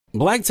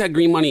Black Tech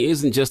Green Money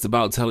isn't just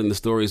about telling the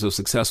stories of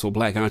successful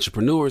Black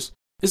entrepreneurs.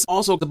 It's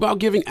also about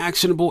giving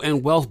actionable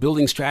and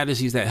wealth-building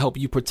strategies that help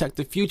you protect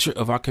the future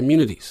of our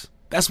communities.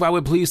 That's why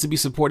we're pleased to be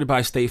supported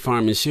by State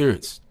Farm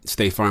Insurance.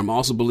 State Farm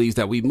also believes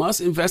that we must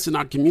invest in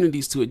our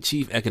communities to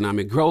achieve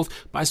economic growth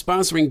by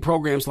sponsoring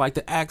programs like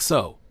the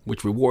ACT-SO,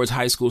 which rewards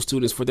high school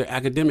students for their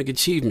academic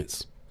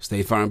achievements.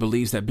 State Farm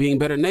believes that being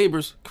better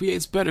neighbors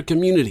creates better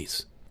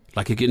communities.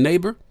 Like a good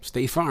neighbor,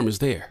 State Farm is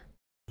there.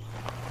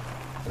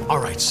 All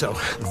right, so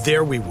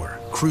there we were,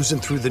 cruising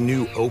through the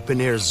new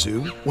open-air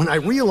zoo, when I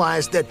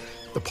realized that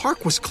the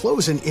park was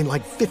closing in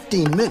like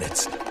 15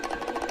 minutes.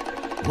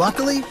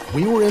 Luckily,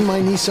 we were in my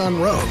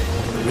Nissan Rogue.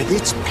 With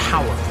its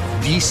powerful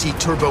VC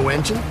turbo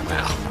engine,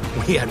 well,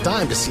 we had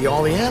time to see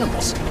all the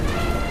animals.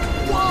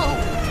 Whoa!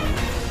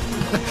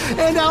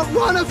 And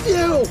outrun a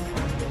few!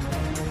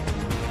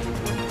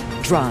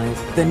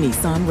 Drive the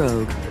Nissan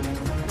Rogue.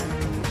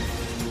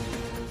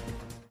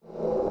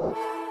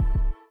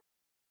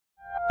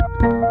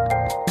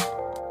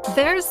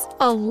 There's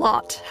a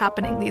lot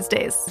happening these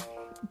days,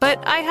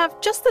 but I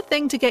have just the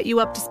thing to get you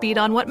up to speed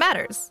on what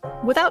matters,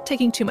 without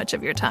taking too much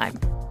of your time.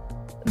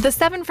 The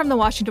 7 from the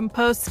Washington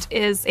Post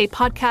is a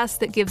podcast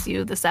that gives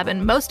you the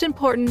 7 most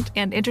important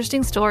and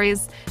interesting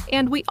stories,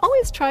 and we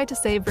always try to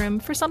save room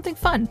for something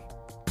fun.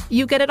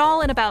 You get it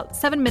all in about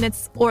 7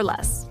 minutes or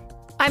less.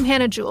 I'm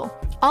Hannah Jewell.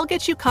 I'll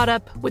get you caught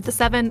up with the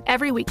 7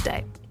 every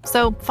weekday,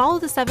 so follow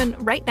the 7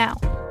 right now.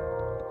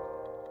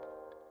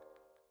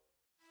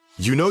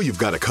 You know you've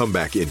got a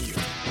comeback in you.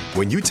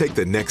 When you take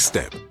the next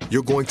step,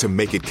 you're going to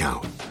make it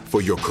count. For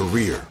your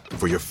career,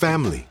 for your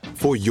family,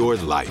 for your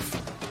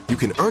life. You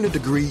can earn a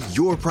degree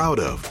you're proud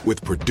of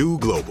with Purdue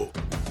Global.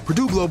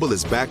 Purdue Global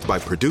is backed by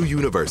Purdue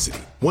University,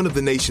 one of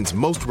the nation's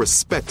most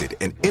respected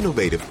and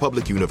innovative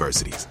public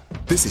universities.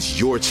 This is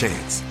your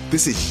chance.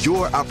 This is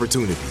your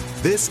opportunity.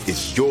 This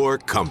is your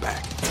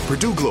comeback.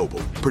 Purdue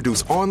Global,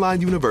 Purdue's online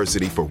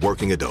university for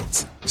working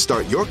adults.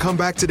 Start your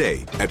comeback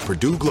today at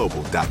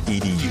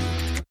purdueglobal.edu.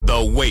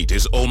 The wait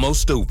is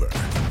almost over.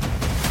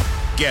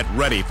 Get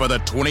ready for the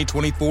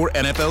 2024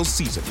 NFL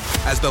season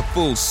as the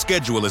full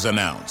schedule is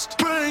announced.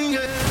 Bring it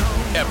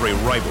on. Every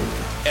rivalry,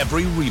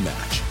 every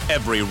rematch,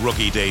 every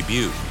rookie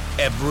debut,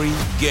 every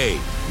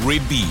game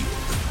revealed.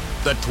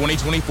 The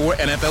 2024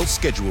 NFL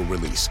schedule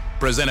release,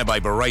 presented by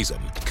Verizon,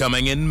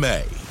 coming in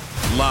May.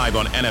 Live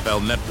on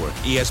NFL Network,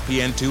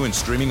 ESPN2, and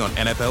streaming on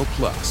NFL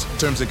Plus.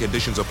 Terms and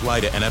conditions apply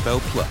to NFL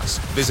Plus.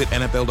 Visit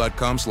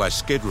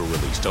NFL.com/schedule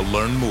release to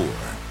learn more.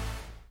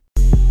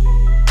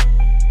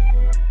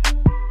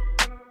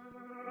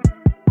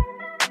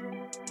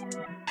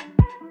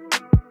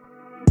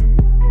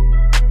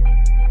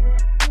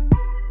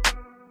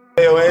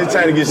 Yo, man, it's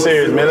time to get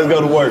serious, man. Let's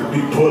go to work.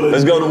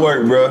 Let's go to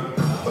work, bro.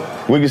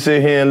 We can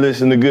sit here and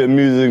listen to good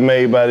music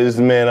made by this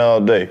man all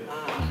day.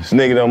 This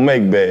nigga don't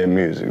make bad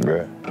music,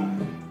 bro.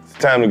 It's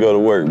time to go to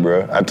work,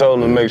 bro. I told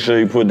him to make sure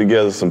he put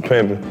together some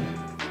pimping,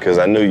 because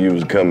I knew you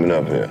was coming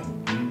up here.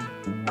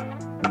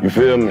 You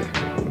feel me?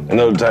 I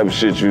know the type of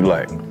shit you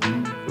like.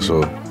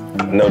 So,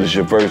 I know this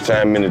your first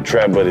time in the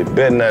trap, but it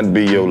better not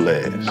be your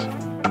last.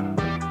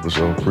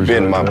 so appreciate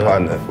Been my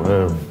partner.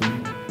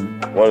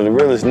 One of the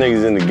realest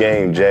niggas in the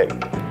game, Jack.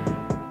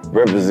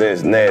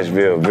 Represents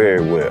Nashville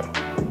very well.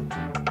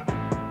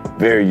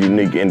 Very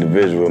unique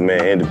individual,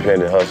 man.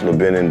 Independent hustler,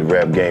 been in the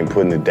rap game,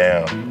 putting it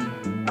down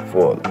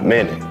for a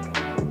minute.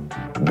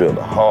 Built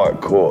a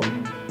hardcore,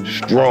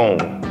 strong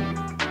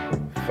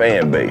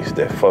fan base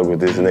that fuck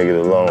with this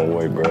nigga the long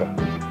way, bro.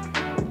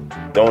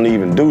 Don't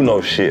even do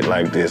no shit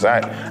like this.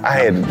 I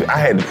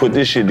had to put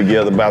this shit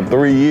together about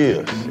 3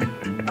 years.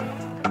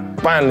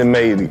 Finally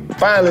made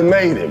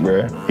it,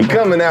 bro. He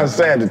coming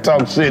outside to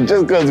talk shit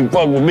just because he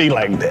fuck with me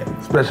like that.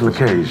 Special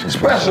occasion.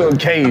 Special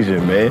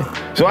occasion, man.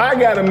 So I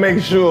gotta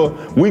make sure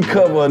we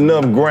cover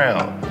enough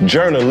ground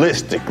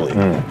journalistically,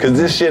 because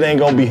this shit ain't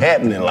gonna be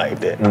happening like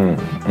that.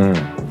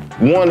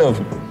 One of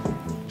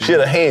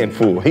shit a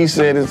handful. He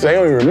said it, I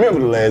don't even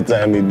remember the last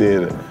time he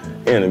did an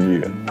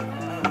interview.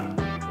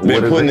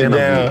 Been putting it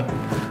down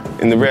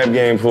in the rap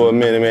game for a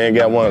minute, man.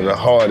 Got one of the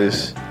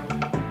hardest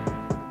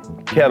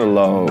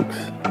catalogs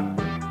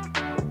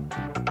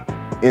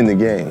in the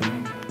game.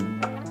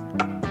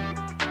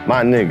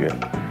 My nigga,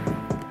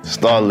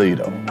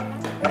 Starlito.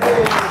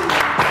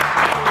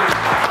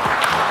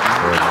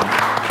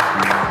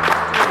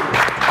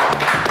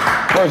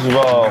 First of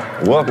all,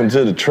 welcome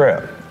to the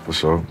trap. For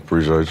sure.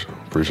 Appreciate you.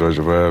 Appreciate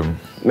you for having me.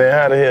 Man,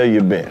 how the hell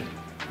you been?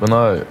 Been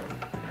all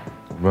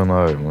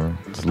right, man.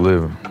 Just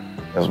living.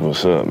 That's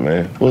what's up,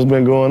 man. What's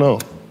been going on?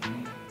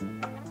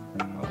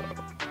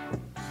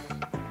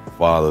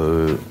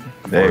 Fatherhood.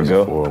 There you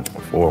go.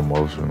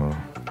 Foremost, you know.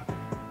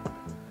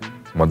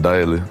 It's my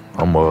daily.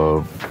 I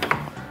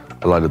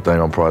like to think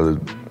I'm probably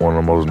one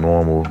of the most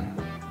normal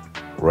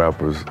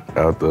rappers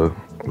out there.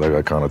 Like,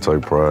 I kind of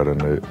take pride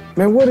in it.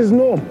 Man, what is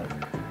normal?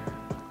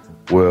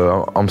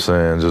 Well, I'm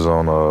saying just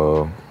on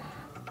a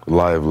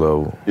live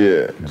level.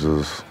 Yeah.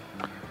 Just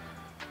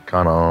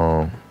kind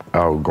of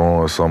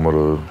outgrowing some of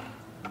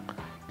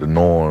the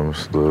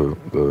norms,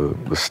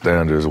 the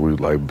standards we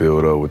like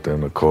build up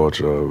within the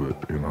culture of it,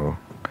 you know.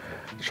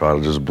 Try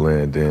to just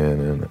blend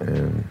in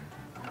and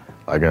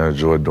like I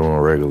enjoy doing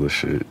regular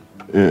shit.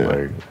 Yeah.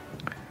 Like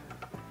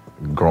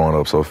growing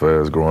up so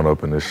fast, growing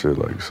up in this shit,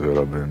 like you said,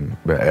 I've been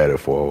at it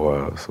for a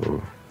while,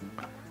 so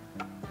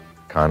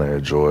kind of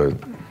enjoyed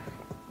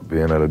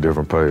being at a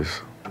different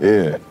pace.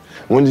 Yeah.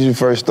 When did you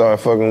first start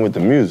fucking with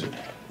the music?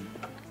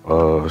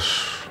 A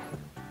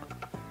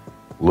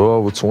little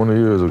over 20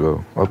 years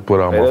ago. I put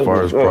out my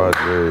first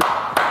project.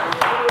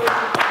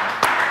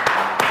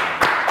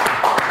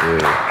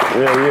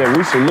 Yeah,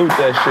 we salute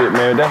that shit,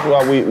 man. That's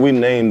why we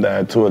named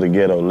our tour the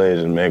Ghetto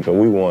Legends, man, because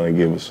we want to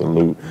give a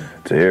salute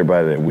to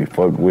everybody that we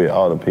fuck with,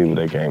 all the people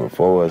that came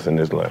before us, and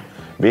it's like,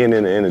 being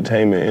in the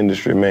entertainment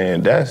industry,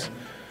 man, that's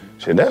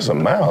a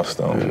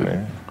milestone,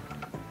 man.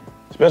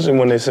 Especially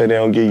when they say they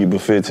don't give you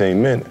but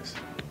 15 minutes.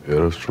 Yeah,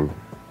 that's true.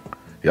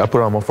 Yeah, I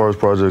put out my first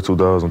project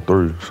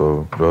 2003,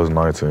 so that was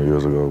 19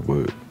 years ago,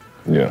 but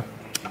yeah,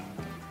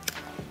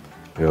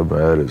 I've been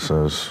at it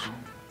since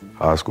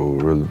high school,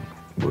 really,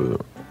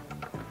 but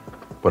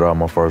put out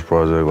my first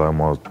project like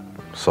my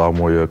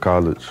sophomore year of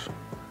college.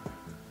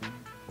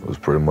 It was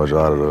pretty much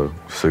out of the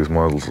 6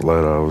 months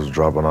later, I was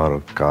dropping out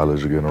of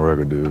college to get a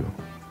record deal.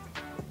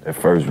 That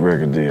first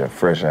record deal,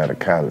 fresh out of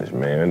college,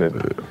 man.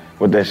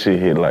 What that shit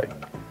hit like?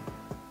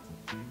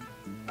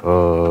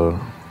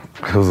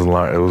 It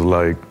was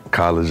like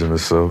college in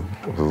itself.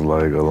 It was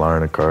like a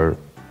learning curve.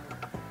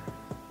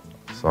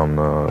 Something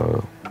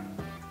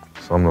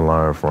to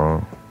learn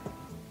from.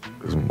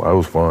 It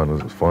was fun.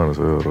 It was fun as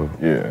hell, though.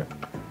 Yeah.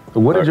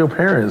 What did your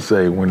parents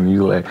say when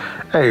you like,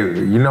 hey,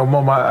 you know,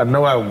 Mama, I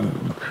know I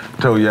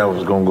told you I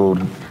was gonna go,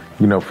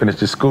 you know, finish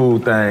the school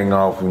thing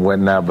off and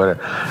whatnot, but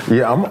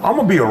yeah, I'm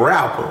gonna be a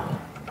rapper.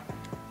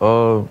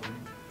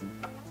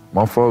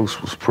 My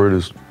folks was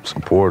pretty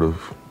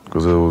supportive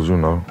because it was, you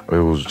know, it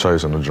was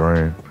chasing a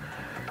dream.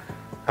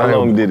 How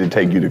long did it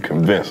take you to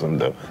convince them,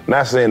 though?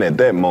 Not saying at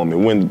that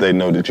moment, when did they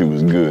know that you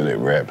was good at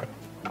rapping?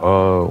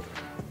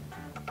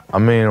 I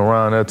mean,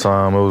 around that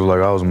time, it was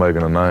like I was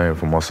making a name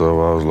for myself.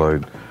 I was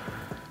like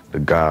the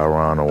guy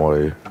around the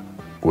way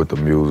with the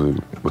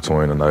music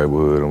between the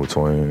neighborhood and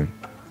between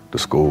the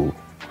school.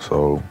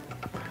 So,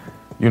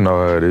 you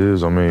know how it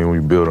is. I mean,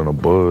 when you're building a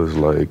buzz,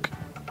 like,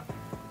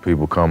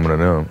 people coming to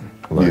them.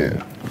 Like,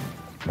 yeah.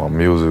 My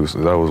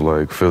music, that was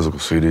like physical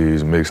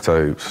CDs,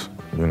 mixtapes,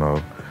 you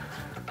know.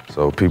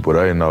 So people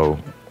they know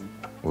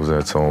was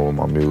in tune with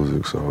my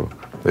music, so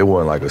it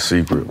wasn't like a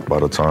secret by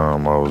the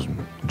time I was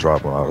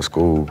dropping out of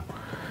school.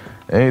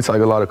 It ain't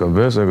take a lot of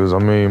convincing, because I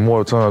mean,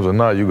 more times than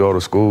not, you go to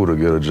school to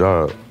get a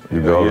job.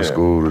 You go to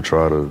school to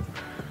try to,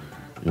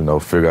 you know,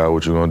 figure out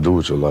what you're gonna do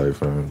with your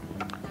life and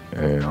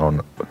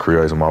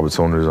create some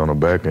opportunities on the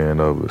back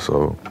end of it.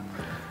 So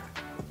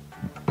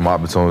my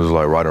opportunities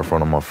like right in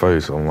front of my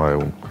face. I'm like,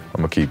 I'm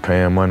gonna keep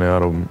paying money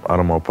out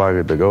of my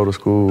pocket to go to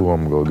school.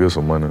 I'm gonna go get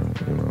some money,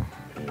 you know.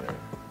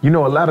 You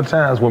know, a lot of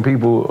times when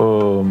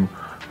people,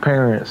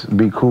 parents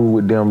be cool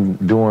with them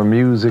doing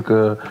music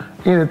or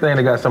anything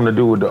that got something to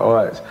do with the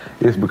arts,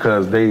 it's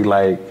because they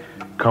like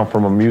come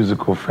from a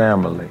musical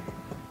family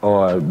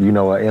or, you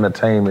know, an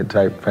entertainment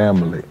type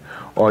family.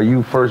 Are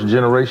you first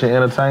generation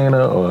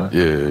entertainer or?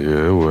 Yeah,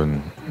 it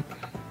wasn't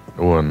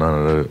none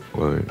of that.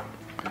 Like,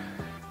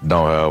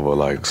 don't have a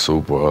like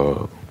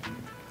super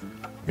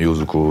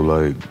musical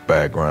like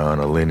background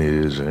or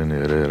lineage or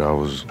any of that. I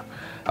was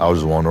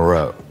just wanting to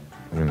rap,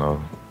 you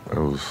know. It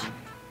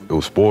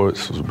was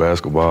sports, it was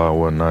basketball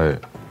one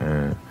night,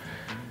 and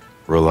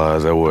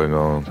realized that wasn't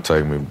gonna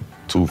take me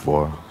too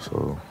far.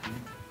 So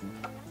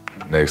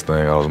next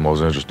thing I was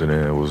most interested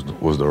in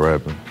was the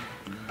rapping.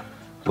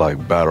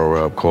 Like battle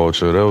rap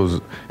culture.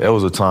 That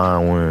was a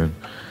time when,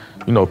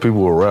 you know,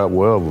 people would rap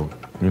wherever,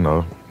 you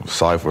know,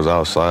 ciphers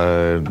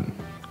outside,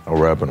 I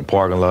rap in the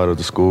parking lot at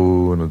the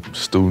school, in the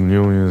student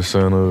union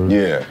center.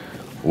 Yeah.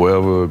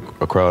 Wherever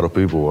a crowd of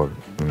people were,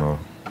 you know.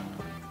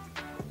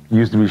 You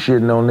used to be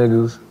shitting on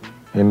niggas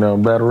in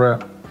battle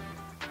rap?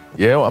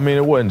 Yeah, I mean,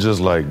 it wasn't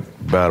just like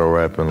battle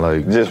rapping,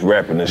 like just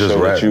rapping to show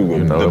that you were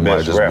the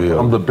best rapper.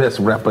 I'm the best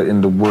rapper in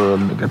the world,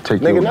 nigga.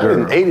 Take your not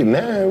girl. in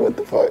 '89. What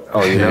the fuck?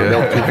 Oh yeah, that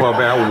was too far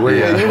back. I was way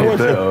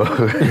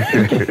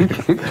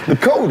the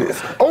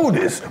coldest,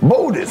 oldest,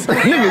 boldest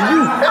nigga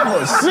you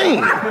ever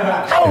seen.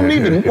 I don't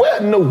even wear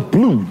no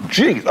blue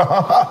jeans.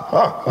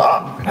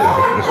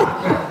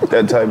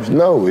 That type.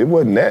 No, it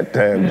wasn't that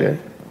time, Jay.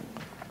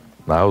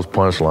 Nah, it was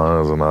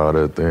punchlines and all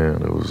that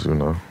then. It was, you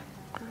know.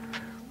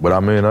 But I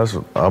mean,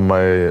 I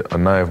made a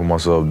name for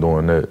myself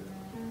doing that,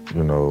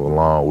 you know,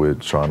 along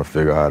with trying to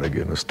figure out how to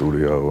get in the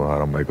studio and how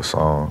to make a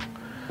song.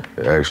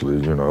 It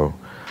actually, you know,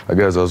 I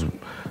guess that's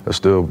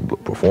still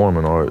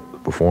performance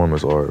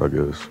art, I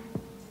guess.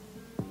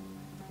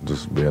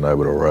 Just being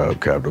able to rap,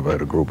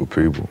 captivate a group of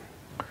people.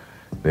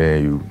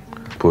 Then you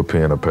put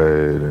pen to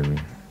pad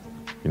and,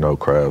 you know,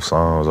 craft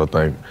songs. I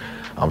think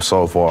I'm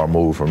so far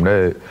removed from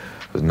that,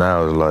 because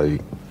now it's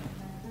like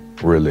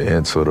really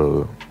into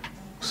the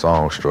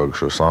song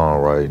structure,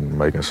 songwriting,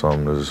 making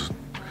something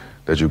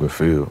that you can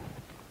feel,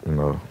 you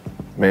know.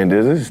 Man,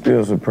 does it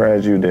still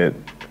surprise you that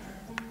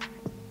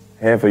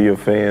half of your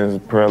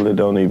fans probably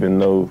don't even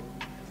know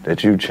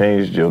that you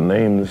changed your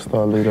name to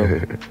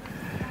Starlito?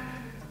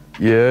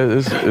 Yeah,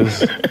 it's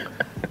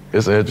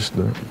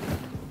interesting.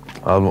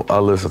 I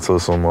listened to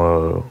some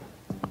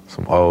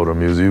older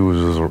music.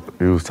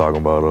 He was talking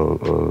about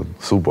a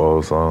Super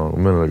Bowl song a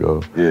minute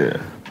ago.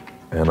 Yeah.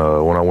 And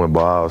when I went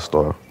by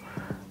All-Star,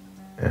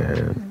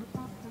 and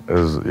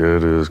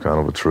it is kind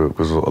of a trip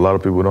because a lot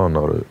of people don't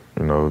know that.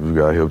 You know, you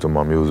got hip to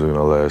my music in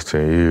the last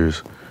 10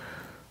 years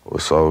or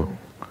so.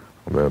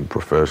 I've been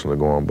professionally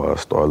going by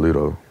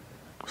Starlito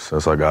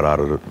since I got out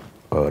of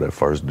that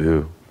first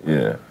deal.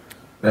 Yeah.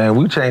 Man,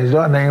 we changed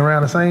our name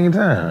around the same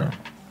time.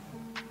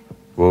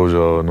 What was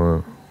y'all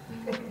name?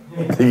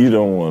 You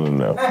don't want to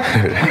know.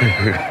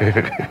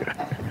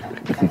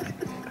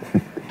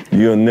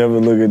 You'll never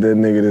look at that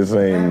nigga the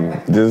same.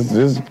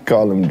 Just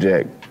call him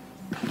Jack.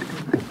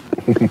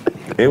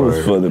 It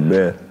was for the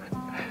best.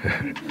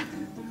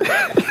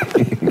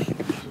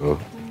 Sure.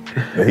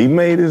 He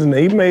made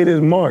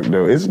his mark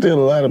though. It's still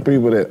a lot of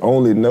people that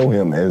only know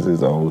him as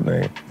his old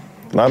name.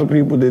 A lot of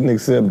people didn't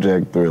accept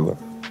Jack Thriller.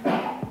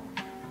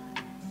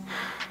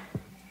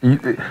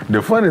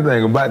 The funny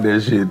thing about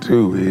that shit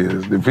too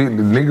is the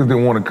niggas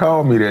didn't want to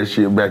call me that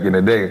shit back in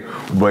the day,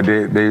 but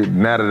they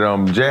now that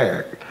I'm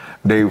Jack,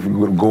 they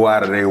go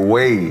out of their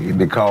way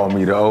to call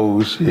me the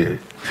old shit.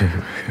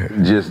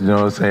 Just, you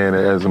know what I'm saying,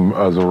 as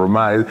a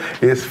reminder.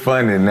 It's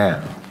funny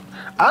now.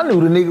 I knew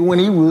the nigga when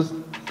he was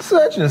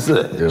such and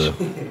such. Yeah.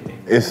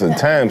 It's a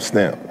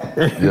timestamp.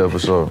 Yeah, for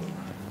sure.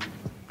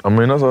 I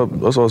mean,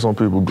 that's how some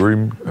people greet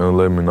me and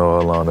let me know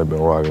how long they've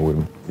been rocking with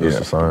me. It's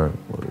the same.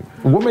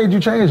 What made you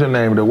change your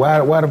name though? Why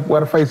the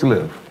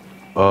facelift?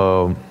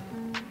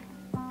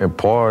 In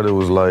part, it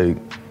was like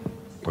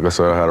I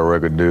said, I had a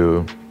record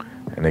deal,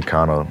 and it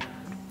kind of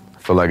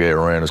felt like it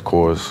ran its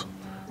course.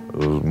 It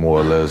was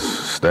more or less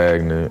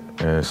stagnant,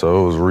 and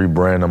so it was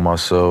rebranding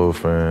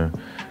myself and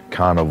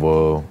kind of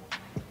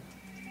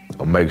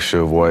a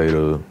makeshift way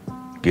to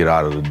get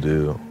out of the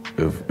deal,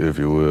 if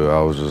you will.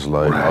 I was just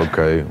like,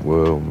 okay,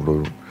 well,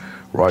 the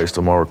rights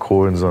to my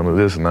recordings under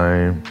this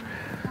name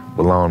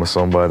belong to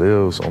somebody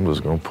else. I'm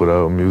just gonna put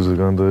out music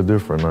under a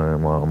different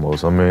name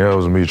almost. I mean, that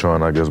was me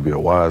trying, I guess, be a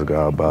wise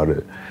guy about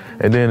it.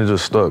 And then it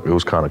just stuck. It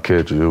was kind of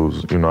catchy. It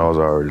was, you know, I was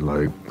already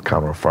like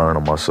kind of referring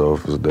to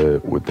myself as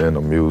that within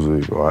the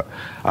music.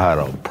 I had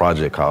a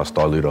project called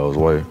Starlito's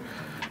Way,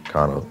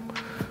 kind of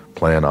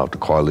playing off the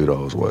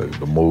Carlito's Way,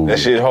 the movie. That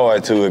shit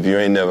hard too if you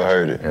ain't never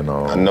heard it. And,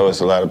 I know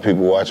it's a lot of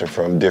people watching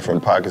from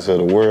different pockets of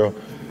the world.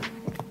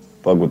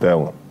 Fuck with that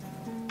one.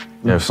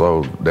 And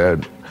so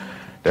that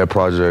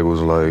project was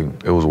like,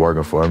 it was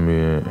working for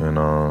me, and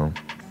I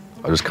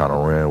just kind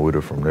of ran with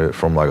it from there,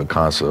 from like a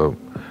concept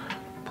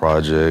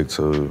project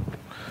to,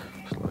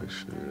 it's like,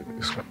 shit,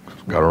 it's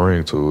got a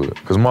ring to it.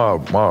 Cause my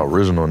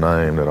original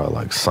name that I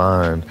like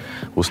signed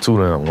was too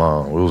damn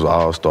long. It was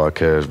All-Star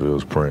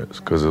Cashville's Prince,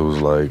 cause it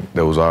was like,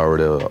 there was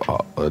already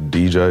a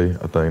DJ,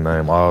 I think,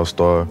 named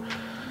All-Star,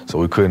 so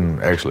we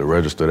couldn't actually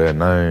register that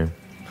name.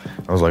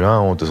 I was like, I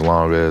don't want this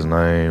long ass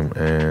name,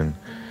 and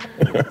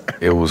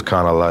it was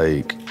kind of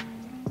like,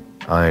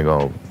 I ain't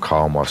gonna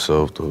call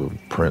myself the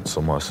Prince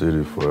of my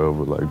city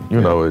forever. Like,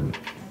 you know, at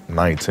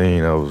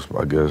 19, that was,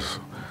 I guess,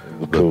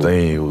 the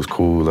thing. It was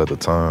cool at the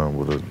time.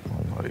 But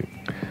I'm like,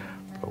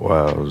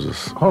 wow, it was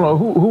just. Hold on,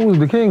 who was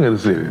the king of the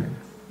city?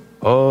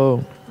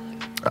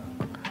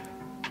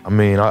 I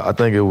mean, I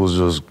think it was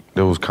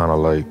kind of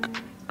like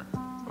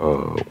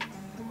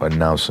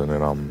announcing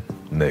that I'm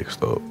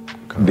next up.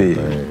 Big,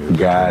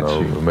 got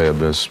you. It may have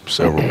been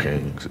several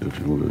kings, if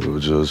you will. It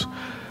was just,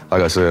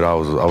 like I said, I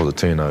was a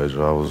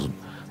teenager. I was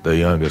the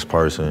youngest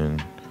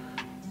person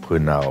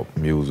putting out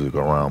music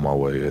around my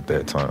way at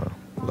that time.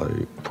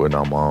 Like, putting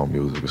out my own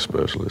music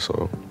especially,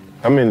 so.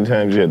 How many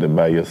times you had to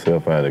buy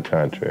yourself out of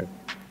contract?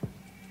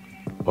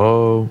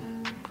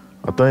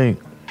 I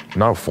think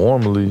not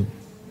formally.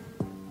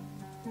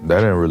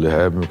 That didn't really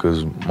happen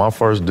because my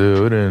first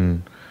deal, it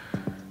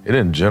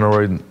didn't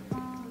generate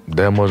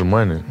that much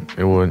money.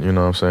 It wasn't, you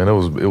know what I'm saying?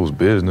 It was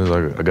business.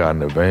 I got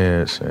an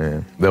advance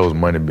and there was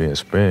money being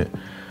spent.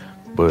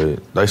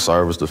 But they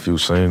serviced a few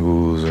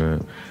singles,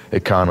 and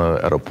it kind of,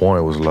 at a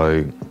point, was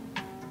like,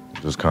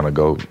 just kind of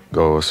go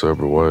our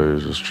separate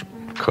ways, just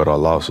cut our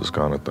losses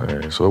kind of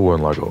thing. So it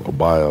wasn't like a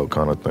buyout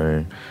kind of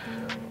thing.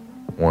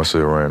 Once it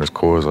ran its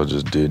course, I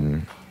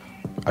didn't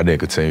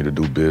continue to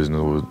do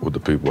business with the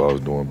people I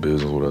was doing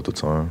business with at the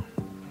time.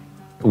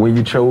 When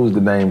you chose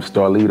the name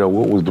Starlito,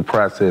 what was the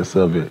process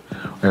of it?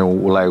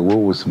 And like,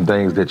 what was some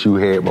things that you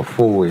had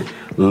before it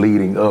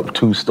leading up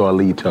to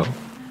Starlito?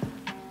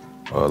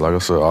 Like I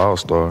said,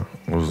 All-Star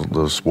was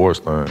the sports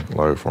thing,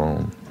 like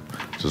from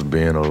just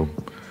being a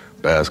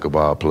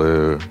basketball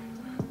player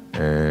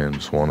and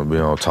just want to be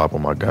on top of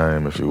my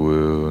game, if you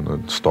will. And the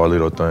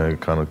Starlito thing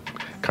kind of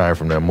came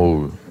from that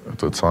movie at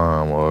the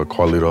time.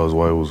 Carlito's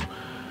Way was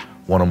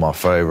one of my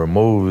favorite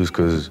movies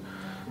because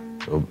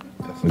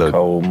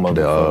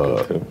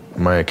the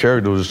main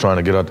character was just trying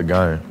to get out the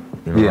game.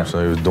 You know what I'm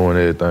saying? He was doing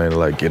everything to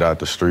like get out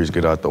the streets,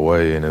 get out the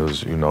way, and it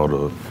was, you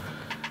know,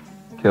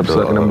 kept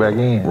sucking them back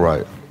in.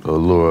 Right, the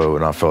allure,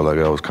 and I felt like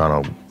that was kind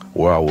of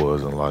where I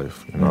was in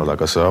life. You know,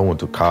 like I said, I went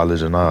to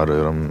college and all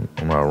that. I'm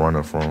not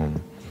running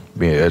from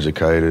being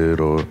educated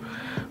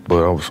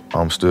but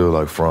I'm still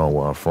like from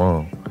where I'm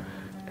from,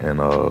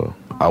 and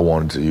I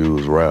wanted to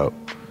use rap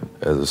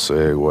as a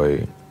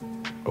segue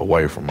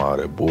away from all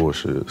that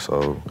bullshit.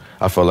 So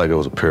I felt like it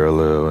was a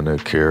parallel in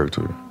that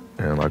character.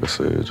 And like I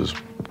said, just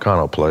kind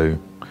of play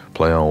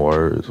on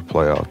words,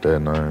 play off that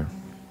name.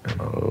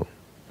 And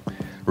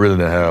really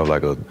didn't have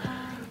like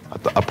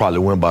I probably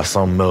went by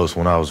something else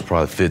when I was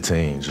probably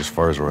 15, just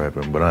first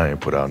rapping, but I ain't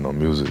put out no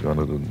music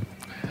under the,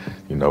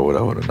 you know,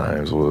 whatever the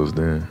names was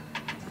then.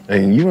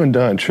 And you and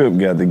Don Tripp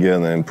got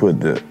together and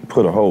put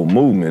a whole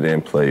movement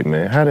in play,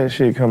 man. How that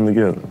shit come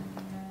together?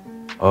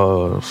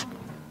 I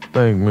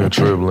think me and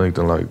Tripp linked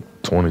in like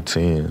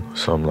 2010,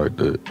 something like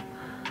that.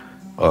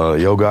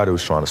 Yo Gotti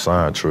was trying to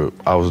sign Tripp.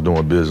 I was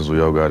doing business with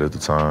Yo Gotti at the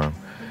time.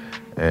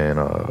 And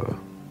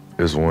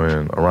it's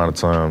around the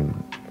time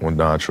when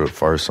Don Tripp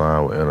first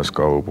signed with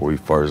Interscope, where he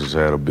first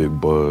had a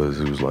big buzz.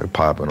 He was like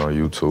popping on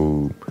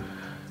YouTube,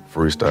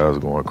 freestyles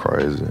going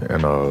crazy.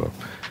 And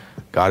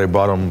Gotti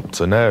brought him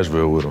to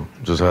Nashville with him,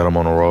 just had him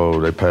on the road.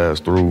 They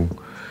passed through,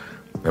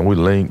 and we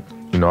linked.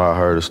 You know, I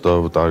heard his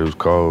stuff, I thought he was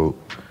cold.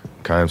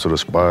 Came to the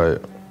spot,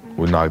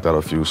 we knocked out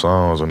a few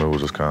songs, and it was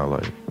just kind of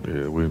like,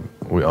 yeah,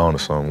 we on to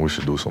something. We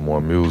should do some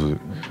more music.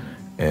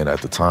 And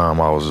at the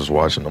time, I was just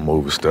watching the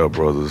movie Step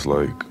Brothers,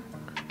 like,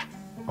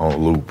 on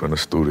loop in the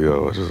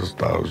studio. I just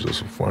thought it was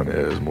just a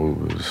funny-ass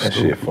movie. That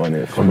shit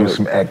funny as fuck. Do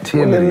some activities.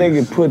 When the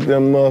nigga put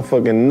them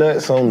motherfucking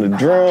nuts on the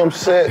drum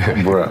set.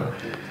 Bruh.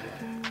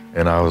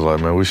 And I was like,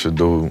 man, we should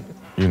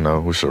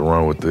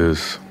run with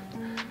this.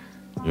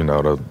 You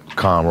know, the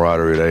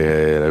camaraderie they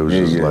had, it was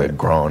just like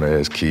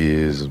grown-ass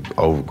kids,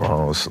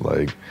 overgrown,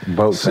 like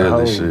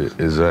silly shit.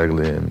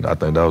 Exactly, and I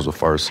think that was the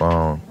first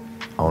song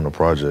on the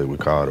project. We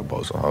called it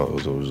Boats and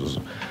Hoes. It was just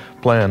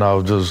playing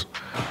off just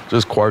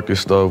quirky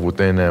stuff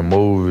within that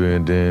movie,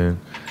 and then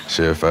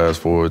shit, fast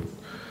forward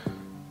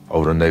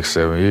over the next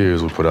 7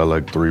 years, we put out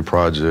like 3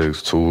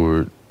 projects,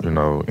 toured, you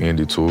know,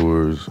 indie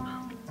tours,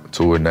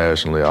 toured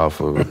nationally off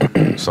of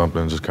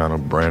something just kind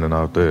of branding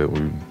out there.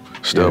 We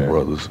Step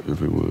Brothers, if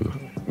you would.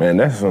 Man,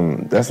 that's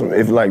some.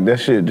 If like that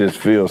shit just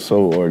feels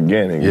so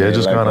organic. Yeah, man. it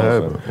just like kind of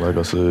happened, like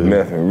I said.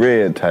 Meth and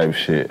Red type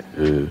shit.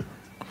 Yeah,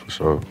 for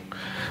sure.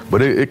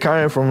 But it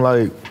came from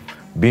like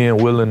being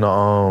willing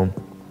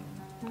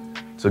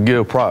to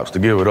give props, to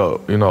give it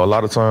up. You know, a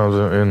lot of times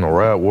in the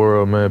rap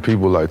world, man,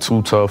 people like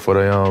too tough for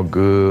their own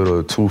good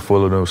or too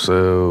full of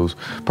themselves.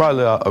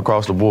 Probably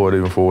across the board,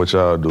 even for what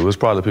y'all do. It's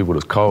probably people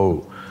that's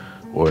cold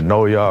or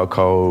know y'all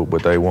cold,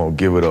 but they won't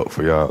give it up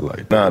for y'all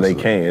like that. Nah, they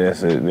can't.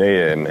 That's it.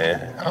 Yeah,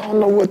 man. I don't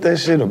know what that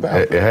shit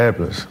about. It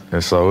happens.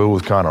 And so it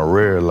was kind of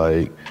rare,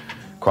 like,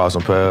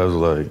 crossing paths,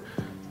 like,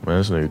 man,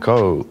 this nigga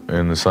cold.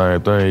 And the same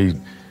thing, he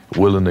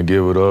willing to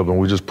give it up, and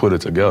we just put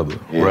it together.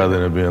 Rather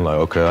than being like,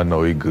 okay, I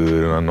know he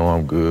good, and I know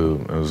I'm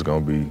good, and it's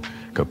gonna be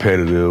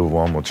competitive,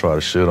 or I'm gonna try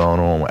to shit on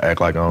him, I'm gonna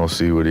act like I don't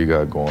see what he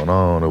got going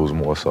on. It was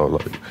more so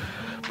like,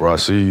 bro, I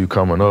see you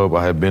coming up.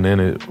 I had been in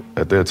it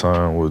at that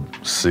time with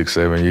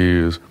 6-7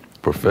 years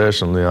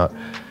professionally. I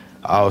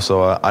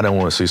didn't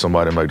want to see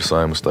somebody make the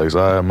same mistakes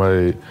I had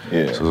made.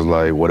 Yeah. So it was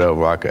like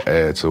whatever I could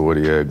add to what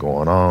he had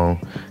going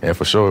on. And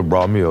for sure, it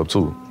brought me up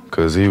too.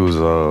 Because he was,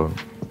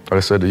 like I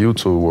said, the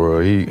YouTube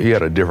world, he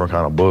had a different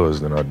kind of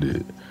buzz than I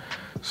did.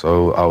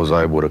 So I was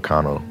able to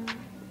kind of,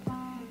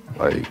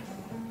 like,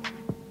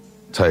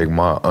 take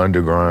my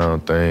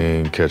underground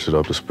thing, catch it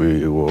up to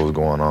speed with what was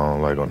going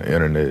on, like, on the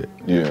internet.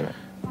 Yeah.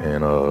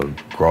 And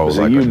grow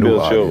so like you a new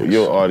built audience.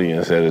 your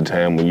audience at a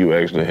time when you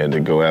actually had to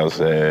go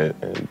outside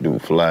and do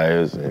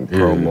flyers and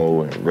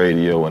promo and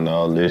radio and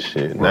all this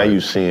shit. Right. Now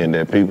you seeing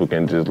that people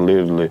can just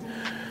literally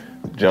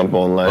jump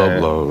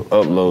online,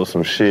 upload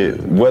some shit,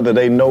 whether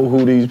they know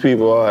who these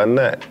people are or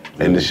not.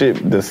 And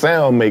the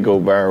sound may go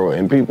viral,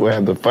 and people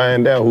have to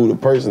find out who the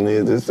person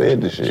is that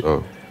said the shit.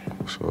 Sure.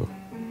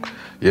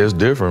 Yeah, it's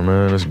different,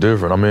 man. It's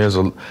different. I mean, it's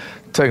a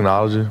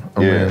technology. I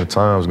mean, the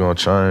time's gonna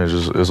change.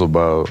 It's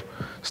about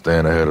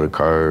staying ahead of the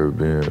curve,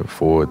 being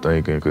forward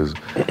thinking. Because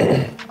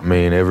I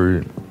mean,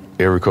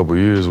 every couple of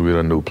years we get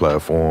a new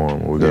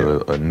platform. We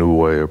got a new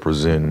way of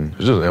presenting.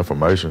 It's just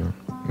information,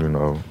 you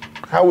know.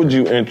 How would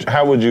you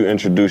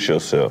introduce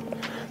yourself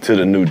to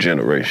the new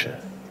generation?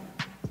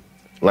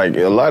 Like,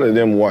 a lot of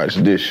them watch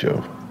this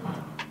show.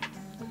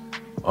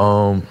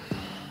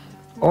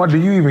 Or do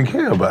you even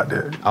care about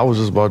that? I was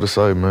just about to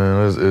say,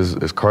 man,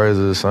 it's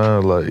crazy as it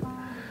sounds. Like,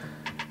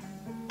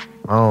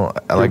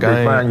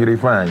 They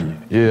find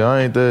you. Yeah,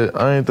 I ain't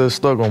that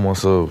stuck on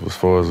myself as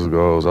far as it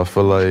goes. I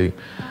feel like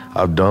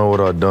I've done what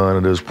I've done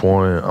at this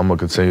point. I'm gonna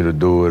continue to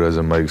do it as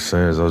it makes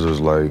sense. I just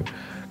like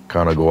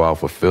kind of go out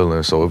for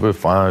feeling. So if it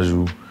finds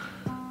you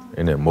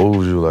and it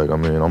moves you, like, I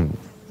mean,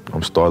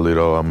 I'm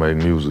Starlito, I make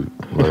music.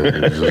 Like,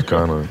 it just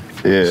kind of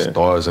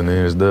starts and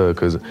ends there,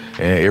 and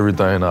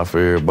everything not for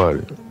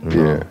everybody. You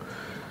know?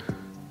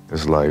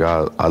 it's like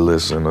I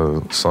listen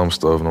to some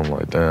stuff and I'm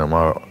like, damn,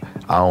 I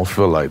don't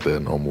feel like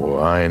that no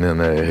more. I ain't in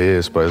that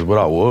headspace, but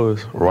I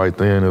was right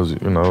then. It was,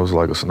 it was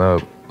like a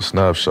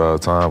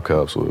snapshot, time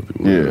capsule, if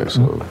you will. Yeah.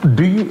 So.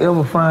 Do you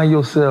ever find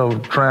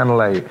yourself trying to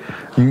like,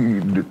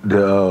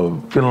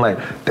 feeling like,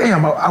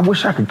 damn, I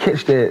wish I could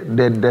catch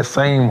that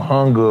same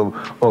hunger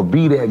or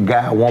be that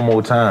guy one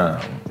more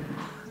time?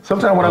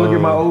 Sometimes when I look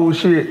at my old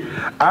shit,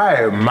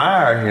 I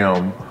admire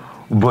him,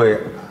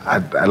 but I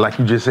like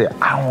you just said,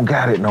 I don't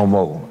got it no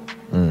more.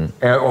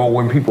 Or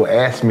when people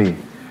ask me,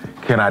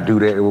 can I do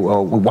that?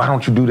 Or, why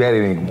don't you do that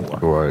anymore?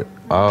 Right.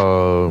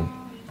 I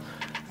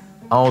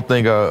don't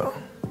think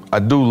I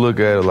do look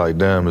at it like,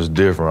 damn, it's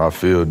different. I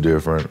feel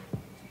different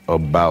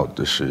about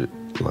the shit.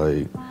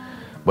 Like,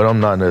 but I'm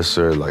not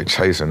necessarily like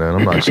chasing that.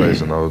 I'm not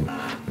chasing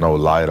no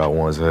light I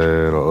once had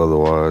or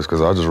otherwise,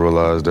 because I just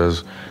realized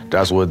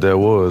that's what that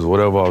was.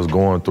 Whatever I was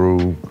going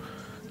through,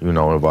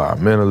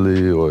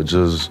 environmentally or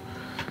just,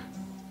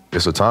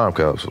 it's a time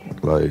capsule.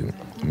 Like,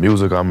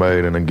 music I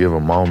made in a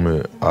given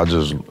moment,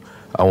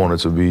 I want it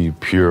to be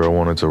pure. I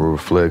want it to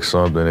reflect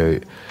something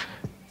that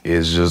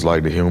is just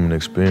like the human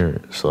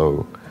experience.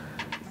 So,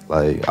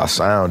 like, I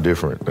sound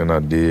different than I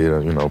did,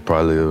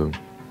 probably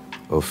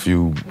a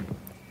few,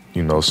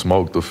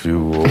 smoked a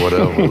few or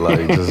whatever.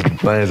 Like, just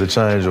things that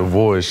change your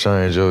voice,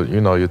 change your,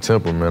 your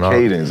temperament.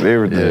 Cadence,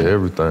 everything. Yeah,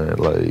 everything.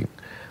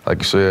 Like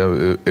you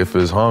said, if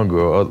it's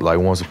hunger, like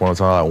once upon a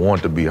time, I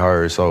want to be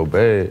heard so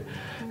bad.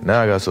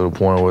 Now I got to the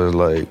point where it's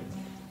like,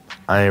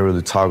 I ain't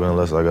really talking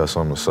unless I got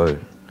something to say.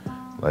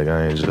 Like,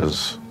 I ain't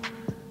just,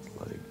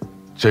 like,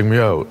 check me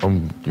out.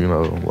 I'm,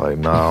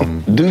 nah,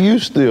 I'm... Do you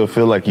still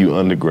feel like you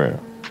underground?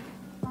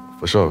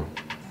 For sure,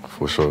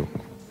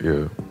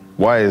 yeah.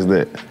 Why is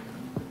that?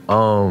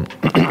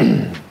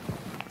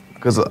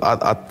 Because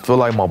I feel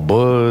like my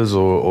buzz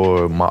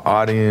or my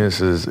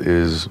audience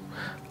is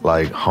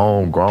like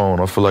homegrown.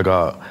 I feel like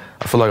I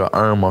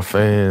earn my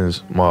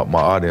fans, my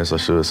audience, I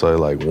should say,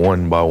 like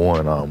one by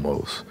one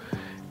almost.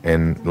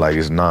 And like,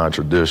 it's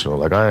non-traditional.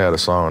 Like, I ain't had a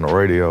song on the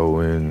radio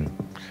in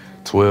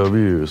 12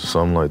 years,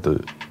 something like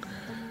that.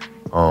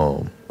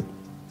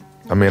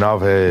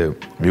 I've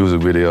had music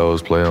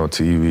videos play on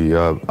TV.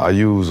 I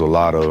use a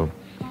lot of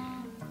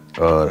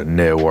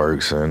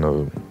networks,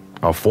 and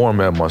I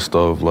format my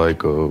stuff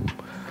like a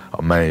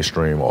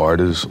mainstream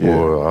artist,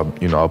 or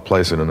I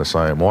place it in the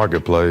same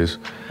marketplace.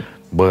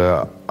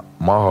 But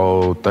my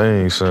whole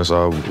thing since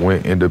I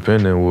went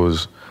independent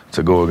was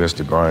to go against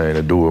the grain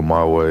and do it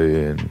my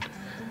way, and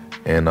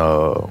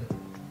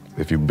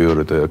if you build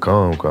it, they'll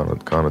come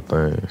kind of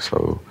thing.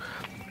 So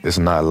it's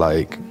not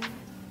like,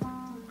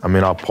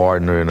 I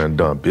partner and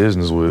done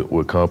business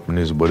with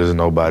companies, but there's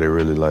nobody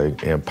really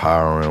like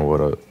empowering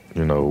what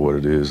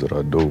it is that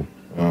I do.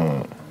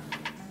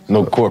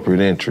 No corporate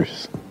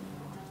interests?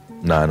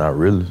 Nah, not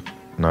really.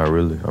 Not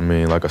really.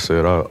 Like I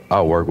said,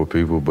 I work with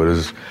people, but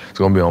it's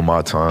gonna be on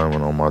my time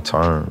and on my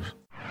terms.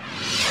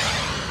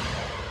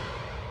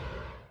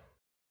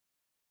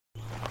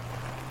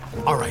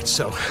 All right,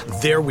 so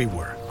there we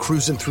were,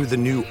 cruising through the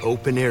new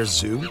open-air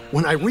zoo,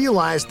 when I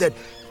realized that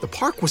the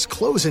park was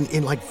closing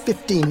in like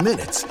 15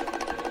 minutes.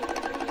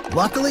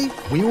 Luckily,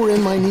 we were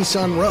in my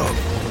Nissan Rogue.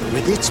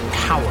 With its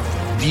powerful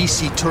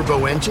VC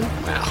turbo engine,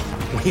 well,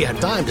 we had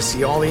time to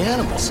see all the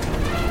animals.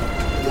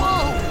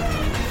 Whoa!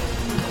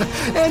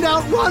 And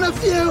outrun a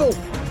few!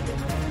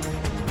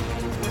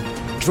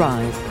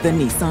 Drive the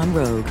Nissan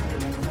Rogue.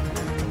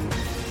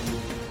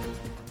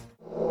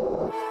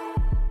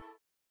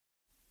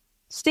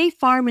 State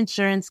Farm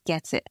Insurance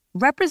gets it.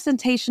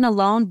 Representation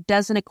alone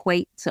doesn't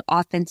equate to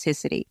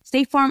authenticity.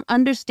 State Farm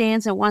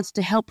understands and wants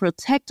to help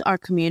protect our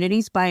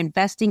communities by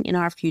investing in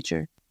our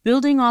future,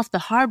 building off the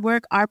hard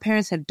work our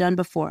parents have done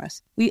before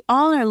us. We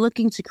all are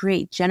looking to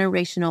create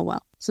generational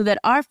wealth so that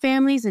our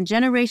families and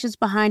generations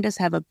behind us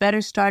have a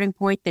better starting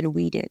point than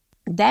we did.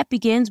 That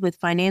begins with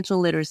financial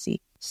literacy.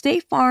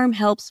 State Farm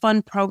helps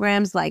fund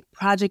programs like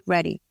Project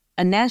Ready,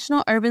 a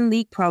National Urban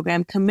League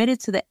program committed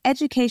to the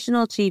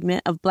educational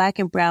achievement of Black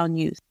and Brown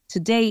youth. To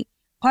date,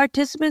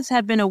 participants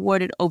have been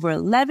awarded over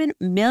 $11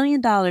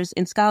 million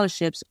in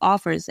scholarships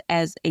offers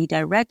as a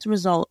direct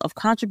result of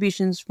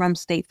contributions from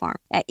State Farm.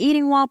 At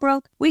Eating While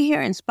Broke, we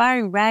hear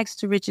inspiring rags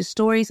to riches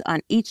stories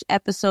on each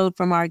episode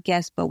from our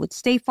guests, but with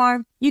State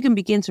Farm, you can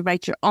begin to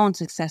write your own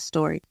success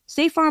story.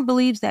 State Farm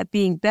believes that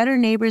being better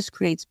neighbors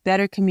creates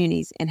better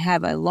communities and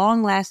have a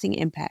long-lasting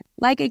impact.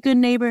 Like a good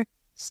neighbor,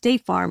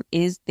 State Farm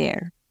is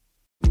there.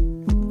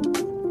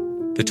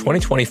 The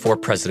 2024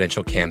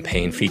 presidential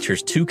campaign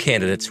features two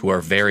candidates who are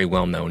very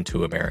well known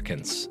to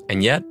Americans.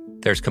 And yet,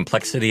 there's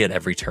complexity at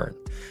every turn.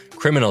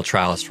 Criminal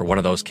trials for one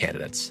of those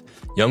candidates.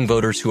 Young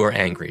voters who are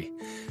angry.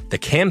 The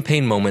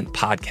Campaign Moment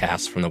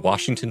podcast from the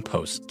Washington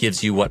Post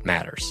gives you what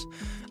matters.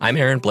 I'm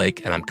Aaron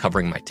Blake, and I'm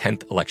covering my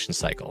 10th election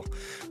cycle.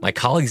 My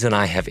colleagues and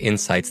I have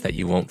insights that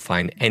you won't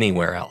find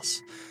anywhere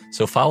else.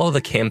 So follow The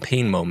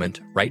Campaign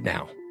Moment right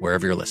now,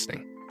 wherever you're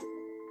listening.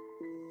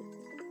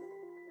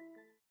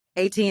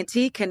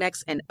 AT&T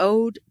connects an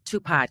ode to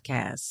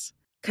podcasts.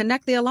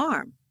 Connect the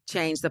alarm.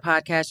 Change the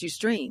podcast you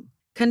stream.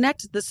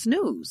 Connect the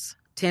snooze.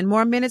 10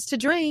 more minutes to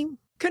dream.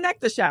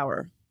 Connect the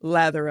shower.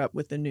 Lather up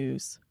with the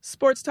news,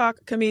 sports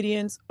talk,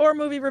 comedians, or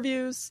movie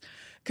reviews.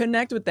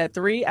 Connect with that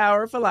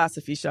 3-hour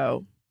philosophy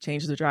show.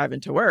 Change the drive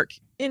into work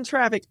in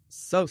traffic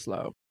so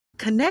slow.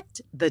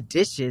 Connect the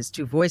dishes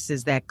to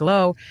voices that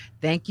glow.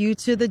 Thank you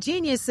to the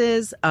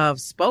geniuses of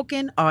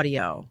spoken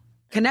audio.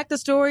 Connect the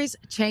stories,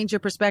 change your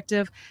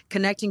perspective.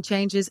 Connecting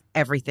changes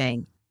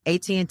everything.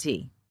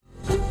 AT&T.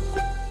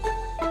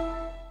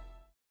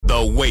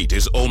 The wait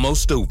is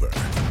almost over.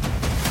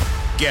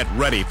 Get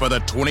ready for the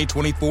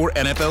 2024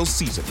 NFL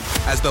season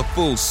as the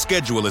full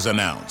schedule is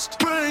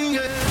announced.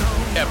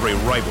 Every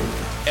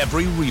rivalry,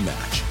 every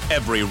rematch,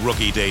 every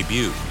rookie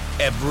debut,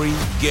 every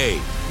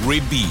game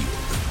revealed.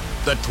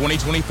 The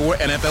 2024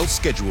 NFL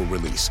schedule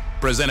release,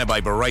 presented by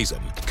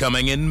Verizon,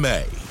 coming in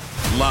May.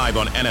 Live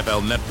on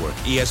NFL Network,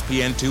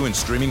 ESPN2, and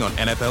streaming on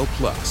NFL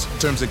Plus.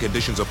 Terms and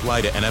conditions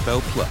apply to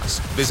NFL Plus.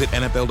 Visit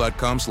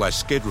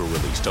NFL.com/schedule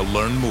release to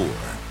learn more.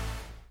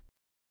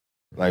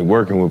 Like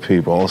working with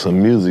people on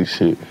some music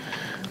shit.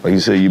 Like you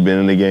said, you've been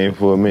in the game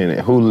for a minute.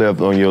 Who left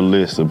on your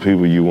list of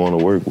people you want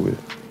to work with?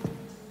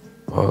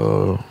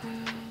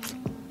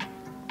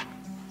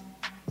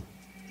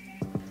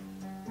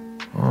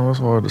 It's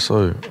hard to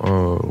say.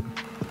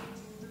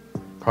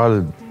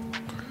 Probably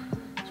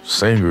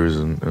singers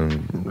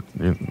and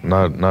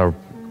not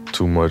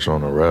too much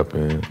on the rap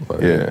end.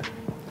 Like,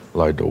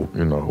 like to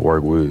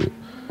work with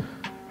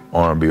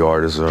R&B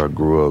artists that I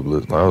grew up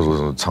listening. I was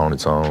listening to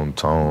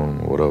Tone,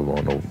 whatever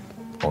on the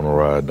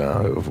ride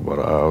down here for about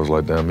an hour. I was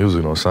like, damn,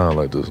 music don't sound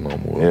like this no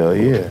more. Hell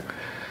yeah.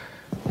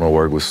 I'm gonna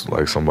work with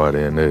like somebody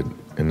in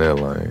that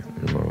lane,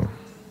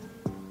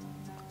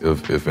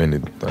 if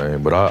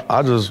anything. But I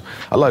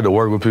like to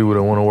work with people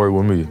that want to work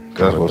with me.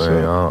 That's what's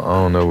thing. up. I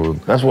don't know.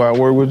 That's why I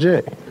work with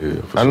Jay.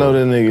 Yeah, I know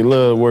that nigga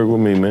love to work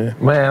with me, man.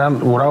 Man,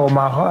 with all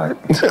my heart.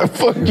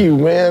 Fuck you,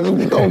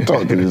 man. Don't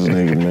talk to this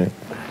nigga, man.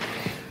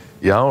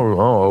 Yeah, I don't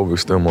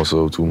overextend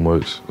myself too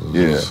much.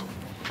 Just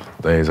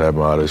things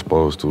happen how they're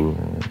supposed to.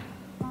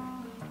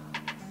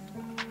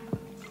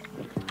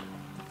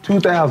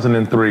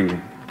 2003,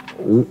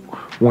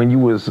 when you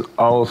was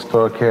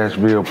All-Star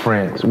Cashville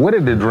Prince, what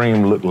did the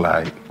dream look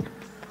like?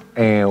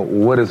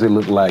 And what does it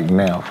look like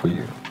now for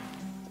you?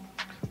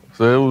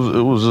 So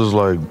it was just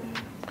like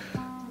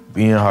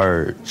being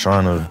hired,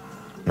 trying to,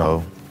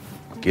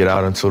 get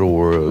out into the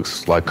world.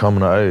 It's like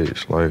coming of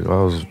age. Like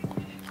I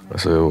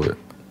said,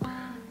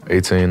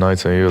 18,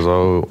 19 years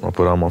old, I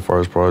put out my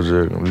first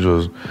project, and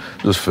just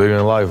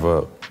figuring life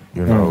out,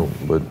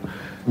 but...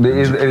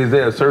 Is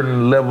there a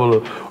certain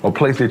level or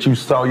place that you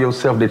saw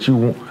yourself that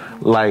you,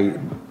 like,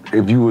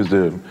 if you was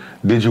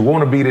did you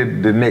want to be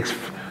the next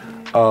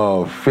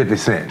 50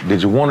 Cent?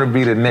 Did you want to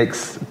be the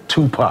next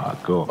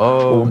Tupac?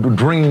 Or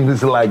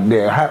dreams like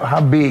that?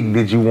 How big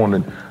did you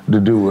want to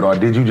do it? Or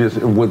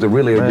was it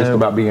really just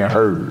about being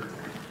heard?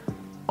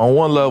 On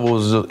one level,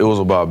 it was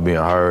about being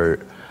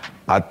heard.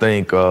 I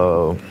think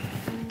I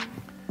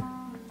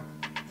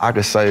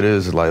could say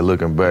this, like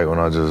looking back when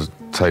I just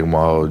take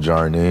my whole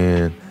journey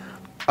in,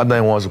 I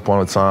think once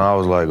upon a time I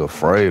was like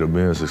afraid of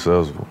being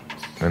successful.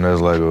 And that's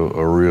like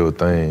a real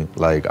thing.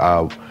 Like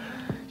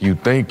you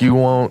think you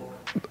want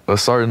a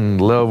certain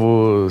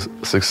level of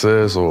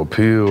success or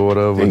appeal or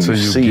whatever until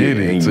you get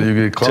it, until you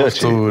get close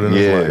to it, and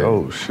it's like,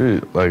 oh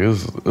shit, like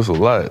it's a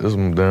lot, it's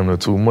damn near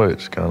too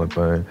much kind of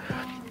thing.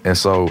 And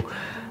so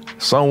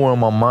somewhere in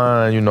my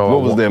mind,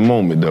 What was that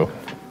moment though?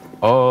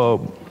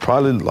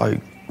 Probably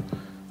like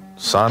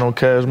sign on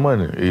Cash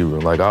Money even.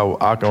 Like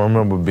I can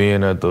remember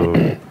being at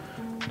the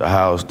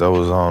house that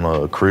was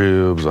on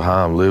Cribs or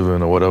How I'm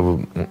Living or whatever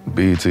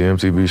BET,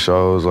 MTV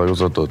shows. Like it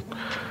was at the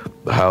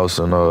house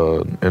in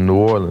New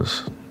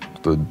Orleans,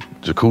 the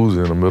jacuzzi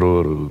in the middle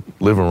of the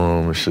living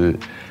room and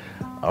shit.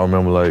 I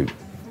remember like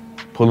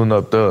pulling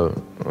up there,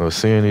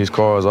 seeing these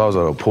cars. I was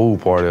at a pool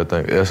party, I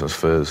think Essence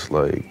Fest,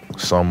 like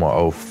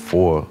summer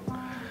 04.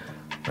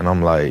 And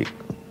I'm like,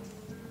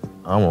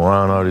 I'm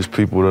around all these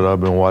people that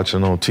I've been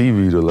watching on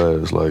TV the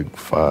last like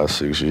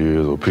 5-6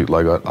 years, or people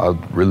like I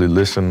really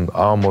listened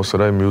almost to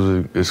that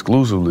music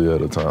exclusively at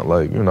the time.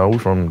 Like, we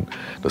from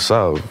the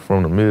South,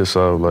 from the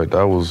Mid-South, like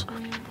that was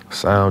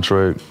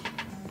soundtrack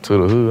to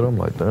the hood. I'm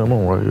like, damn,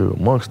 I'm right here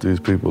amongst these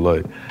people,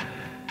 like,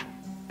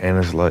 and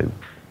it's like,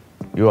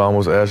 you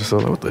almost ask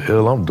yourself, like, what the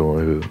hell I'm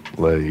doing here?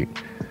 Like,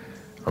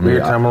 every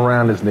time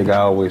around this nigga, I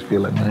always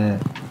feel like,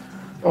 man,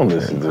 don't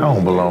listen to I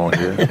don't belong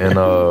here. And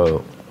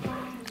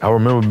I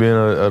remember being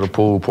at a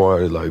pool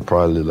party, like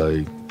probably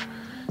like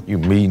you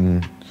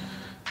making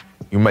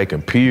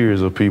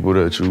peers of people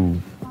that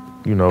you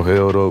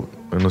held up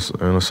in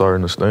a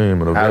certain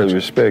esteem. And highly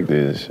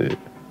respected and shit.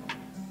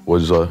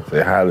 What'd you say?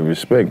 They highly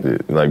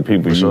respected, like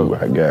people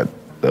I got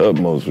the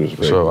utmost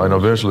respect. So and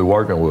eventually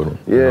working with them.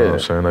 Yeah. You know what I'm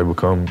saying? They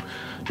become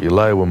your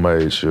label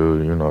mates,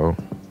 your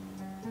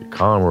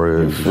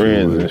comrades. Your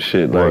friends and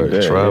shit like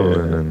that.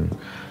 Traveling and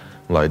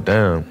like,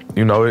 damn.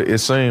 It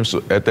seems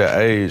at that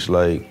age,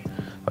 like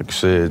you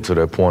said, to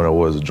that point of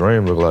what a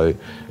dream looked like,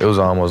 it was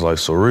almost like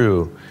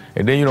surreal.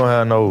 And then you don't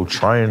have no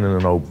training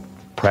and no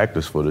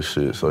practice for the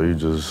shit, so you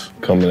just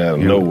coming out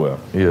of nowhere.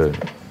 Yeah,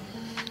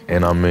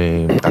 and I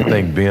mean, I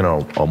think being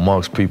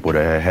amongst people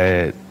that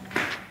had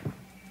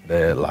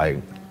that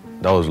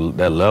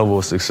that level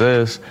of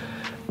success,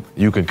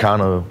 you can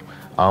kind of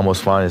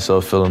almost find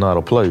yourself feeling out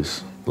of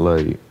place.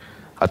 Like,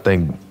 I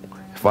think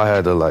if I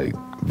had to like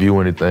view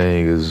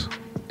anything as,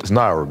 it's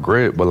not a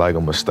regret, but like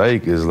a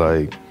mistake, is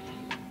like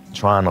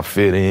trying to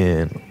fit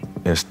in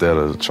instead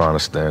of trying to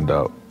stand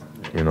out.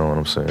 You know what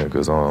I'm saying?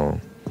 Because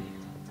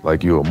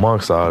like you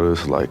amongst all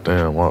this, like,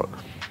 damn,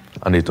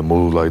 I need to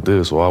move like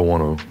this, or I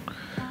want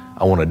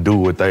to do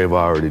what they've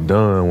already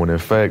done. When in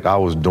fact I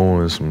was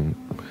doing some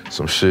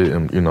shit,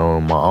 in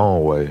my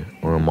own way,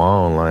 or in my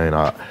own lane.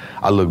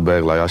 I look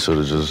back like I should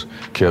have just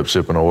kept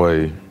chipping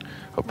away,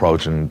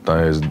 approaching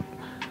things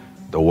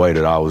the way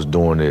that I was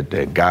doing it,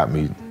 that got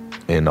me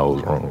in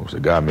those rooms,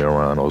 that got me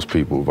around those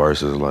people,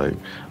 versus like,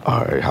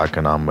 all right, how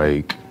can I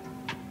make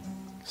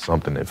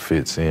something that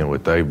fits in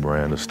with their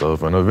brand and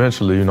stuff? And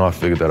eventually, I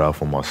figured that out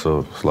for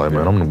myself. It's like,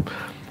 man, I'm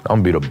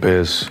gonna be the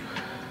best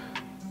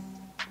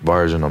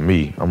version of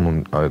me.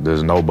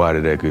 There's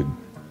nobody that could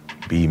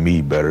be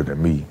me better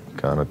than me,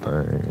 kind of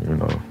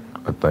thing.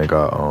 I think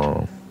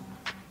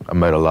I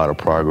made a lot of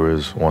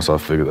progress once I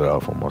figured it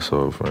out for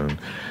myself, and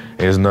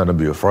there's nothing to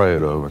be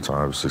afraid of in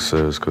terms of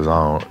success, because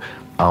I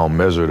don't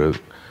measure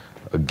it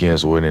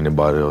against what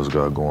anybody else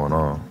got going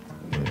on.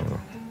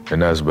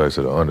 And that's back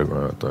to the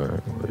underground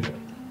thing. Like,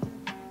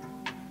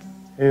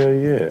 hell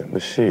yeah,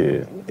 but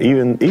shit,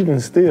 even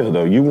still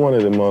though, you one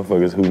of the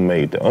motherfuckers who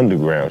made the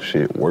underground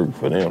shit work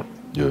for them.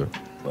 Yeah.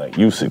 Like,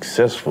 you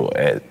successful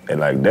at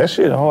like, that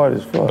shit hard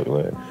as fuck.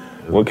 Like,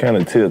 what kind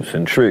of tips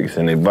and tricks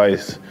and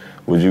advice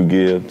would you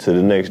give to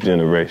the next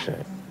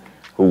generation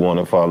who want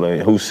to follow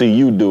in, who see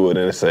you do it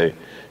and say,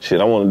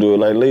 shit, I want to do it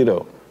like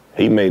Lito.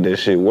 He made that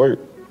shit work.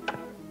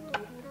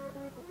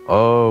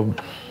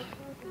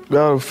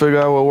 Gotta figure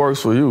out what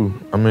works for you.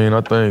 I mean,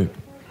 I think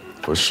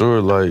for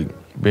sure, like,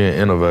 being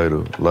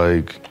innovative.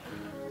 Like,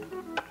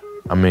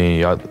 I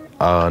mean,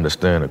 I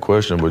understand the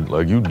question, but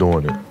like, you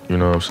doing it. You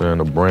know what I'm saying?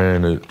 The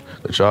brand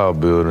that y'all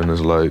building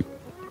is like,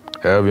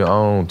 have your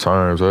own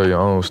terms, have your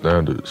own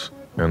standards.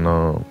 And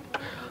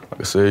like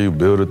I said, you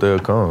build it, they'll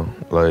come.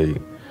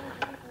 Like,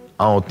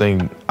 I don't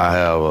think I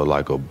have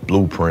a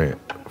blueprint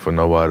for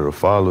nobody to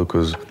follow,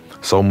 because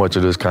so much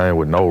of this came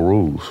with no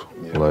rules.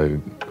 Yeah. Like,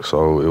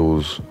 so it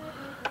was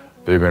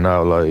figuring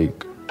out,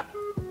 like,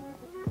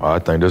 I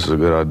think this is a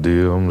good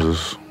idea. I'm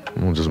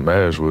gonna just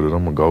mash with it.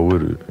 I'm gonna go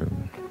with it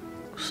and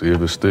see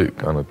if it stick,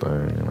 kind of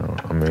thing.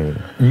 I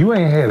mean, you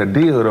ain't had a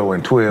deal though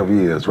in 12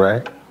 years,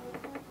 right?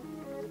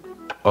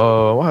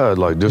 I had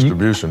like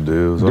distribution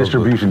deals.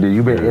 Distribution deal.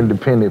 You've been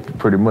independent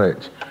pretty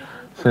much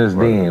since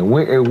then.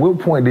 At what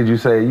point did you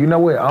say, you know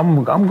what,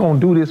 I'm gonna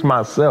do this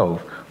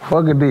myself?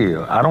 Fuck a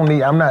deal.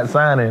 I'm not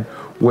signing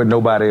with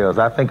nobody else.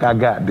 I think I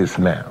got this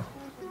now.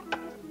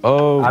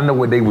 I know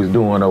what they was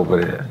doing over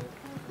there.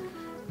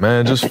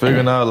 Man, just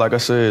figuring out, like I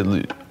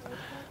said,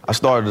 I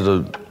started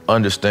to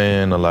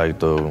understand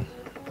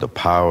the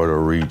power, the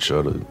reach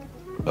of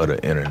the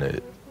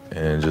internet,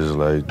 and just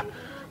like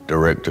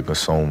direct to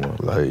consumer.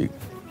 Like,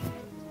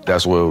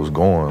 that's where it was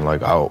going.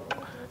 Like,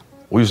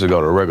 we used to go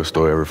to the record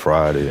store every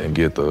Friday and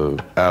get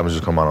the albums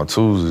just come out on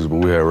Tuesdays, but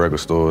we had record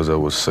stores that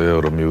would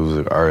sell the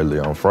music early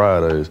on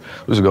Fridays.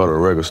 We used to go to the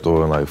record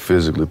store and like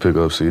physically pick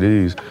up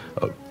CDs.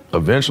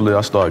 Eventually,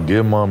 I started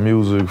getting my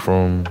music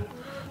from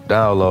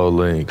download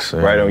links.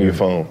 Right on your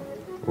phone.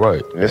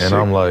 Right. And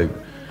I'm like,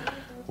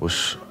 well,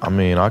 I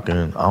mean, I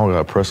don't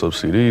gotta press up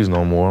CDs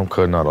no more. I'm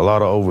cutting out a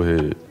lot of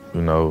overhead,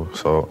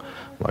 So,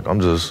 like, I'm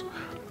just,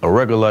 a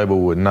record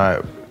label would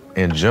not,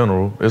 in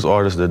general, it's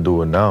artists that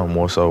do it now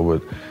more so,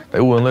 but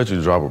they wouldn't let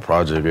you drop a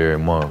project every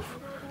month.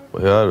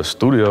 But I had a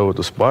studio with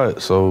the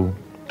spot, so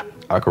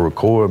I could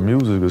record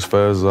music as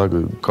fast as I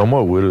could come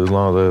up with it, as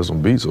long as I had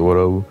some beats or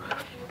whatever.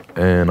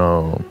 And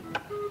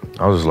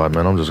I was just like,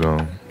 man, I'm just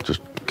gonna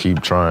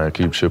keep trying,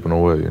 keep chipping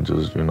away, and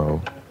just,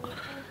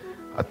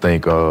 I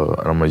think I'm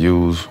gonna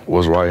use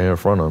what's right here in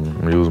front of me.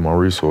 I'm gonna use my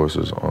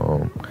resources.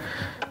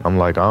 I'm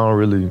like, I don't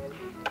really,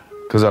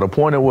 because at a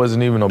point it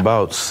wasn't even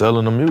about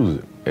selling the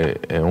music,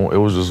 and it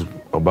was just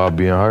about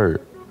being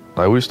heard.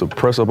 Like, we used to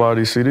press up all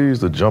these CDs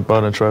to jump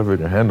out in traffic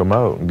and hand them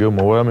out and give them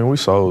away. I mean, we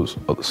sold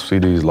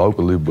CDs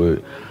locally,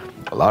 but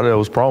a lot of that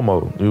was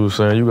promo. You were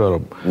saying you got a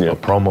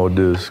promo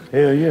disc.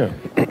 Hell yeah.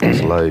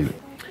 It's like,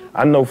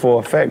 I know for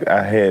a fact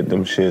I had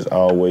them shits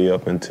all the way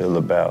up until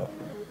about,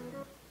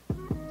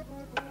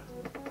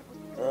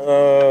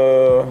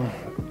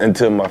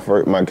 until my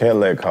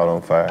Cadillac caught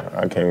on fire.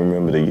 I can't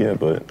remember the year,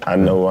 but I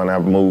know when I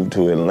moved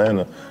to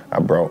Atlanta, I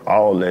brought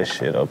all that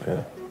shit up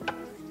here.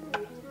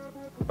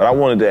 But I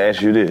wanted to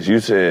ask you this. You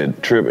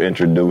said Trip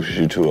introduced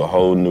you to a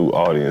whole new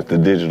audience, the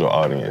digital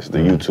audience, the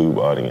YouTube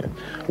audience.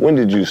 When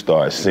did you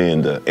start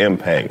seeing the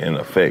impact and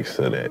effects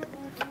of that?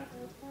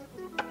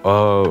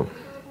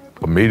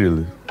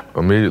 Immediately.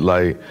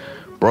 Like,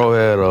 bro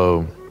had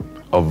a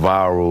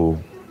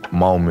viral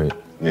moment,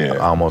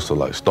 almost to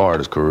like start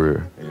his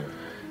career.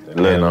 Yeah.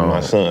 And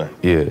my son.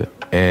 Yeah.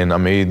 And I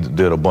mean, he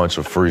did a bunch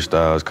of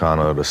freestyles,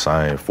 kind of the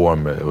same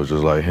format. It was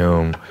just like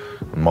him,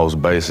 the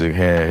most basic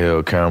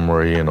handheld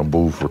camera, he in a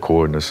booth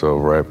recording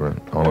himself rapping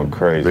on a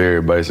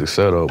very basic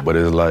setup, but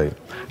it's like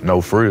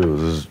no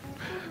frills.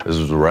 This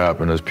was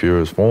rap in its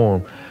purest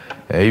form.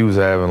 And he was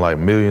having like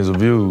millions of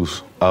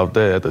views out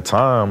there. At the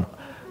time,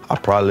 I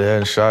probably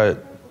hadn't shot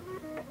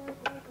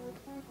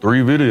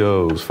 3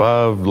 videos,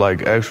 5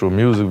 like actual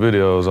music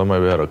videos. I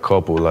maybe had a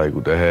couple like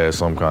that had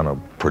some kind of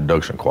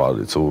production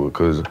quality to it.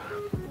 Cause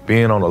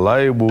being on a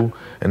label,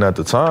 and at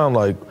the time,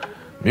 like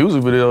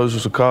music videos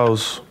used to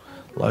cost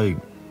like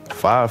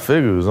 5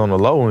 figures on the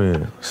low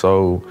end.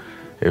 So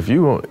if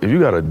you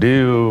got a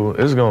deal,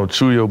 it's gonna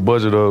chew your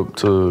budget up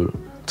to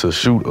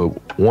shoot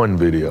one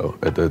video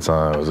at that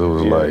time. So it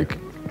was like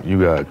you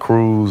got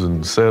crews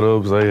and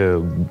setups. They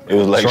had it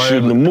was like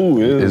shooting a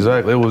movie.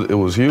 Exactly. It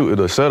was huge.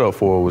 The setup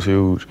for it was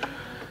huge.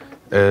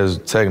 As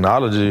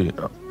technology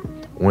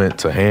went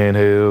to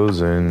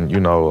handhelds and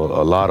a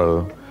lot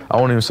of, I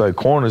won't even say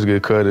corners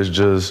get cut. It's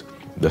just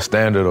the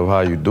standard of how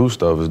you do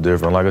stuff is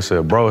different. Like I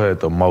said, bro had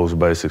the most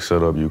basic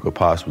setup you could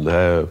possibly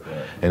have,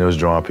 and it was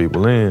drawing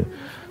people in.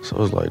 So it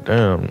was like,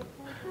 damn.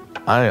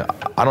 I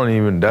don't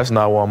even, that's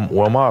not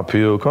where my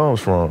appeal comes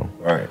from.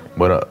 Right.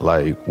 But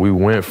like we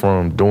went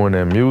from doing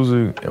that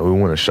music and we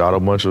went and shot a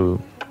bunch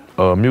of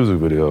music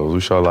videos.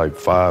 We shot like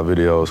 5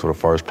 videos for the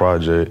first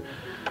project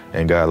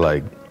and got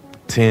like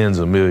tens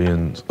of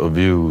millions of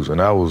views, and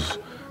that was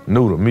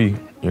new to me.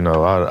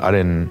 I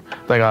didn't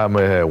think I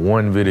may have had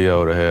one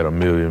video that had 1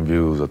 million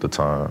views at the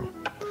time.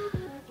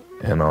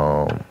 And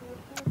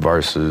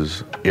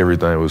versus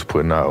everything was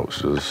putting out was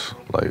just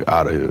like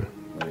out of here.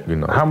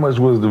 How much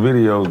was the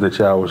videos that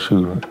y'all was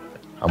shooting?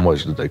 How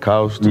much did they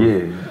cost?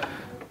 Yeah.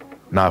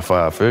 Not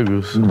 5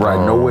 figures. Right,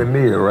 nowhere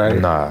near, right?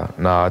 Nah,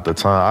 at the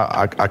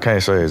time, I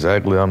can't say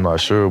exactly, I'm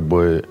not sure,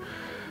 but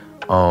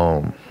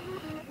trying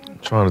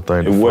to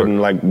think. It wasn't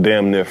like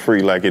damn near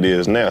free like it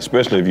is now,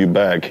 especially if you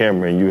buy a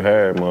camera and you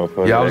hired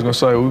motherfuckers. Yeah, I was gonna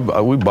say,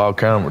 we bought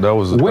camera, that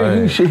was the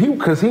thing.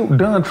 Because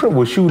Don Trip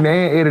was shooting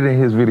and editing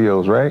his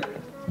videos, right?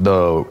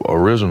 The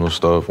original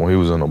stuff when he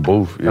was in the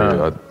booth,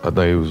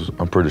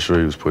 I'm pretty sure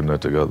he was putting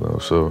that together.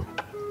 So,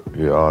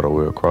 yeah, all the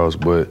way across.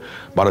 But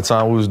by the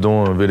time we was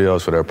doing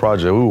videos for that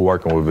project, we were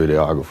working with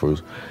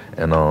videographers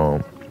and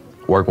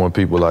working with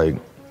people like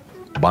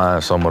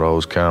buying some of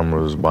those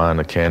cameras, buying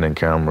the Canon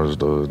cameras,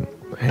 the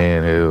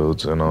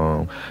handhelds, and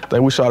I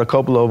think we shot a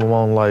couple of them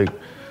on like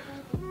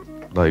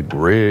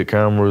red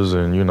cameras,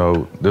 and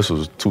this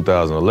was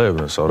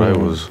 2011, so they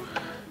was.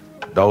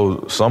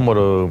 Some of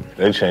the...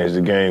 They changed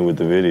the game with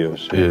the video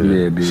shit.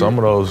 Yeah, some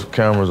of those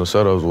cameras and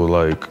setups were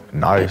like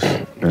nice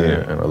and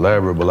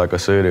elaborate, but like I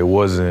said, it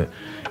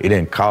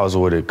didn't cost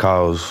what it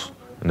cost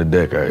in the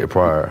decade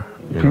prior.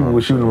 People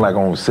were shooting like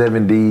on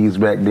 7Ds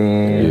back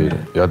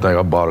then. Yeah, I think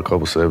I bought a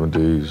couple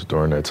 7Ds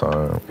during that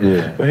time.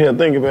 Yeah. But here,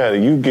 think about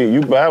it.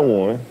 You buy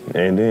one,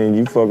 and then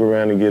you fuck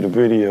around and get a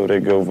video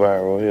that go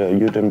viral. Yeah,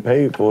 you done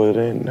paid for it,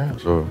 ain't now.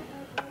 Sure.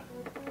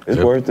 It's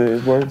worth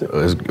it.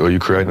 Or you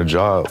creating a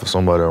job for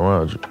somebody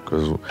around you.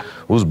 Because we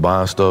was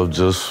buying stuff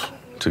just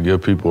to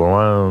give people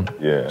around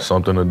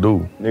something to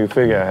do. Nigga,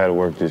 figure out how to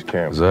work this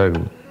camera.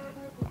 Exactly.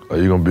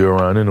 Like, you gonna be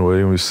around anyway.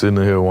 You be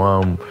sitting here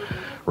while I'm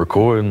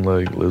recording,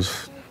 like,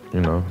 let's, you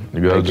got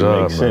a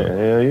job, man.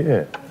 Hell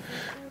yeah.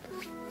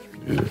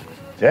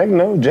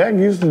 Jack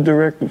used to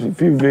direct a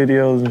few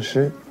videos and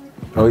shit.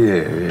 Oh,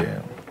 yeah.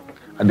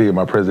 I did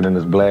My President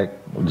is Black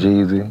with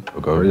Jeezy.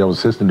 Okay. I was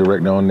assistant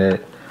director on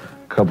that.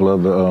 Couple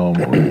of the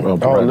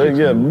projects.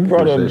 You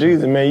brought up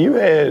Jeezy, man. You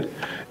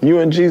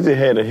and Jeezy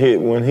had a hit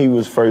when he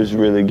was first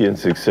really getting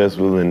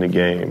successful in the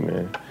game,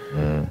 man.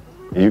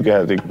 You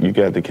got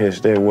to catch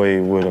that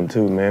wave with him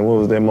too, man. What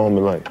was that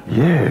moment like?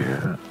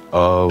 Yeah.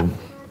 Man,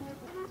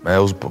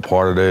 it was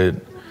part of that.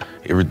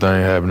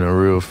 Everything happening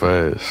real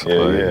fast.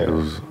 It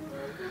was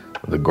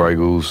the Grey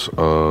Goose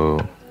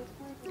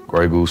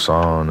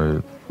song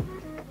that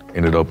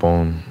ended up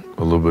on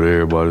a little bit of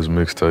everybody's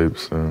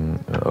mixtapes and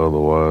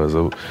otherwise.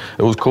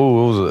 It was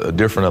cool. It was a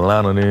different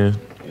Atlanta then.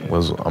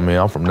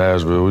 I'm from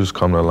Nashville. We just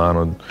come to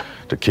Atlanta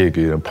to kick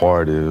it and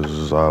party. It was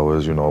just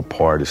always, a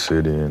party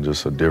city and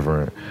just a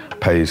different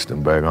pace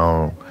than back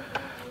home.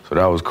 So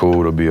that was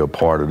cool to be a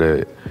part of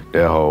that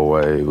whole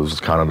way. It was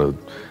kind of the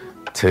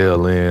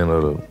tail end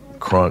of the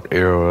crunk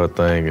era, I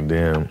think, and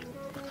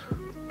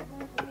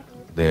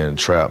then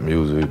trap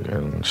music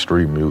and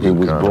street music. It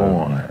was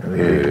born.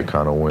 It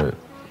kind of went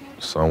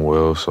somewhere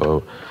else.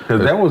 So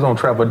because that was on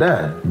Trap or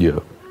Die. Yeah,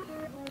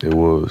 it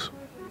was.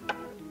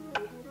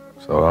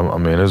 So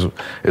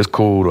it's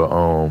cool to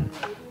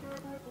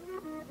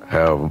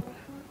have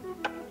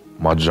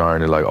my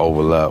journey like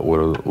overlap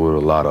with a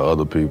lot of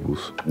other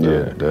people's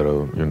that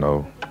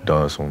have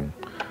done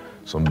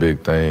some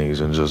big things,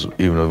 and just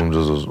even if I'm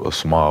just a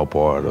small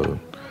part of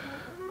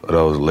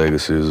those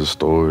legacies and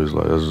stories.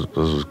 Like this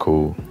is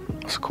cool.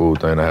 It's a cool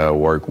thing to have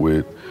work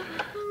with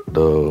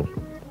the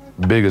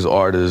biggest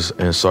artists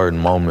in certain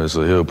moments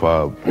of hip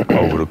hop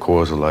over the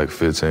course of like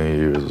 15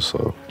 years or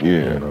so.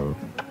 Yeah.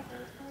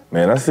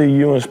 Man, I see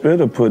you and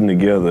Spitter putting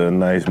together a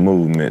nice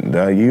movement,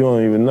 dog. You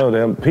don't even know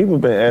that. People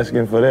been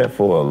asking for that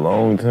for a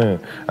long time.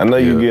 I know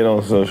you get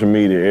on social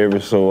media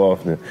every so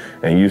often,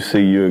 and you see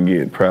you'll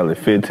get probably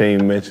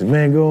 15 mentions.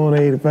 Man, go on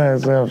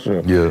 85 South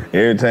Shore. Yeah.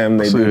 Every time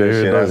they do that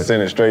shit, I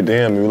send it straight to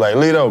him. He be like,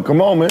 Lito,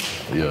 come on, man.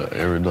 Yeah,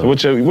 every day.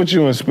 So what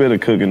you and Spitter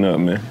cooking up,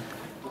 man?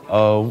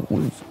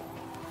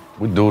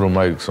 We do to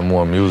make some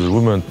more music.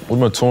 We've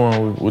been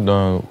touring. We've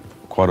done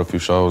quite a few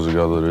shows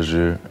together this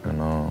year,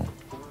 and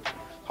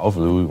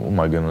hopefully we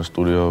might get in the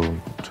studio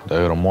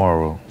today or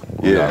tomorrow.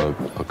 We got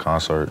a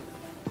concert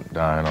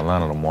down in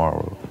Atlanta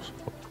tomorrow. So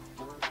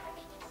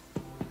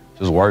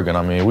just working.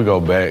 I mean, we go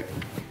back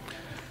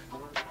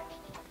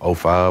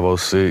 05,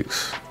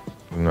 06.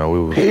 You know, we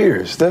was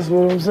peers. That's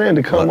what I'm saying,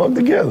 to come up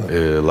together.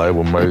 Yeah,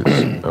 label mates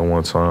at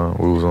one time.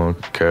 We was on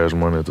Cash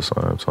Money at the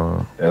same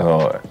time. That's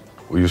hard.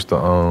 We used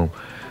to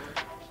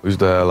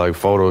have like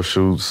photo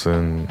shoots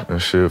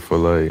and shit for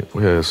like,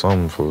 we had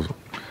something for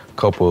a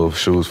couple of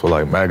shoots for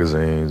like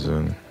magazines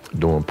and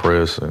doing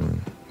press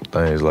and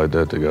things like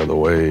that together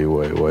way,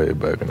 way, way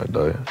back in the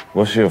day.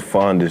 What's your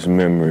fondest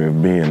memory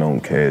of being on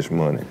Cash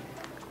Money?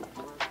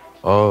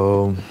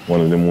 One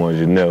of them ones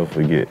you never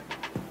forget.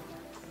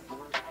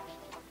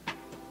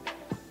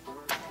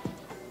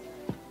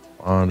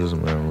 Fondest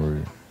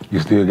memory. You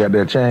still got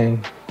that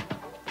chain?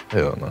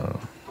 Hell no.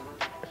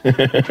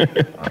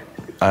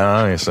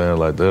 I ain't saying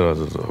like that. I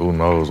just, who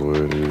knows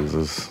where it is.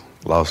 It's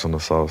lost in the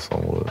sauce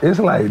somewhere. It's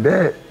like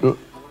that.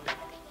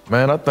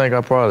 Man, I think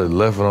I probably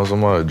left it on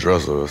somebody's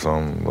dresser or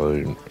something.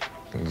 Like,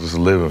 just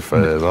living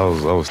fast. I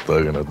was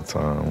thugging at the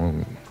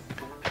time.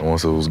 And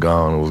once it was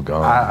gone, it was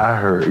gone. I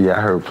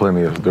heard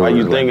plenty of stories. While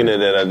you like thinking of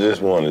that, I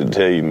just wanted to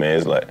tell you, man,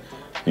 it's like,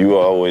 you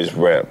always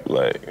rap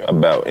like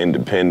about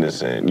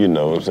independence and, you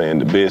know what I'm saying,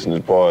 the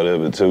business part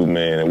of it too,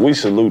 man. And we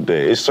salute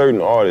that. It's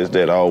certain artists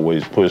that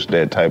always push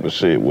that type of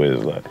shit where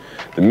it's like,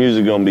 the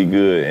music gonna be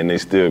good and they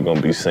still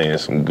gonna be saying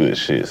some good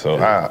shit. So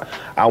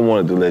I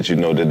wanted to let you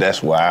know that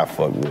that's why I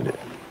fuck with it.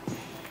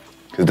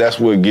 Cause that's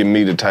what give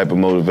me the type of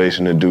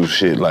motivation to do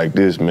shit like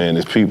this, man.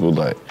 Is people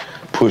like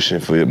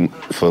pushing for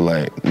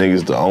like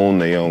niggas to own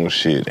their own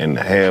shit and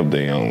to have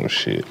their own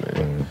shit,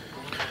 man.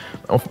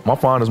 My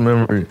fondest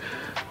memory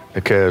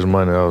at Cash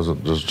Money, I was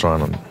just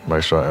trying to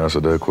make sure I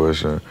answered that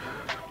question,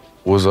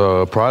 was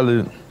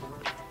probably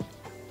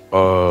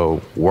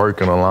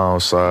working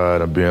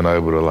alongside and being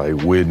able to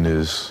like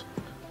witness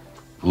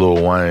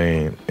Lil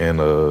Wayne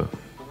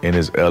in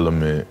his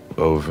element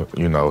of,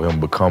 you know, him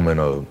becoming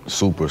a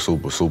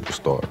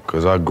superstar.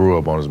 Cause I grew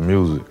up on his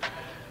music,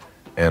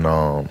 and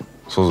so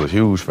I was a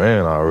huge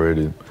fan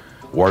already.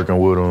 Working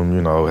with him,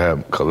 you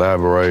know,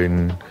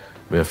 collaborating,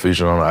 being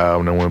featured on the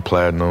album that went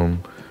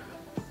platinum.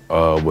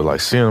 But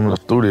like seeing him in the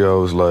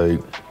studios, like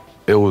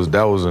that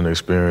was an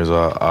experience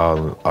I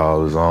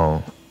was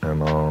on,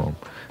 and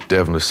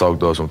definitely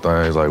soaked up some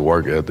things like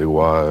work ethic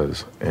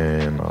wise,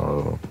 and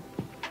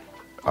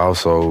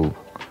also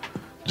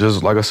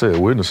just like I said,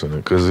 witnessing it,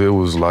 because it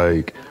was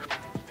like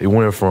it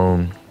went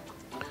from,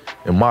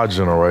 in my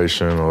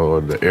generation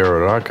or the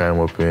era that I came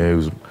up in, it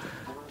was,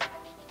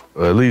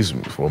 at least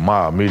for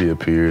my immediate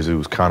peers, it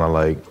was kind of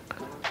like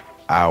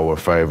our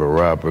favorite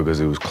rapper because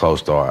it was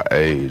close to our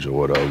age or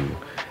whatever.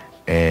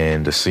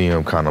 And to see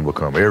him kind of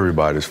become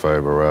everybody's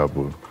favorite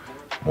rapper,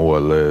 more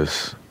or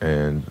less.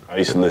 And I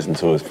used to listen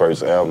to his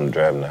first album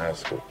driving to high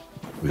school.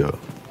 Yeah.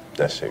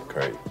 That shit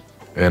crazy.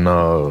 And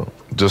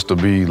just to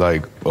be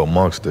like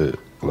amongst it,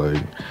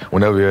 like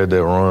whenever he had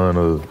that run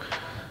of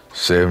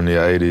 70,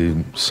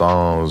 80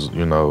 songs,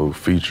 you know,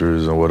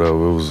 features and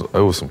whatever,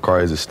 it was some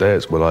crazy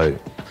stats, but like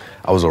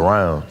I was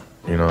around,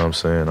 you know what I'm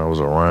saying? I was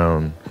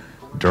around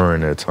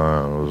during that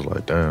time. It was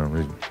like, damn,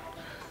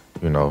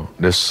 you know,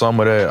 there's some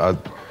of that I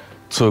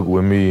took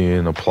with me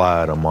and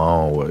applied in my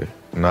own way,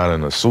 not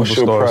in a superstar What's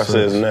your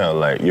process sense. now,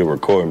 like your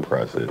recording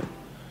process?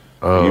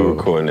 You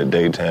recording the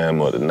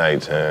daytime or the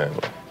nighttime?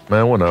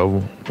 Man,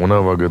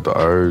 whenever I get the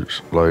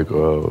urge, like,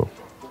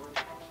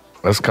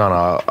 that's kind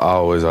of I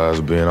always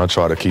has been. I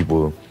try to keep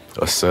a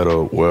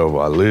setup wherever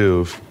I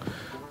live,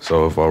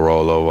 so if I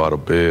roll over out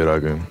of bed, I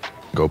can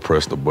go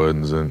press the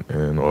buttons, and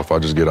or if I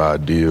just get an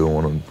idea,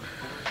 want to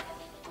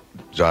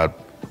jot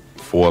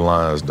 4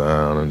 lines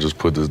down and just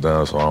put this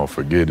down so I don't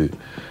forget it.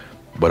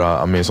 But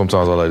I mean,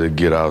 sometimes I like to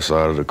get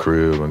outside of the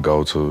crib and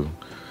go to,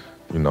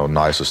 you know,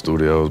 nicer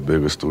studios,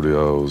 bigger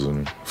studios,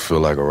 and feel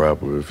like a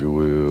rapper, if you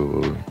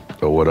will,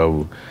 or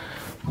whatever.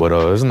 But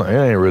it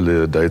ain't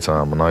really a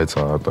daytime or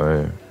nighttime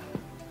thing.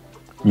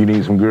 You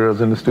need some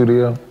girls in the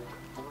studio?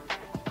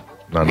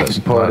 Not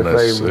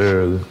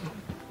necessarily.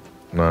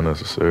 Not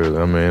necessarily.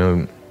 I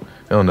mean,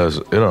 it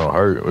don't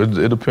hurt.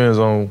 It depends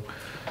on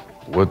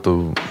what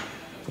the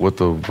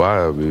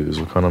vibe is,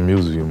 what kind of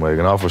music you make.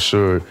 And I for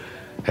sure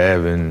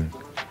having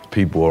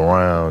people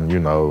around, you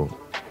know,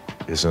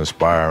 it's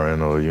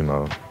inspiring, or, you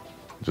know,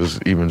 just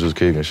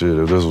kicking shit.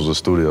 If this was a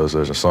studio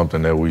session,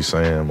 something that we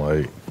saying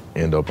might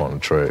end up on the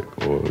track,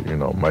 or, you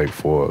know, make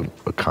for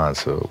a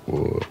concept,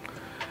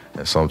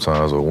 and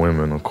sometimes with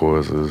women, of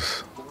course,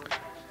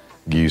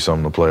 give you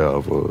something to play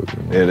off of.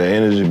 Yeah, the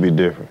energy be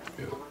different.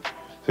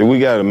 See, we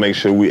got to make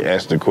sure we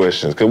ask the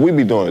questions, because we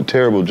be doing a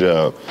terrible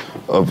job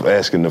of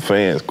asking the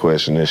fans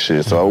questions and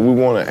shit. So we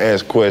want to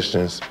ask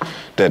questions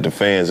that the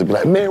fans will be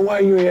like, man, why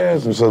you ain't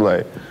ask them? So,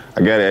 like, I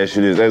got to ask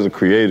you this. As a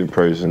creative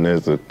person,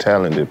 as a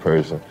talented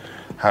person,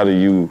 how do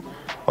you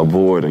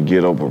avoid or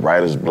get over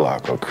writer's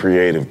block or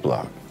creative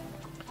block?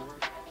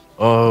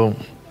 Don't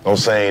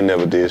say I ain't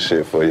never did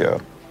shit for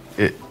y'all.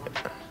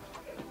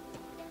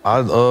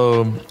 I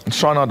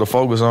try not to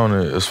focus on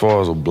it as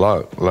far as a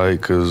block,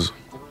 like, cause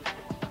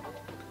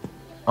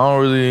I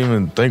don't really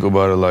even think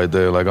about it like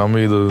that. Like, I'm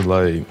either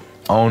like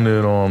on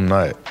it or I'm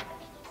not,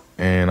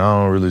 and I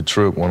don't really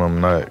trip when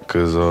I'm not,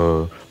 cause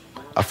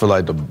I feel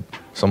like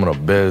some of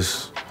the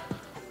best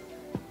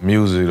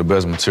music, the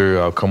best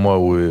material I come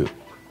up with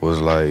was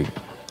like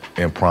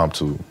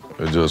impromptu.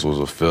 It just was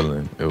a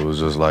feeling. It was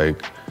just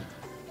like,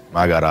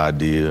 I got an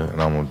idea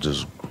and I'm gonna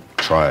just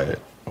try it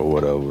or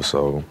whatever.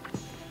 So,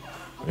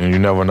 and you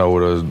never know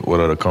where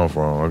it'll come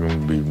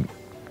from.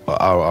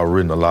 I've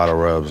written a lot of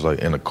raps like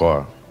in the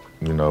car,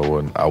 you know,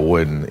 when I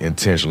wasn't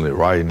intentionally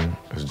writing.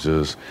 It's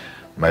just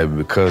maybe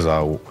because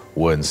I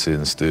wasn't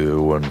sitting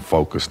still, wasn't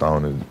focused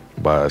on it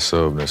by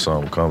itself, then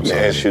something comes.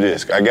 Let me ask you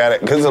this. I got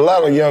it, because a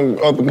lot of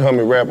young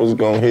up-and-coming rappers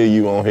gonna hear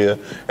you on here,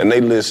 and they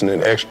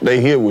listening,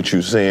 they hear what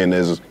you saying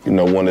as, you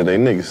know, one of they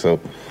niggas. So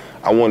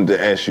I wanted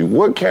to ask you,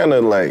 what kind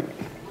of, like,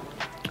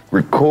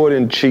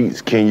 recording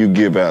cheats can you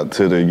give out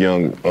to the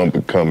young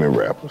up-and-coming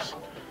rappers?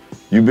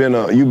 You been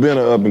an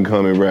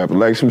up-and-coming rapper,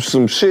 like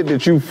some shit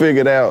that you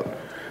figured out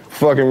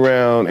fucking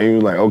around, and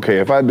you're like, okay,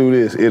 if I do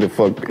this,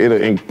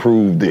 it'll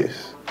improve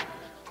this.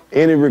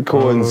 Any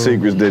recording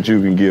secrets that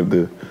you can give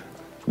the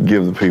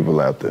people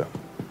out there?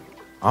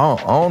 I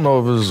don't know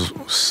if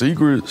it's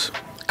secrets,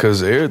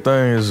 because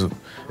everything's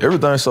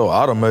so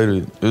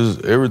automated.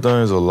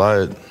 Everything's a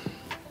lot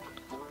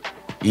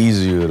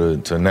easier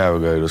to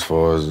navigate as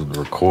far as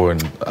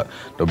recording.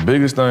 The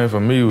biggest thing for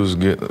me was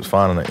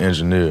finding an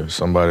engineer,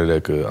 somebody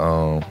that could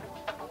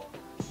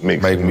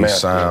make me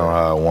sound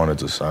how I wanted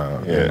to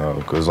sound. Yeah. You know,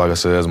 because like I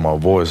said, as my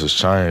voice has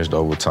changed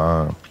over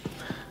time,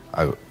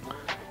 I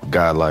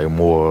got like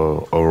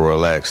more of a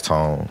relaxed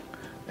tone,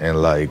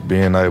 and like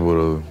being able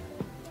to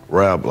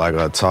rap like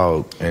I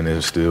talk and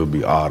it still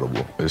be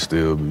audible. It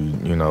still be,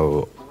 you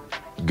know,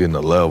 getting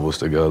the levels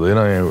together. It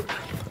ain't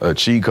a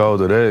cheat code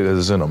to that because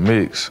it's in a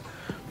mix.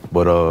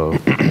 But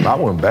I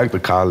went back to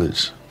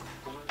college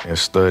and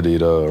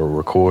studied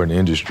recording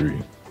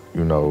industry,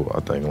 you know,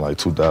 I think like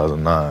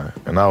 2009.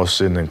 And I was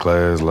sitting in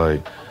class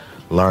like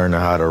learning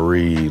how to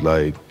read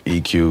like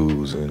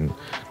EQs and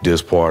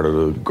this part of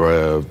the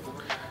graph,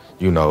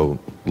 you know,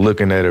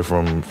 looking at it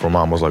from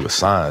almost like a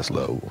science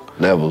level.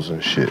 Levels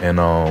and shit. And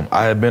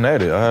I had been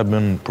at it. I had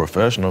been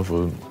professional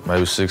for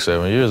maybe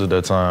 6-7 years at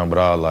that time, but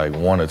I like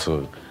wanted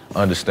to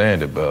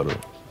understand it better.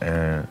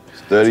 And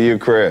study your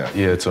craft.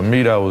 Yeah, to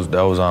me that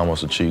was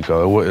almost a cheat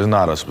code. It's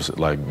not a specific,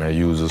 like, man,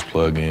 use this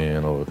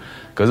plug-in, or,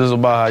 because it's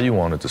about how you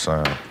want it to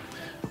sound.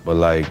 But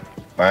like,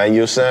 find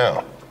your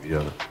sound.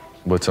 Yeah.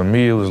 But to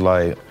me it was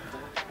like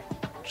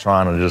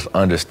trying to just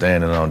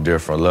understand it on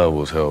different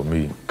levels helped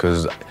me,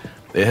 because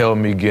it helped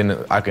me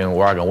I can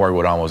work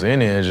with almost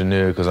any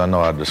engineer, because I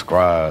know how to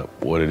describe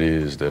what it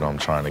is that I'm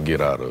trying to get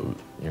out of it.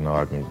 You know,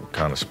 I can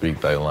kind of speak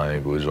their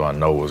language, or I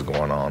know what's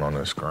going on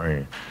the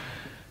screen.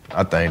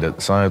 I think that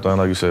the same thing,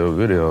 like you said, with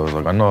videos.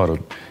 Like, I know how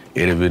to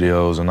edit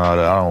videos and all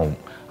that.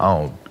 I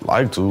don't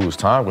like to. It's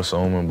time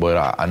consuming,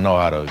 but I know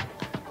how to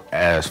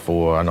ask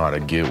for. I know how to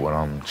get what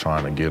I'm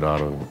trying to get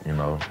out of, you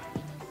know,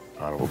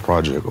 out of a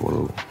project or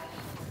whatever.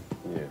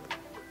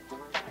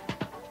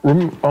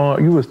 Yeah.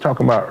 You was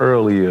talking about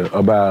earlier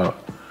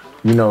about,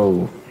 you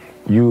know,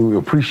 you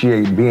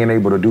appreciate being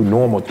able to do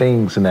normal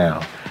things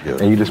now. Yeah.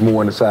 And you just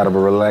move inside of a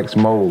relaxed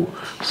mode.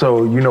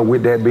 So, you know,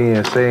 with that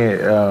being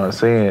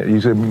said,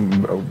 you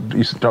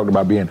talked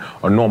about being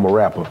a normal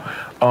rapper.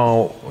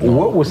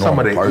 What were some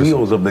of the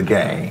ills of the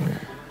game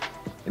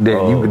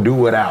that you could do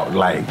without?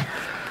 Like,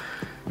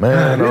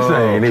 man, this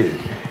ain't it.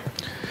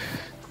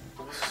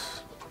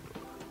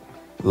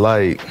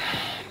 Like,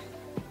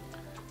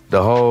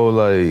 the whole,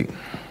 like,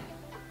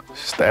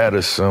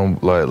 status,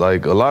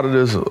 like a lot of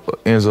this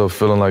ends up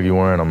feeling like you're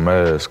wearing a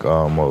mask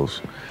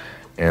almost.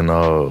 And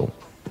the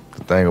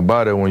thing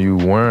about it, when you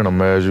wearing a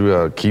mask, you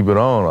gotta keep it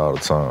on all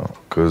the time.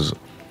 Cause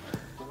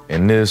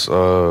in this,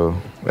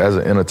 as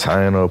an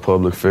entertainer,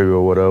 public figure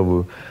or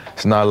whatever,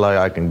 it's not like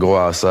I can go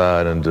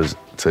outside and just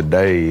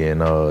today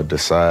and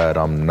decide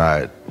I'm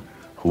not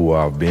who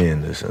I've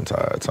been this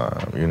entire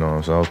time. You know what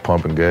I'm saying? I was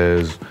pumping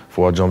gas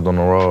before I jumped on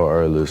the road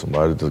earlier.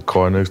 Somebody at the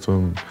car next to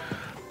me,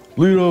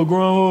 Starlito,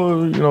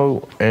 ground, you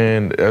know,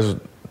 and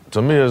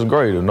to me, it's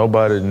great. If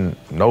nobody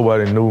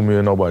knew me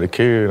or nobody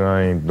cared,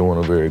 I ain't doing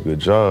a very good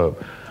job.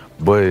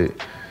 But,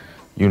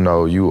 you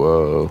know,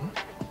 you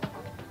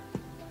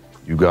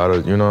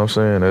gotta, you know what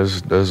I'm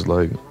saying? That's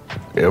like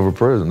ever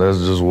present. That's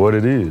just what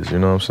it is, you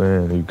know what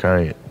I'm saying? You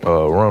can't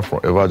run from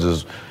it. If I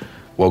just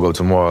woke up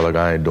tomorrow like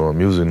I ain't doing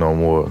music no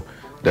more,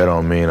 that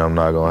don't mean I'm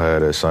not gonna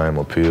have that same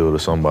appeal to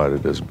somebody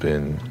that's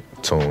been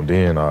tuned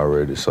in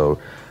already. So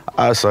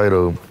I say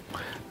the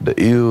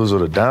ills or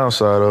the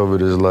downside of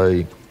it is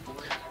like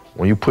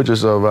when you put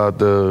yourself out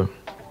there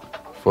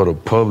for the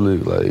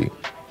public, like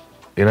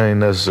it ain't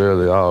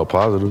necessarily all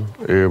positive.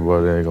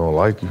 Everybody ain't gonna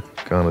like you,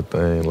 kind of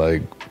thing.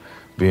 Like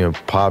being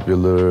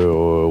popular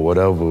or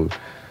whatever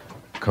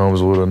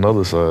comes with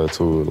another side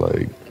to it,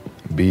 like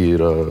be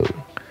it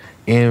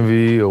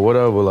envy or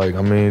whatever. Like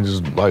I mean,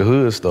 just like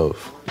hood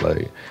stuff.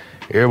 Like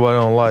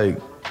everybody's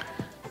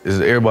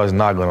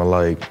not gonna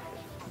like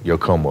your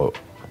come up.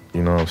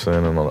 You know what I'm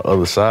saying? And on the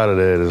other side of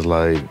that is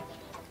like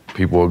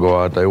people will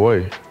go out their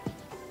way.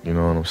 You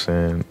know what I'm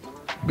saying?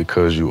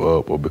 Because you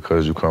up or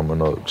because you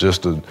coming up.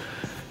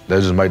 They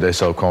just make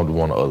themselves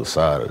comfortable on the other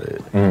side of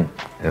that.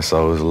 And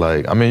so it's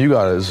like, I mean,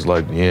 it's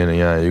like the yin and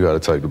yang. You gotta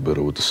take the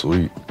bitter with the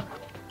sweet.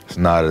 It's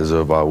not as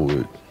if I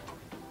would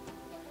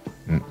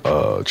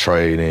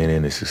trade in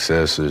any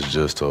successes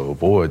just to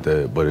avoid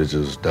that, but it's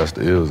just, that's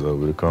the ills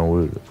of it come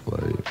with it.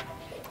 Like,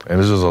 and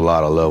it's just a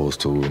lot of levels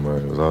to it,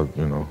 man, because I've,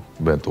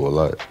 been through a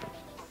lot.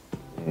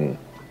 You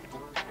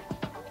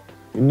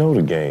know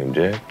the game,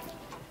 Jack.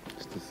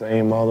 It's the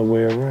same all the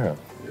way around.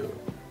 Yeah.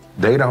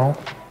 They don't.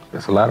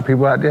 There's a lot of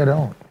people out there that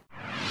don't.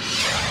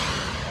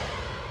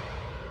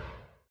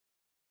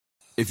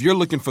 If you're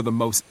looking for the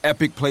most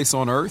epic place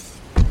on Earth,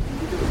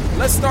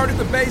 let's start at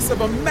the base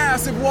of a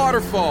massive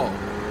waterfall.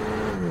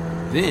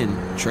 Then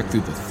trek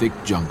through the thick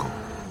jungle.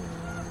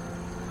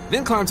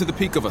 Then climb to the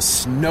peak of a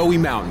snowy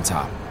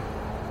mountaintop.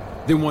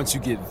 Then once you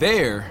get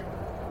there,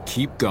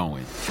 keep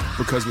going.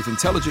 Because with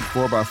intelligent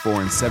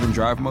 4x4 and 7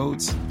 drive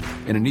modes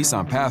and a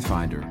Nissan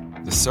Pathfinder,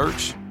 the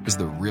search is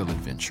the real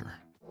adventure.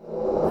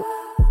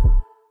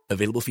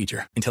 Available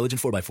feature.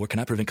 Intelligent 4x4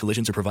 cannot prevent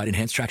collisions or provide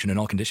enhanced traction in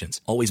all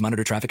conditions. Always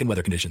monitor traffic and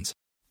weather conditions.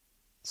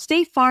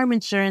 State Farm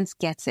Insurance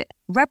gets it.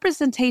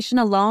 Representation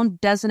alone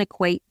doesn't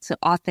equate to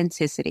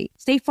authenticity.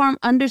 State Farm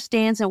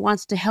understands and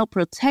wants to help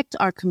protect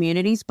our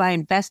communities by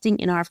investing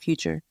in our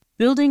future,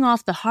 building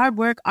off the hard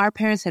work our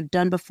parents have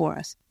done before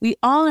us. We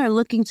all are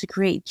looking to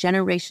create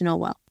generational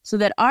wealth so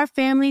that our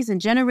families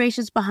and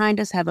generations behind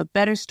us have a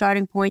better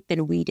starting point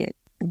than we did.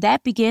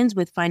 That begins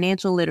with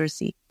financial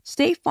literacy.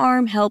 State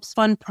Farm helps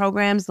fund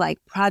programs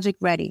like Project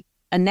Ready,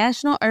 a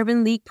National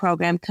Urban League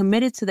program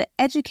committed to the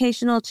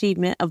educational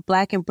achievement of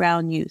Black and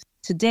Brown youth.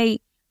 To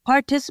date,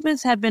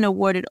 participants have been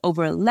awarded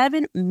over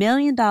 $11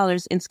 million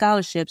in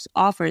scholarships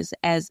offers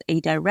as a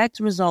direct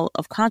result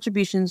of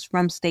contributions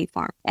from State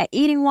Farm. At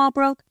Eating While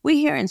Broke, we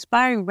hear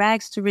inspiring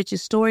rags to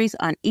riches stories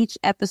on each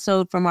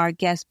episode from our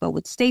guests, but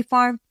with State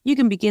Farm, you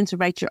can begin to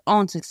write your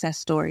own success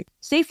story.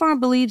 State Farm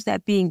believes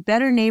that being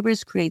better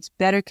neighbors creates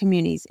better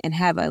communities and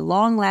have a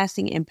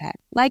long-lasting impact.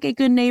 Like a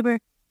good neighbor,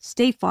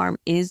 State Farm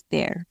is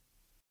there.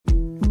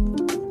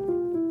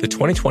 The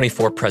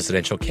 2024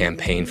 presidential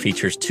campaign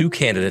features two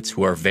candidates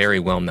who are very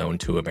well known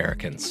to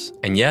Americans.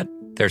 And yet,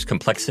 there's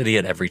complexity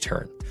at every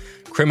turn.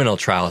 Criminal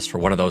trials for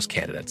one of those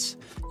candidates.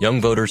 Young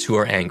voters who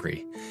are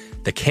angry.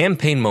 The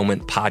Campaign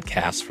Moment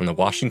podcast from the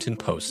Washington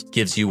Post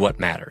gives you what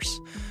matters.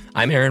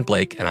 I'm Aaron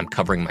Blake, and I'm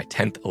covering my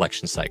 10th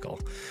election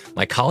cycle.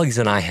 My colleagues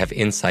and I have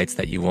insights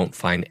that you won't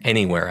find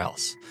anywhere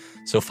else.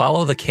 So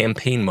follow the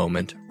Campaign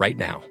Moment right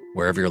now,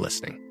 wherever you're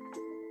listening.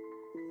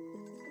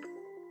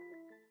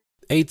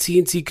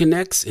 AT&T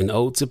connects an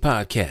ode to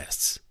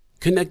podcasts.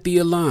 Connect the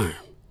alarm.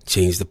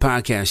 Change the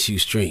podcast you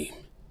stream.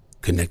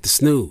 Connect the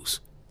snooze.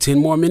 10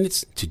 more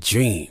minutes to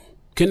dream.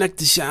 Connect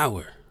the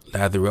shower.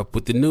 Lather up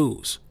with the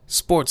news,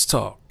 sports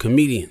talk,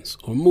 comedians,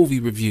 or movie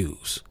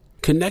reviews.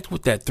 Connect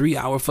with that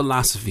 3-hour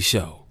philosophy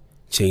show.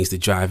 Change the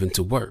drive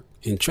into work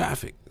in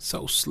traffic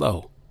so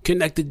slow.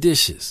 Connect the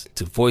dishes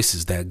to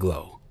voices that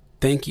glow.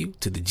 Thank you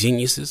to the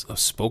geniuses of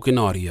spoken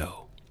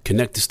audio.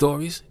 Connect the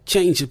stories.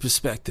 Change your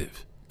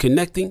perspective.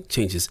 Connecting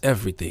changes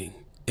everything.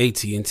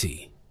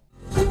 AT&T.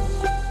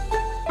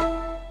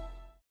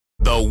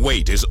 The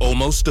wait is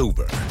almost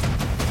over.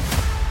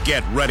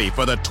 Get ready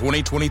for the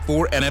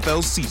 2024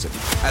 NFL season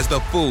as the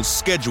full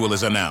schedule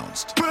is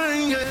announced.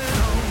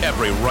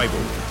 Every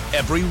rivalry,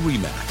 every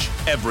rematch,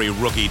 every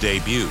rookie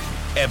debut,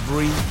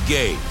 every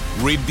game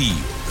revealed.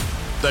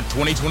 The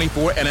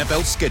 2024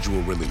 NFL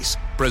schedule release,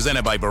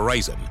 presented by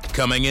Verizon,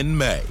 coming in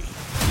May.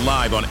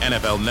 Live on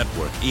NFL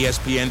Network,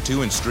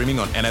 ESPN2, and streaming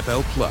on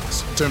NFL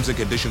Plus. Terms and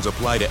conditions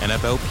apply to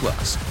NFL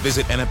Plus.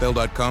 Visit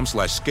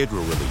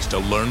NFL.com/schedule release to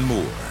learn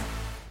more.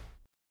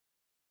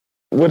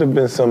 What have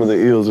been some of the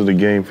ills of the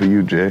game for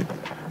you, Jay?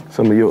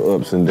 Some of your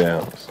ups and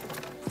downs?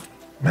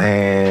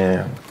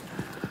 Man,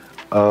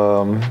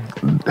 hoes.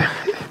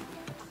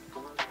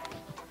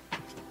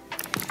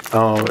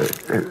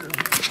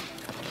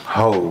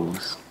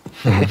 Hoes,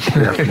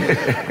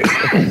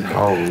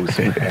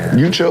 man.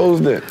 You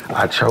chose that?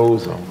 I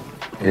chose them.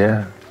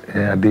 Yeah,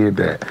 I did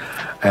that.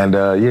 And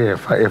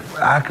if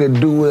I could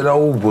do it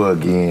over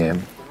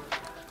again,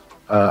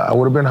 I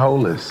would have been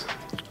holeless.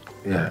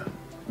 Yeah,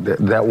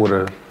 that would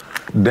have.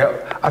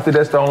 I think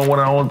that's the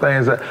only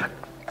things that.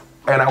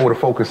 And I would have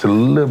focused a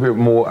little bit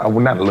more.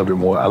 Not a little bit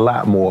more, a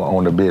lot more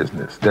on the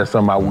business. That's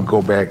something I would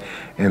go back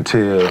and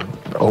tell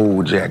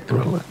old Jack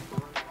Thriller.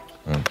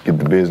 Get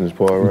the business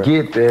part right.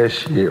 Get that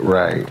shit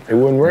right. It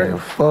wasn't right? Man,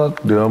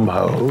 fuck them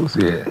hoes,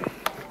 yeah.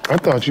 I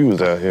thought you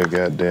was out here,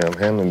 goddamn,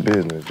 handling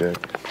business, Jack.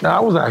 No, I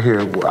was out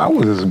here. I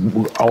was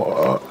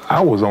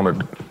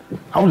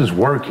just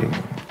working,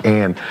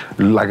 and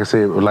like I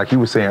said, like he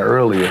was saying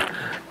earlier,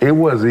 it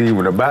wasn't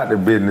even about the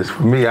business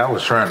for me. I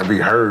was trying to be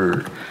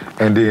heard,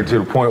 and then to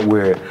the point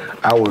where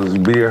I was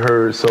being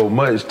heard so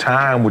much,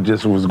 time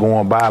was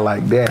going by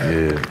like that.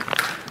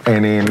 Yeah.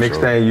 And then next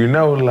thing you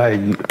know, like,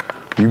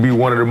 you be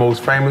one of the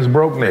most famous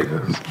broke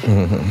niggas.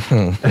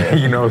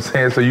 You know what I'm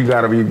saying? So you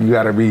gotta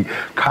be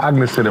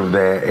cognizant of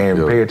that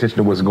and pay attention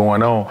to what's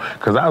going on.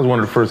 Cause I was one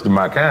of the first of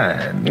my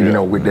kind, you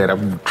know, with that.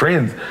 I'm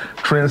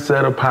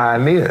trendsetter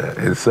pioneer.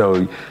 And so,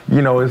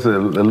 you know, it's a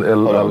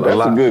lot.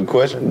 That's a good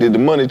question. Did the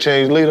money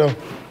change Lito?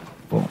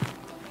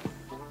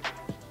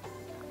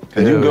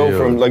 Cause you go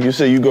from, like you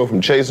said, you go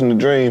from chasing the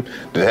dream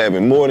to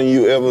having more than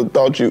you ever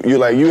thought you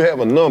like, you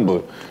have a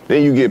number,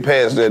 then you get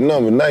past that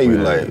number, now you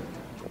like.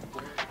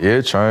 Yeah,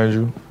 it change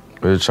you.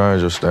 It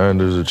change your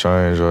standards. It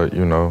change,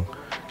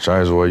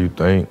 change the way you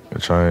think.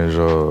 It change,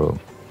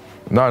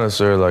 not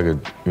necessarily like it,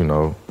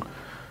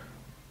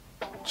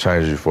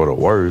 change you for the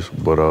worse,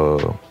 but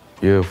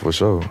yeah, for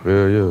sure.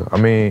 Yeah. I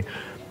mean,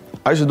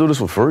 I used to do this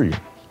for free. I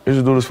used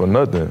to do this for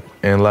nothing.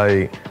 And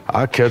like,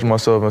 I catch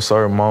myself in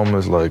certain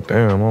moments like,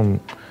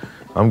 damn,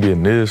 I'm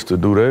getting this to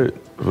do that,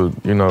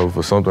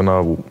 for something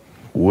I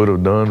would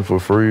have done for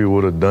free,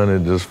 would have done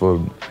it just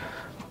for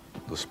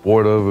the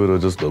sport of it or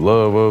just the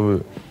love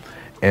of it.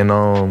 And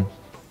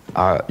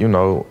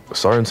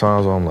certain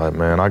times I'm like,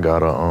 man, I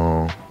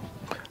gotta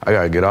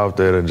get out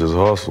there and just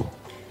hustle,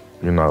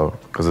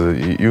 because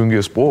you can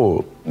get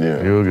spoiled.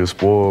 Yeah. You'll get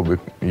spoiled,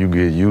 you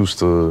get used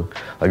to,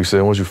 like you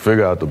said, once you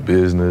figure out the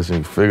business and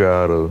you figure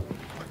out how to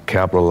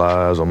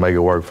capitalize or make it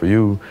work for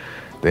you,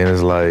 then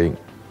it's like,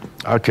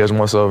 I catch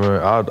myself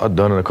I've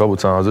done it a couple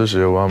times this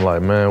year where I'm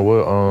like, man,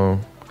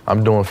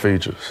 I'm doing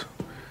features,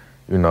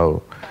 and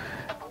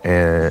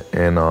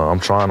I'm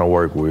trying to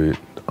work with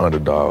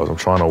underdogs. I'm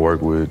trying to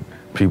work with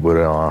people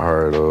that aren't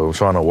heard of. I'm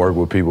trying to work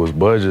with people's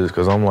budgets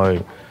because I'm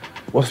like,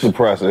 what's the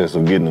process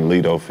of getting a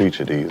Lito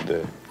feature these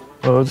days?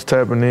 Just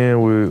tapping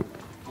in with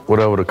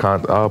whatever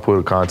I'll put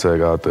a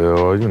contact out there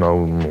or,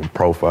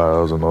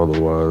 profiles and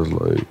otherwise.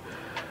 Like,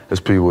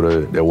 it's people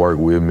that work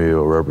with me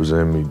or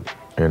represent me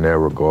in that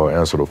regard,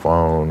 answer the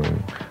phone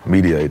and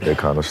mediate that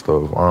kind of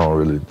stuff. I don't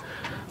really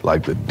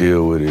like to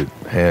deal with it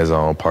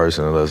hands-on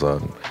person unless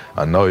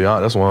I know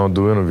y'all. That's why I don't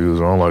do interviews.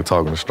 I don't like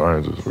talking to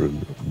strangers, really.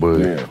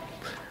 But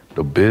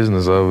the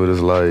business of it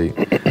is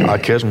like, I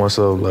catch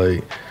myself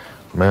like,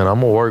 man, I'm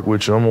gonna work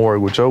with you. I'm gonna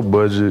work with your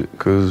budget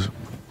because,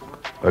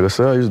 like I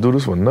said, I used to do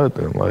this for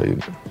nothing. Like,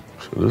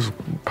 just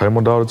pay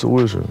my daughter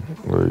tuition.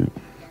 Like,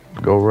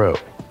 go rap.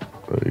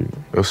 Like,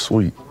 that's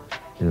sweet,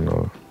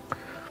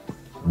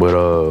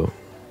 But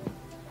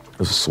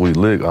it's a sweet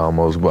lick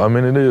almost. But I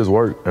mean, it is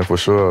work, and for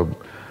sure,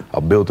 I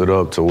built it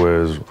up to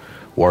where it's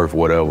worth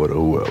whatever to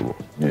whoever,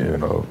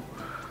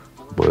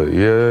 But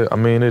yeah, I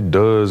mean, it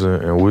does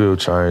and will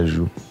change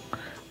you.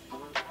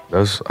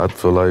 I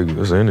feel like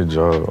it's any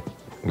job.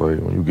 Like,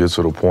 when you get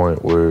to the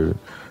point where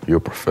you're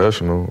a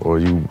professional or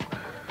ain't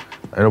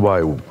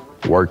nobody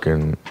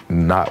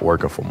not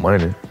working for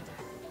money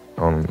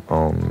on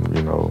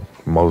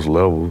most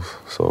levels.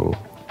 So,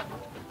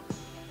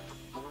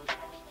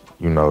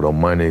 the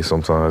money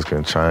sometimes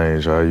can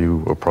change how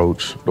you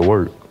approach the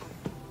work.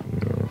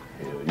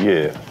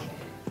 Yeah.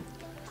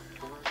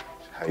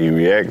 How you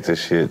react to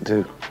shit,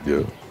 too.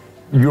 Yeah.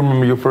 You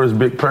remember your first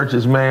big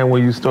purchase, man,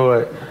 when you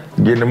start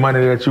getting the money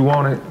that you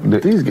wanted?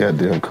 These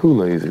goddamn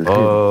Kool-Aids is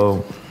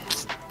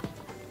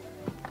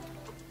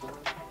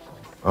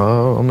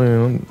I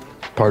mean,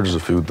 purchased a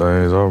few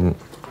things. I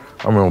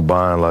remember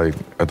buying, like,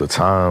 at the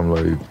time,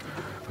 like, a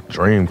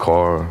dream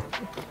car,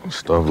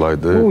 stuff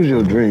like that. What was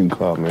your dream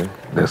car, man?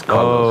 That's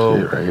color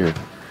shit right here.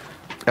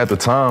 At the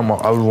time,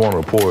 I wanted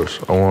a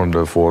Porsche. I wanted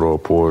a four-door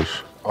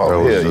Porsche.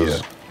 Oh,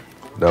 yeah.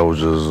 That was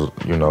just,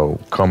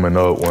 coming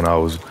up when I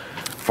was,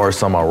 first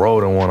time I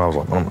rode in one, I was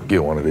like, I'm gonna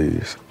get one of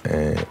these.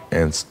 And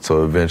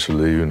to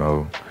eventually,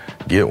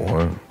 get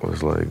one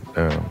was like,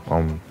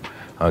 damn,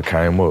 I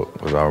came up.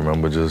 Because I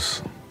remember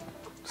just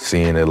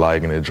seeing it,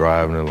 liking it,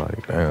 driving it,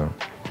 like, damn,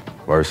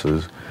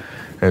 versus.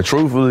 And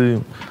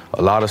truthfully,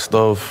 a lot of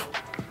stuff,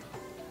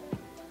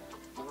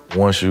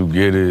 once you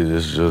get it,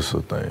 it's just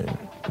a thing.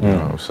 You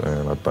know what I'm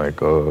saying? I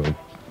think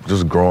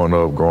just growing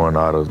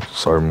out of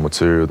certain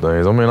material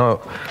things. I mean,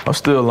 I'm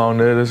still on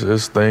that.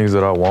 It's things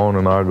that I want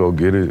and I go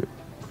get it.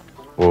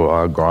 Or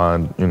I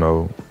grind,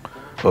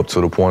 up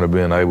to the point of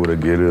being able to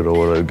get it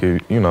or to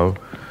give,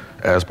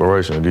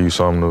 aspiration, give you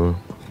something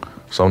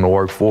to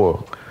work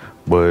for.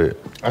 But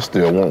I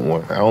still want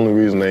one. The only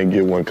reason I ain't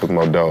get one because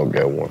my dog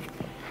got one.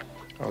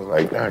 I was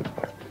like, I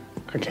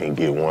can't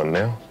get one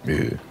now.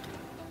 Yeah.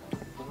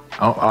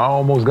 I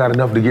almost got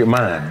enough to get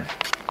mine.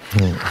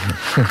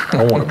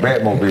 I want a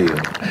Batmobile.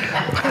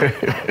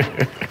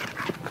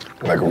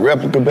 Like a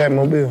replica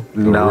Batmobile?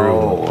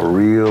 No, a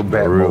real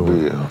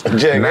Batmobile.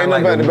 Jack, Not ain't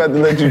like nobody a- about to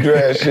let you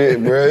drive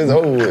shit, bro. It's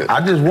over with.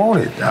 I just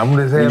want it. I'm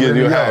just having get it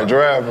you a in the high yard.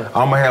 driver?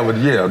 I'm gonna have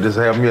just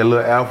have me a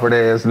little Alfred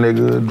ass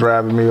nigga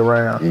driving me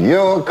around.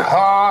 Your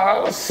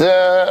car,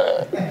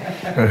 sir.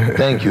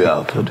 Thank you,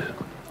 Alfred.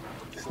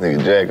 This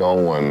nigga Jack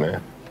on one, man.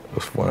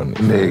 That's funny.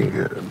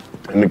 Nigga.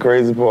 And the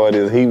crazy part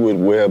is he would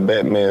wear a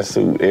Batman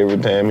suit every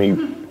time he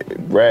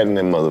riding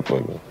that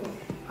motherfucker.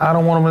 I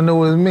don't want them to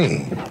know it's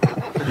me.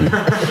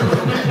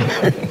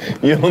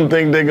 You don't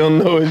think they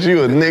gonna know it's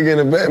you, a nigga in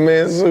a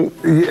Batman suit?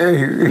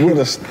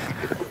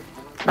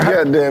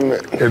 God damn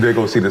it. If they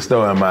gonna see the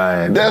star in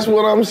my eye. That's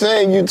what I'm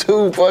saying. You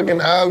too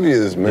fucking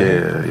obvious,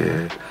 man.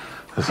 Yeah.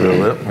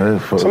 So,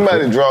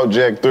 Somebody draw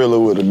Jack Thriller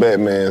with a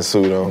Batman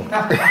suit on.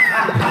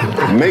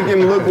 Make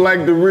him look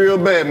like the real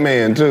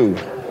Batman too,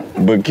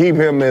 but keep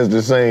him as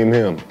the same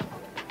him.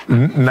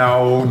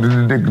 No,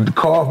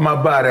 carve my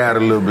body out a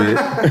little bit.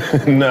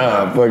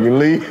 Nah, fucking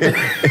leave.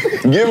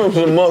 Give him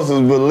some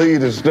muscles, but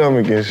leave the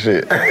stomach and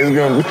shit. It's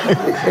gonna be,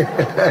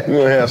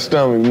 you're gonna have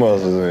stomach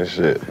muscles and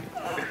shit.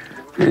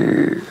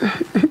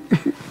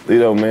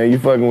 Lito, man, you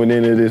fucking with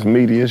any of this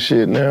media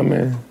shit now,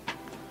 man?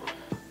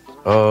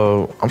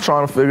 I'm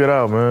trying to figure it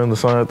out, man. The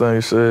same thing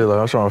you said. Like,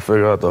 I'm trying to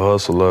figure out the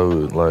hustle of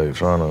it.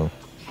 Like, I'm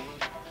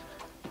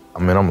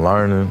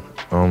learning.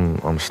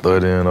 I'm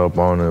studying up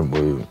on it,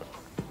 but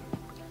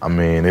I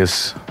mean,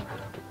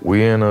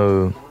 we in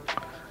a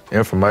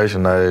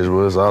information age,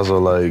 but it's also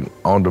like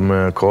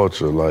on-demand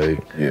culture.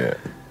 Like, yeah.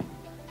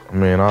 I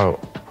mean, I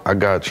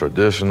got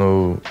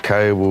traditional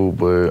cable,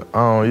 but I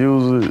don't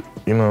use it.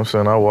 You know what I'm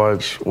saying? I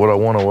watch what I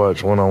want to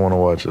watch when I want to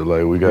watch it.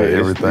 Like, we got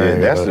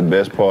everything. That's the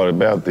best part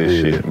about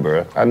this shit,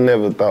 bro. I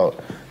never thought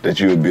that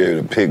you would be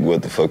able to pick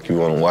what the fuck you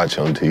want to watch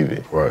on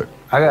TV. Right.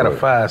 I got a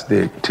Fire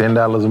Stick,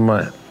 $10 a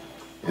month.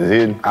 Is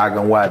it? I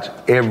can watch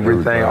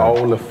everything,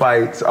 all the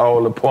fights,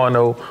 all the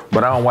porno,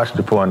 but I don't watch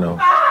the porno.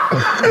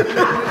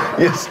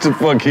 Yes, the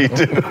fuck he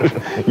do.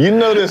 You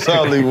know that's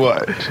all he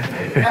watch.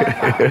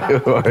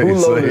 Who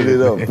loaded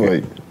it up for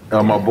you?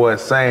 My boy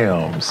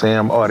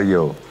Sam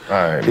Audio. All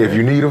right, if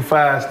you need a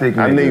Fire Stick,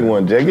 I nigga, need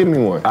one, Jay. Give me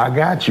one. I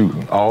got you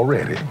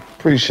already.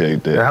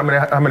 Appreciate that. How many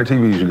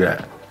TVs you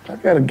got? I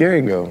got a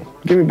gang of them.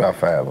 Give me about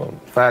 5 of them.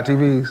 5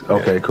 TVs?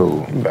 Okay,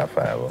 cool. Give me about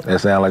 5 of them. That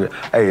sound like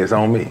hey, it's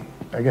on me.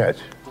 I got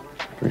you.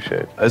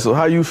 Appreciate it. Hey, so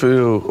how you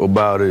feel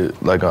about it?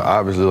 Like,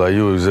 obviously, like,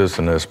 you exist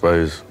in that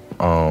space,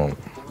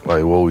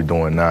 like what we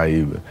doing now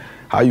even.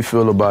 How you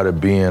feel about it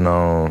being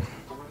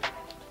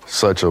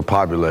such a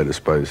populated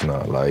space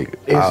now? Like,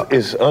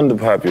 it's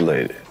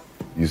underpopulated.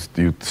 You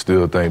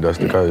still think that's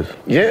the case?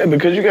 Yeah,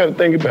 because you got to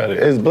think about it.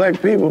 As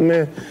black people,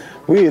 man,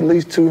 we at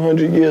least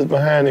 200 years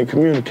behind in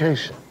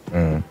communication.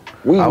 I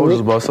was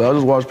just about to say, I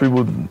just watch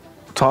people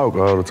talk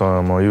all the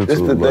time on YouTube. This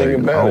is the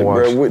thing about it,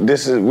 bro.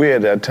 We're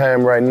at that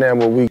time right now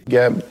where we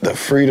got the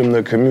freedom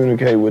to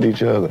communicate with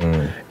each other.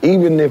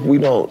 Even if we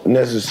don't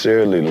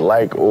necessarily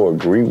like or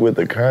agree with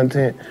the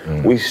content,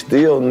 we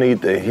still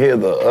need to hear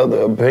the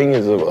other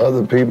opinions of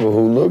other people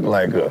who look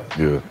like us.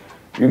 Yeah.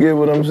 You get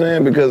what I'm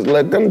saying? Because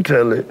let them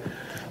tell it,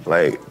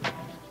 like,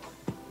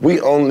 we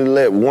only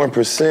let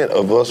 1%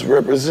 of us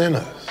represent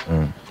us.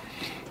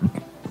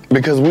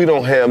 Because we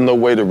don't have no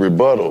way to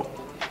rebuttal.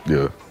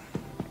 Yeah.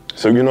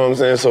 So you know what I'm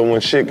saying? So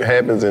when shit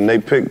happens and they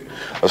pick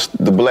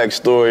the black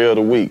story of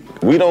the week,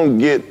 we don't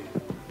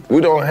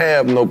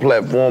have no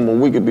platform where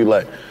we could be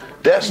like,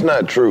 that's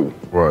not true.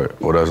 Right,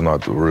 well, that's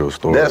not the real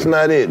story. That's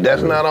not it.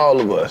 That's not all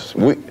of us.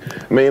 We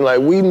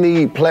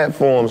need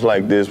platforms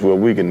like this where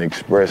we can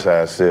express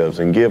ourselves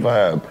and give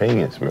our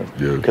opinions, man.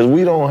 Yeah. Because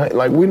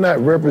we're not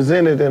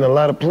represented in a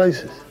lot of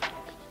places.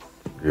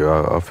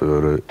 Yeah, I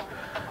feel that.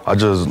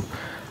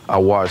 I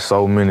watch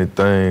so many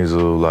things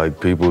of like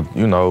people,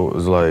 you know,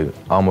 it's like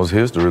almost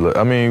history.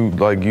 I mean,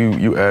 like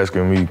you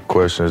asking me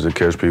questions to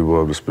catch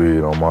people up to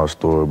speed on my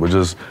story, but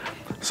just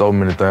so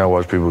many things. I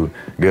watch people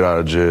get out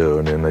of jail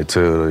and then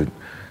they're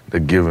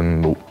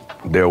giving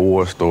their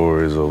war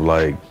stories of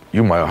like,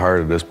 you might have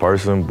heard of this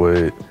person,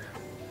 but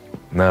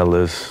now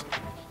let's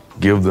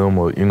give them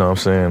you know what I'm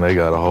saying? They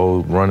got a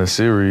whole running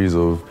series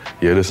of,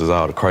 yeah, this is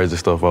all the crazy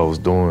stuff I was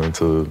doing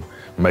to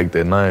make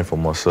that name for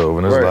myself.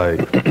 And it's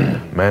like,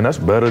 man, that's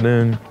better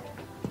than,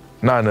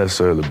 not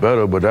necessarily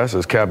better, but that's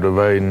as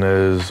captivating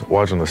as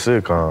watching a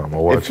sitcom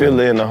or watching. It fill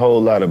in a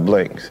whole lot of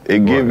blanks.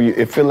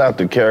 It fill out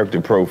the character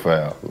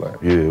profile.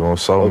 Like, yeah, on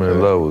so many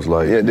levels.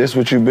 Like, yeah, this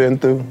what you've been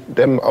through?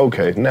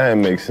 Okay, now it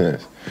makes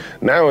sense.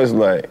 Now it's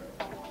like,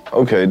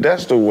 okay,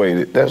 that's the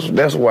way,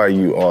 that's why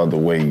you are the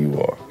way you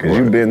are. Because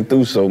you've been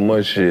through so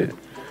much shit.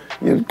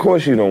 Yeah, of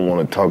course you don't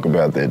want to talk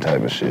about that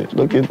type of shit.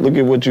 Look at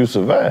what you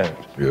survived.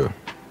 Yeah.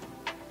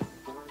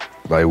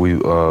 Like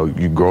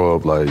you grow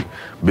up like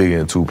Biggie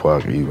and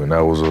Tupac even.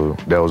 That was an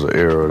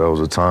era, that was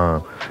a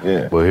time.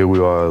 Yeah. But here we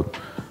are,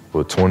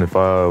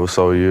 25 or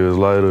so years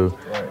later,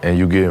 and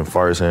you getting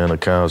firsthand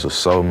accounts of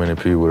so many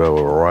people that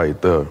were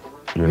right there.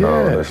 You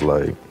know, and it's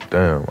like,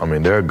 damn. I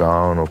mean, they're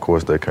gone. Of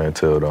course, they can't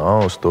tell their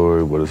own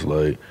story, but it's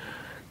like,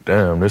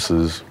 damn, this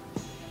is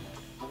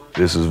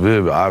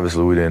vivid.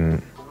 Obviously, we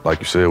didn't like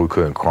you said, we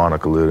couldn't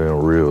chronicle it in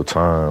real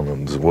time,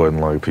 and it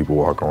wasn't like people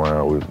walking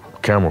around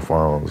with camera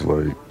phones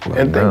like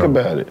And think now.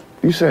 about it.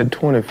 You said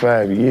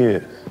 25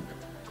 years.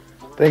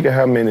 Think of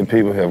how many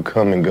people have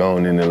come and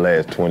gone in the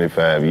last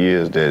 25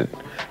 years that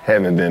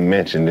haven't been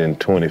mentioned in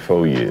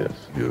 24 years.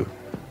 Yeah.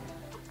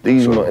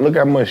 Look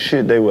how much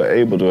shit they were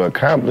able to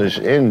accomplish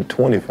in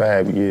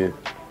 25 years.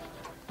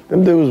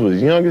 Them dudes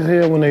was young as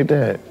hell when they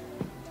died.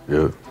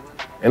 Yeah.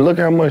 And look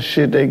how much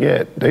shit they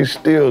got. They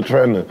still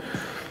trying to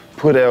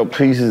put out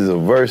pieces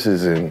of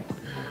verses and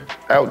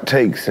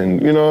outtakes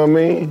and, you know what I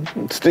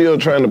mean? Still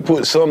trying to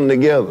put something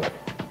together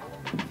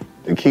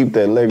to keep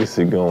that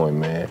legacy going,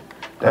 man.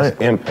 That's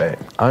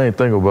impact. I ain't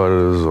think about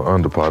it as an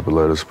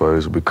underpopulated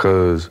space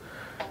because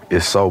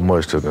it's so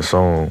much to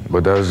consume.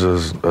 But that's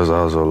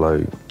also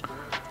like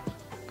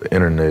the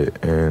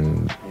internet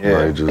and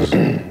like just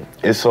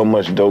it's so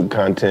much dope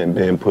content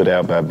being put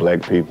out by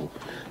black people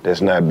that's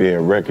not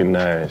being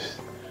recognized.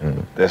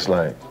 That's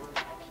like,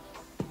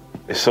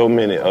 there's so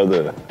many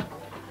other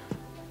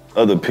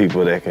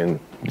people that can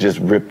just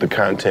rip the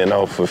content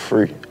off for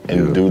free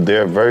and do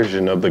their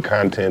version of the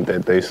content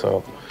that they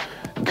saw.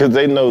 Because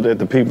they know that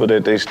the people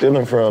that they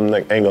stealing from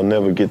ain't gonna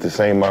never get the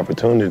same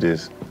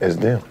opportunities as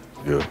them.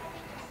 Yeah.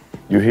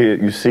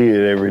 You see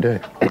it every day.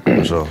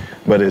 So.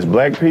 But as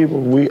black people,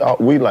 we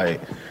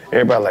like,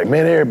 everybody like,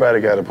 man,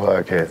 everybody got a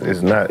podcast.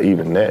 It's not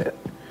even that.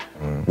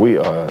 We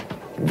are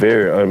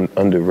very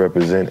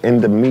underrepresented in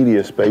the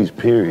media space,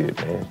 period,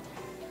 man.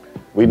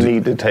 We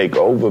need to take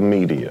over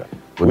media.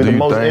 We're the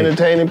most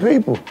entertaining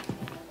people.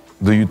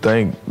 Do you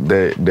think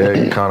that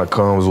kind of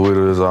comes with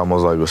it as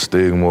almost like a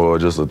stigma or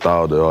just a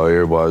thought that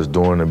everybody's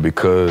doing it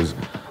because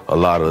a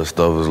lot of the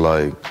stuff is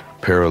like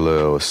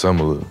parallel or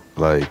similar?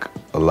 Like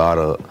a lot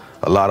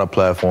of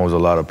platforms, a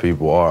lot of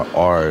people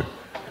are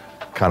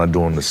kind of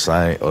doing the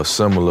same, a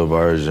similar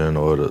version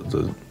or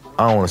the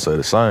I don't want to say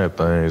the same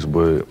things,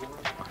 but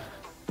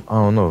I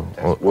don't know.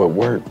 That's what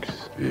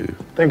works. Yeah.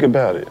 Think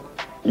about it.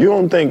 You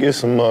don't think it's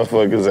some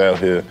motherfuckers out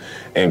here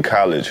in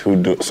college who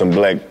do some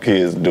black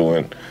kids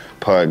doing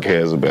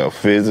podcasts about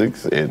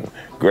physics and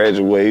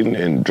graduating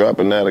and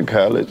dropping out of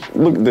college?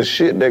 Look, the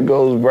shit that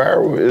goes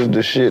viral is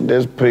the shit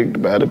that's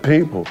picked by the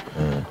people.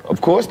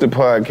 Of course the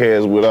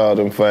podcast with all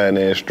them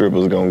fine-ass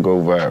strippers gonna go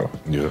viral.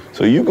 Yeah.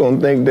 So you gonna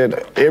think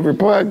that every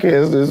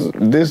podcast is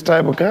this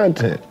type of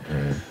content.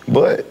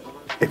 But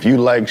if you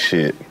like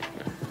shit,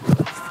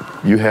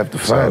 you have to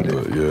find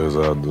it. Yes,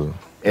 I do.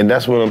 And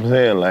that's what I'm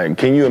saying. Like,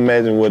 can you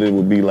imagine what it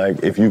would be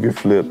like if you could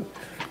flip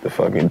the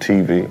fucking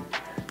TV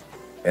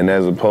and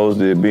as opposed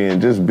to it being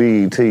just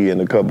BET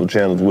and a couple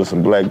channels with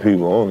some black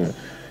people on it,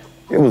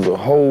 it was a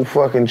whole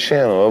fucking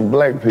channel of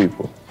black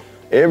people.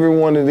 Every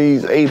one of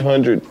these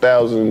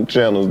 800,000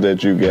 channels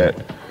that you got,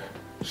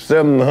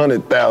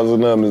 700,000 of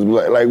them is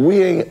black. Like,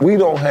 we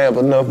don't have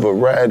enough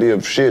variety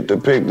of shit to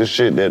pick the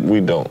shit that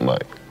we don't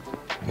like.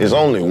 It's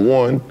only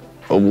one.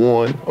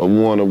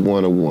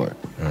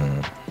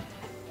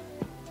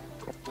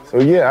 So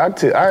yeah,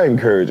 I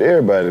encourage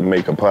everybody to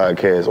make a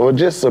podcast or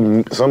just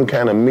some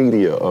kind of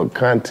media or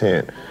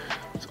content,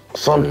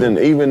 something.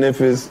 Even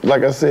if it's,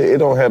 like I said, it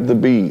don't have to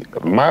be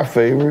my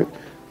favorite,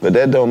 but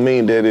that don't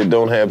mean that it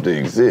don't have to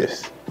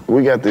exist.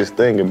 We got this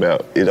thing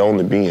about it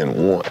only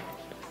being one.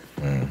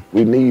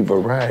 We need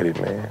variety,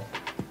 man.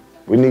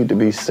 We need to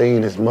be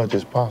seen as much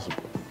as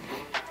possible.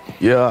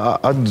 Yeah,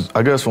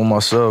 I guess for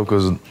myself,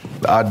 because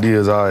the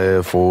ideas I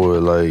had for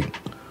it, like,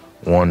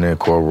 wanting to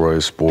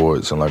incorporate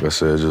sports and, like I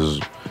said,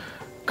 just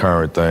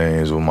current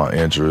things with my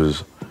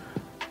interests.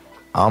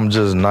 I'm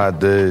not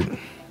that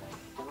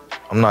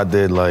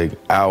like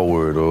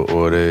outward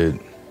or that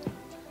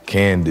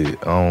candid.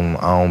 I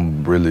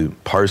don't really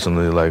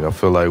personally, like, I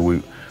feel like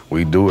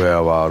we do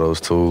have all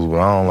those tools, but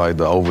I don't like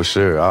to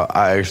overshare.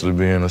 I actually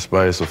be in a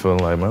space of feeling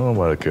like, man,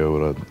 nobody care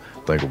what I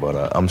think about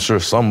that. I'm sure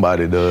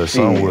somebody does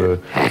somewhere,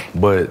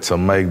 but to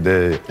make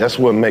that... That's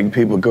what make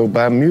people go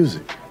buy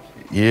music.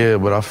 Yeah,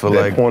 but I feel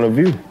that point of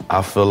view.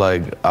 I feel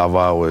like I've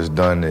always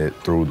done it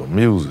through the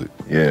music.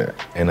 Yeah.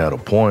 And at a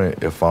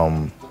point, if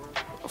I'm,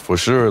 for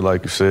sure,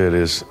 like you said,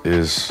 it's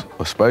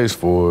a space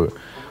for it,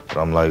 but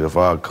I'm like, if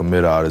I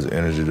commit all this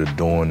energy to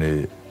doing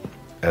it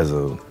as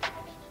a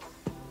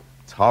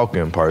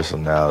talking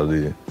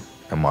personality,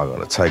 am I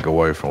gonna take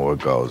away from what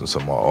goes into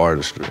my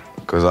artistry?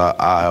 Because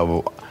I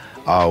have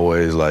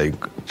always, like,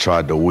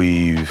 tried to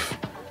weave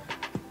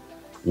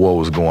what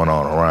was going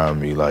on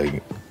around me,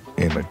 like,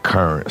 in the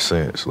current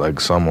sense.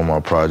 Like, some of my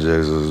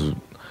projects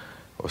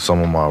or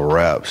some of my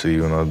raps,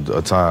 even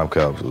a time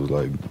capsule,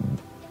 like,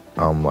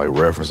 I'm like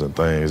referencing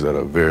things that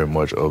are very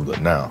much of the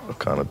now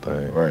kind of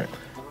thing. Right.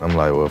 I'm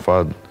like, well, if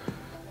I,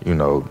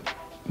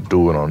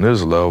 do it on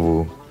this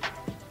level,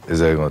 is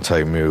that gonna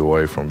take me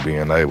away from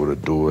being able to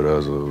do it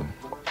as a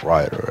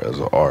writer, as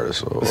an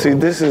artist? See,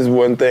 this is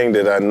one thing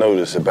that I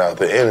noticed about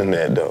the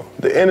internet, though.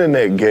 The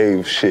internet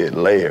gave shit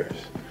layers.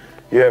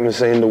 You haven't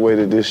seen the way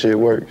that this shit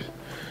works?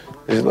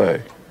 It's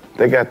like,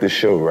 they got this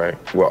show, right,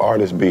 where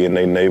artists be in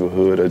their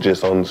neighborhood or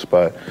just on the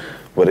spot,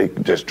 where they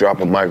just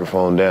drop a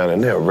microphone down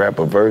and they'll rap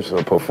a verse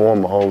or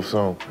perform a whole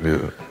song.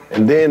 Yeah.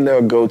 And then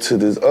they'll go to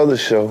this other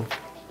show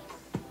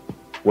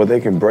where they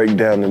can break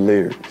down the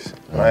lyrics,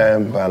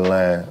 line by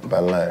line by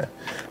line.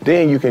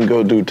 Then you can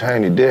go do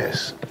Tiny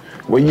Desk,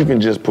 where you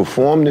can just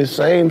perform this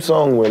same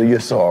song where you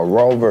saw a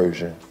raw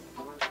version.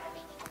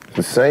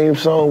 The same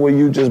song where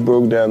you just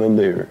broke down the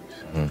lyrics.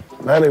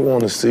 Now they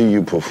want to see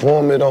you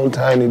perform it on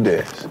Tiny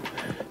Desk.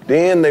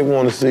 Then they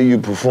want to see you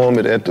perform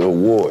it at the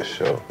awards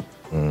show.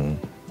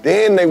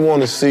 Then they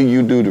want to see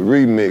you do the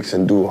remix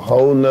and do a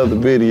whole nother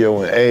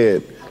video and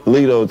add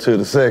Lito to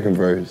the second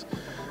verse.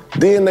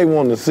 Then they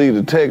want to see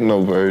the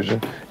techno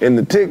version, and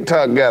the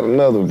TikTok got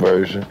another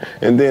version,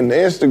 and then the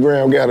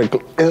Instagram got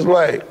it's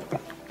like,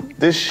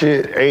 this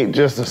shit ain't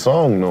just a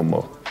song no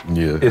more.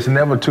 Yeah. It's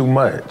never too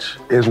much.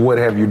 It's what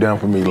have you done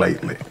for me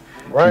lately?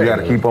 Right. You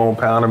gotta keep on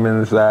pounding them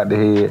inside the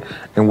head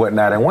and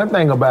whatnot. And one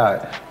thing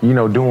about,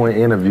 doing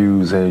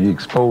interviews and you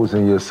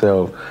exposing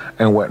yourself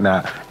and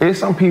whatnot, it's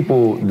some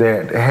people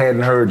that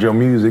hadn't heard your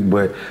music,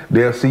 but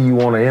they'll see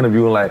you on an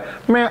interview and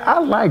like, man, I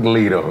like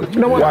Lito. You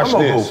know what? Watch I'm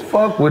gonna this. go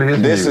fuck with his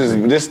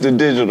music. This the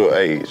digital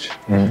age.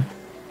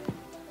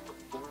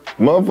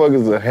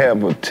 Motherfuckers will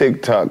have a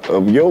TikTok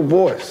of your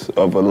voice,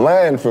 of a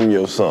line from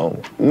your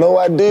song. No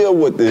idea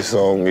what this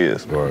song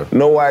is. Right.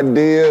 No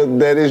idea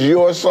that it's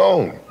your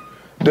song.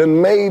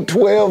 Done made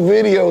 12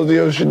 videos of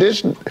your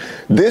shit.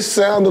 This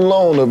sound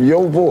alone of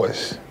your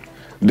voice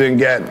then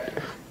got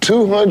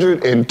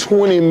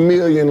 220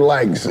 million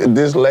likes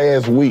this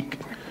last week.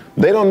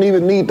 They don't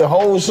even need the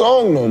whole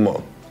song no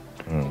more.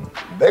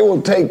 They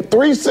will take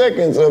 3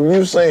 seconds of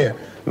you saying,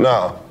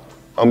 nah,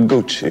 I'm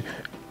Gucci.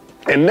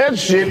 And that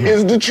shit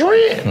is the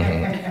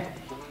trend.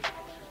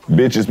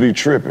 Bitches be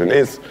tripping.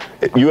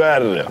 You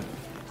out of there.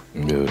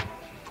 Yeah.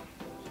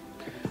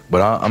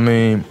 But I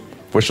mean,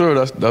 for sure,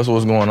 that's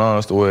what's going on.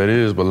 That's the way it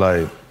is. But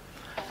like,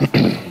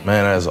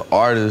 man, as an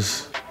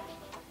artist,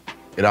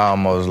 it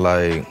almost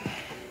like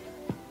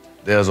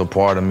there's a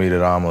part of me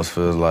that almost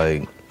feels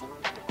like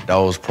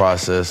those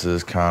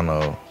processes kind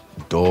of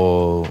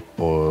dull,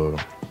 or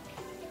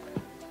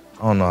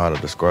I don't know how to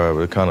describe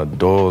it. It kind of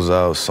dulls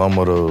out some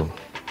of the.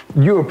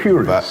 You're a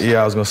purist.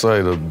 Yeah, I was gonna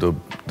say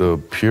the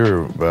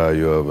pure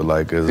value of it.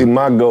 Like, see,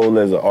 my goal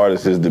as an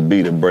artist is to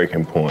be the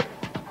breaking point.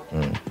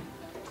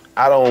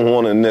 I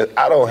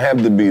don't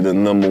have to be the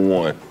number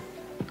one.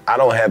 I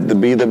don't have to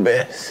be the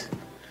best.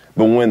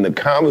 But when the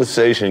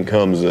conversation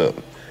comes up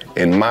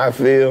in my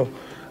field,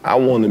 I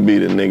want to be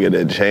the nigga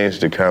that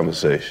changed the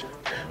conversation.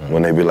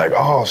 When they be like,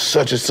 oh,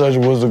 such and such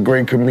was a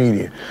great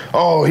comedian.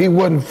 Oh, he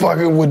wasn't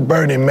fucking with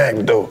Bernie Mac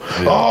though.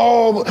 Yeah.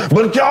 Oh,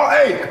 but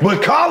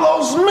but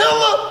Carlos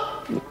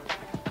Miller,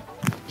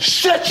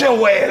 shut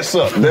your ass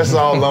up. That's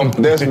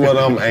what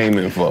I'm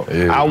aiming for.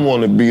 Yeah. I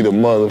want to be the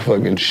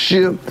motherfucking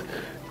shift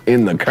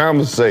in the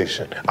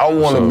conversation. I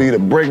want to be the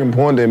breaking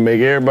point that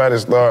make everybody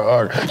start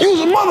arguing.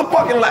 Use a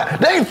motherfucking lie.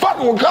 They ain't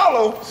fucking with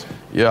Carlos.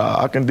 Yeah,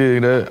 I can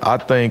dig that. I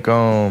think,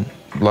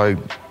 like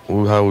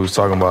how we was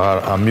talking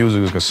about how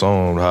music is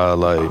consumed,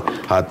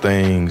 how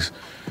things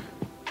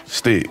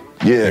stick.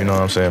 Yeah. You know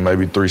what I'm saying?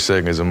 Maybe 3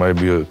 seconds, or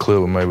maybe a clip,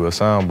 or maybe a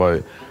sound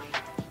bite.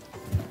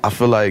 I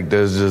feel like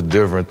there's just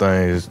different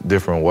things,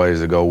 different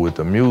ways to go with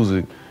the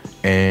music.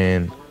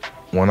 And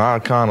when I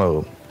kind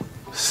of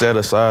set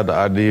aside the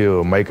idea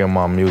of making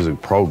my music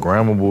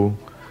programmable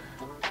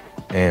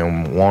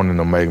and wanting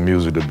to make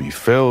music to be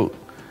felt,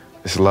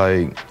 it's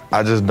like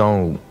I just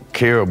don't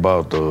care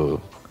about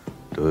the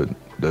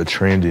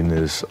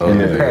trendiness of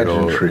and it. The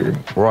pageantry.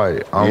 Right.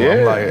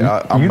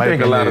 You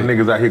think a lot of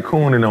niggas out here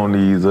cooning on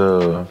these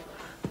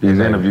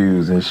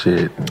interviews and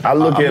shit. I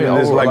look at it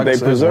like they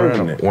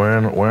preserving it.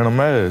 Wearing a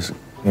mask.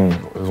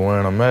 It's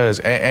wearing a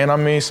mask. And I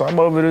mean, some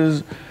of it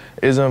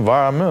is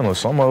environmental.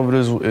 Some of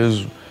it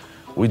is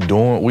we've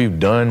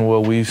done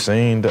what we've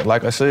seen.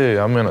 Like I said,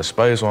 I'm in a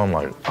space where I'm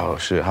like, oh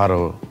shit, how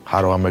do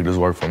I make this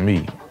work for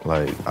me?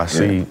 Like I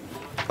see,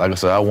 like I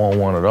said, I want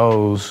one of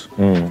those.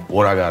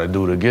 What I gotta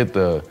do to get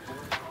there,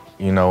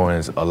 and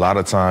a lot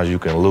of times you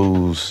can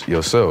lose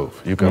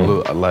yourself. You can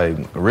lose, like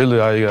really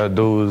all you gotta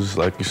do is,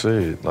 like you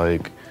said,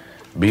 like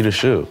be the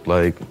ship,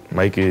 like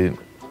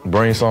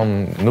bring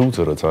something new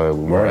to the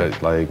table, right?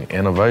 Like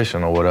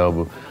innovation or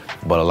whatever.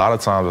 But a lot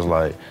of times it's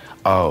like,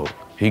 oh,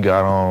 he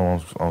got on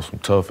some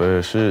tough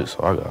ass shit,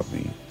 so I gotta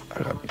be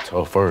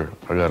tougher.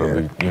 I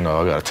gotta be, I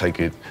gotta take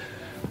it.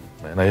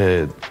 Man, they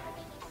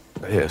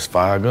had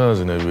 5 guns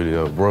in that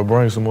video. Bro,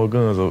 bring some more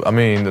guns. I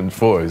mean,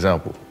 for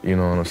example, you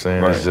know what I'm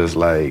saying? Right. It's just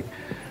like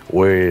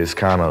where it's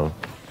kind of,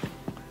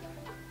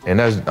 and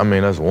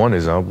that's one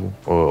example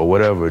or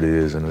whatever it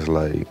is, and it's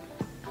like,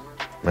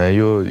 man,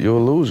 you'll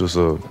lose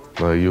yourself.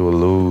 Like you'll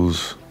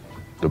lose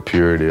the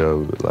purity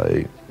of it.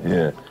 Like,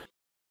 yeah.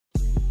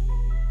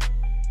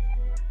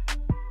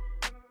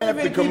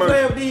 Keep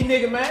playing with these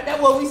niggas, man.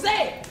 That's what we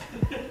said.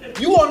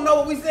 You want to know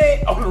what we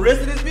said on the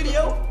rest of this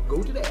video?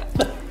 Go to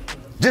that.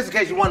 Just in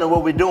case you wonder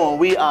what we're doing,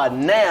 we are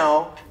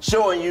now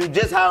showing you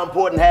just how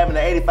important having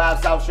the 85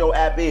 South Show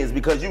app is,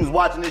 because you was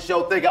watching this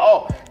show thinking,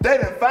 oh, they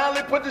done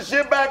finally put the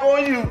shit back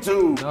on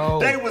YouTube. No.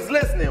 They was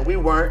listening. We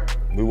weren't.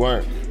 We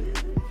weren't.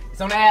 It's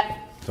on the app.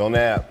 It's on the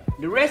app.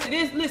 The rest of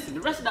this, listen,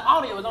 the rest of the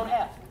audio is on the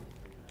app.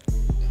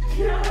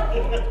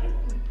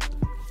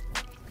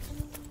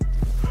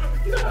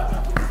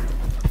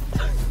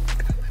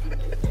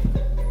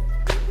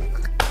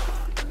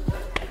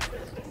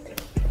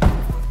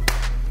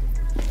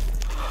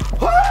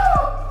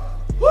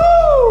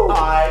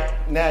 Alright,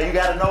 now you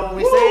gotta know what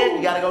we said,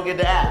 you gotta go get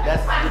the app.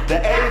 That's the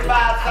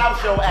 85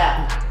 South Show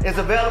app. It's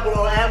available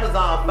on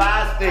Amazon,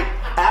 Fire Stick,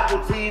 Apple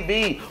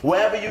TV,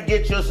 wherever you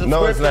get your subscription.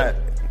 No, it's not.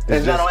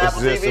 It's not on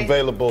Apple just TV?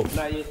 available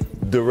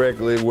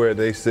directly where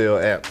they sell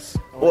apps.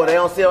 Or they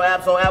don't sell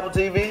apps on Apple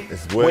TV?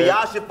 where- Well,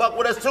 y'all should fuck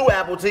with us too,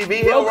 Apple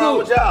TV. Hell wrong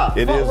with y'all.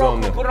 It is on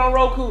there. Put it on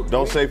Roku.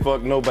 Don't say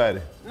fuck nobody.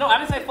 No, I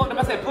didn't say fuck them.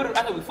 I said put it.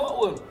 I said we fuck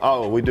with them.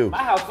 Oh, we do. My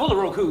house full of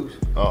Rokus.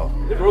 Oh,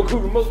 The Roku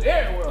remote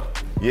everywhere.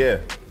 yeah.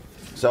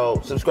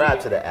 So subscribe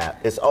to the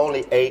app. It's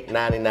only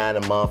 $8.99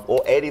 a month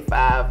or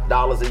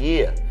 $85 a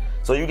year.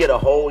 So you get a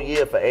whole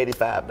year for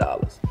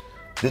 $85.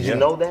 Did you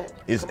know that?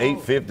 It's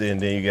 $8.50 and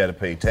then you got to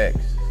pay tax.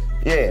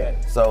 Yeah.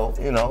 So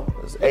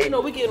it's But you know,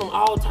 we get them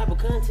all type of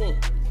content.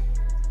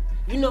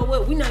 You know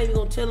what? We're not even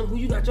gonna tell them who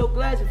you got your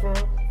glasses from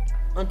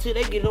until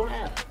they get it on the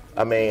app.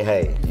 I mean,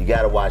 hey, you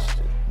gotta watch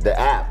the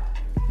app.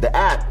 The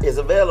app is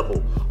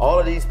available. All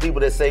of these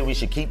people that say we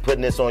should keep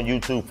putting this on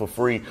YouTube for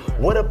free,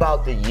 what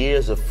about the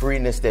years of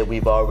freeness that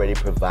we've already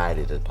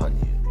provided upon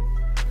you?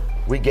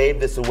 We gave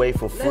this away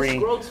for free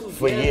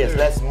for years.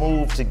 Let's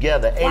move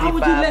together. Why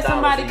would you let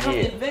somebody $85 a come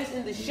year. invest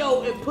in the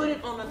show and put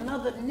it on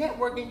another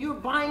network and you're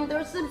buying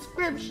their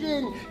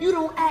subscription? You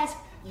don't ask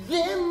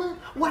them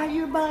why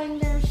you're buying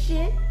their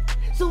shit.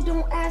 So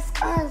don't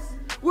ask us.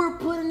 We're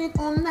putting it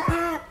on the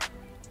app.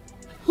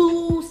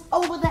 Who's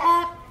over the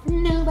app?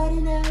 Nobody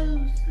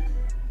knows.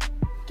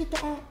 Get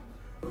the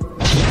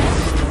app.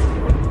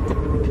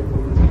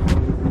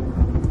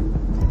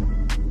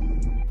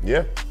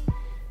 Yeah.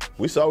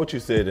 We saw what you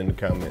said in the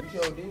comments. We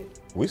sure did.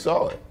 We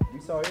saw it. We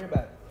saw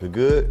everybody. The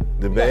good,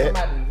 the We got bad,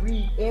 somebody to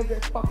read every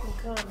fucking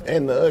comment.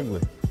 and the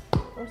ugly.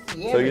 Don't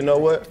see So you know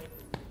everything. what?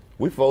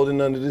 We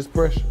folding under this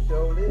pressure.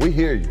 Sure did. We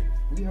hear you.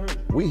 We heard you.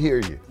 We hear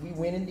you. We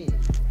went and did it.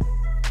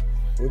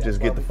 We'll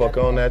just get the fuck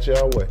on out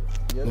your way.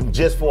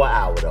 Just for an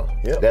hour though.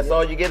 That's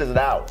all you get is an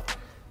hour.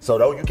 So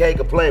you can't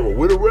complain. Well,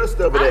 where the rest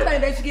of it I at?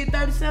 think they should get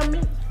 37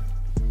 minutes.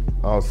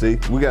 Oh, see,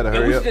 we gotta And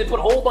we hurry should up. just put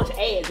a whole bunch of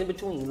ads in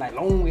between, like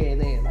long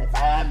ass ads, like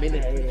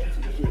 5-minute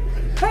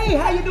ads. Hey,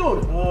 how you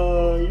doing?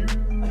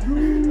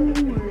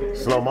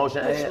 Slow motion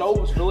ads?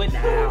 Slow it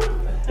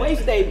down.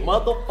 Waste a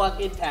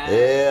motherfucking time.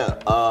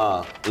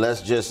 Yeah,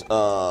 let's just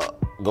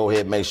go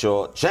ahead and make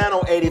sure.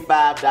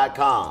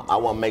 Channel85.com. I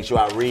want to make sure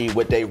I read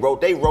what they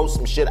wrote. They wrote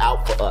some shit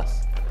out for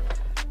us.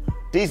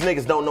 These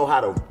niggas don't know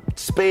how to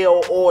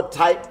spell or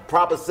type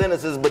proper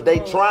sentences, but they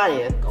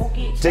trying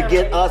to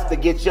get us to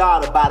get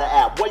y'all to buy the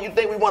app. What, you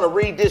think we want to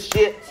read this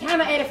shit?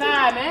 Channel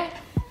 85, man.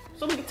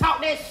 So we can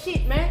talk that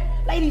shit,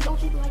 man. Ladies,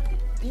 don't you like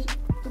the deep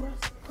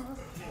thrust?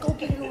 Go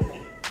get it on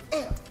the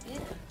app.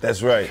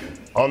 That's right.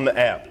 On the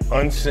app,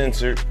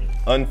 uncensored,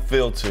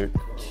 unfiltered,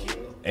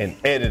 and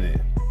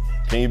edited.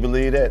 Can you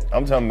believe that?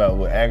 I'm talking about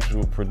with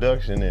actual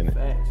production in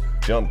it.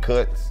 Jump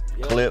cuts,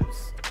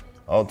 clips,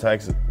 all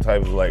types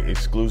of like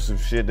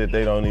exclusive shit that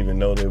they don't even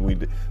know that we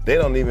do. They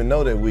don't even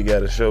know that we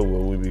got a show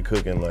where we be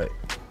cooking like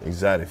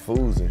exotic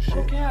foods and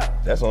shit.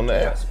 That's on the We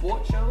got app.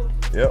 sports shows,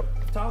 Yep.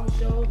 talk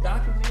shows,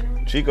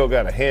 documentaries. Chico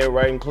got a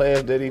handwriting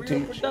class that he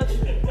teach.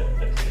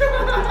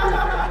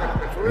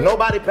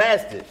 Nobody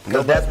passed it,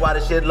 because that's why the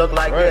shit look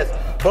like this.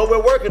 But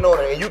we're working on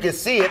it, and you can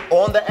see it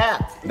on the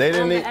app. They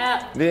didn't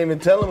even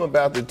tell them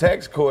about the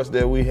tax course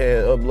that we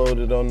had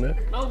uploaded on there.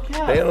 No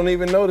cap. They don't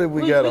even know that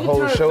we got a can whole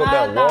turn show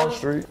about Wall $5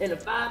 Street. And a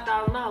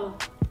 $5,000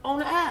 on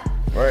the app.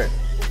 Right.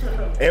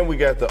 And we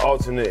got the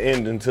alternate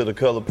ending to the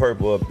color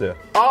purple up there.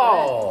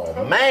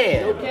 Oh,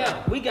 man. No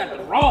cap. We got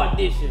the raw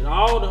edition,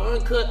 all the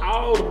uncut,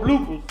 all the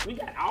bloopers. We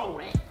got all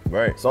that.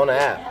 Right. It's on the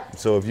app.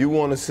 So if you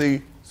want to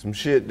see some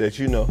shit that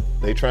you know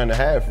they trying to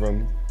hide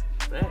from you,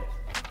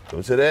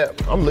 go to the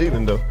app. I'm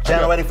leaving though.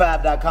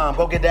 Channel85.com.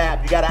 Go get the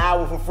app. You got an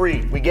hour for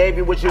free. We gave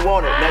you what you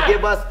wanted. Now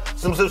give us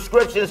some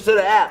subscriptions to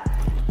the app.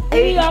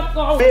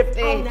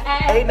 $8.50,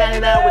 $8.99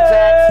 with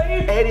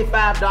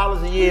tax,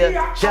 $85 a year.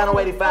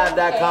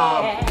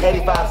 Channel85.com,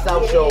 85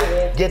 South Show.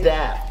 Get the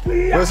app.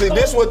 Well, see,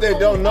 this is what they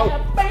don't know.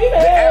 The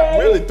app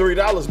really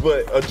 $3,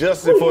 but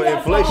adjusted for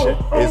inflation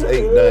is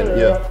 $8.90.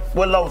 Yeah.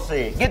 What Lo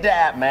said. Get the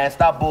app, man.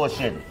 Stop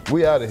bullshitting.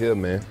 We out of here,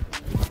 man.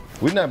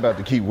 We're not about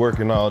to keep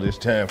working all this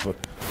time for.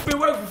 Been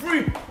working for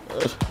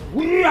free.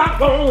 We are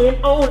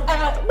going on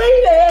app,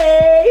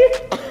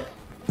 baby.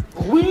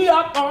 We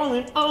are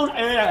going on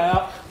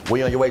air. Where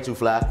you on your way to,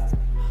 Fly?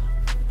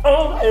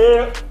 On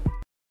air.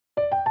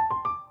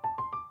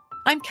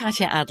 I'm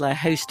Katya Adler,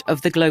 host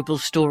of The Global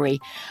Story.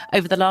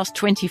 Over the last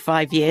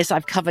 25 years,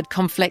 I've covered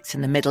conflicts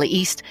in the Middle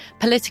East,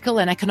 political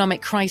and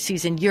economic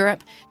crises in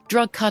Europe,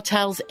 drug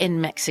cartels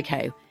in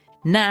Mexico.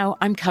 Now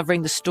I'm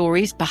covering the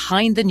stories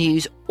behind the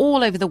news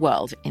all over the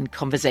world in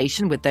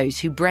conversation with those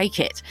who break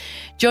it.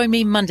 Join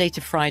me Monday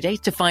to Friday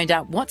to find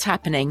out what's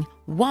happening,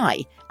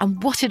 why,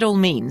 and what it all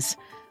means.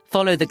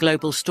 Follow The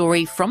Global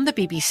Story from the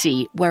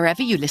BBC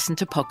wherever you listen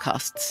to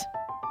podcasts.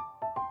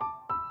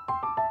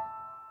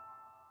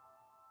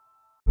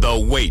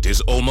 The wait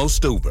is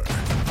almost over.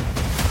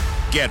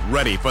 Get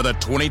ready for the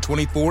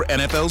 2024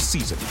 NFL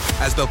season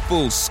as the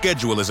full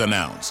schedule is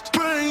announced.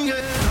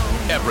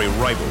 Every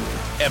rivalry,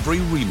 every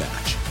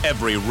rematch,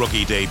 every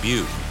rookie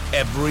debut,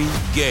 every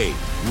game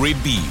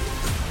revealed.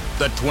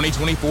 The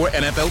 2024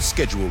 NFL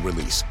schedule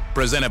release,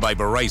 presented by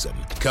Verizon,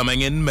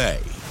 coming in May.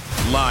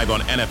 Live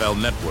on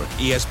NFL Network,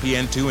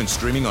 ESPN2, and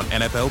streaming on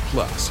NFL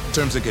Plus.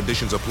 Terms and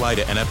conditions apply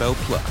to NFL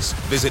Plus.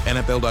 Visit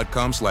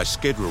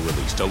NFL.com/schedule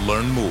release to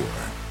learn more.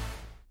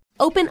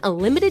 Open a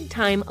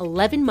limited-time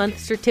 11-month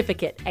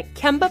certificate at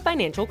Kemba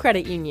Financial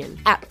Credit Union.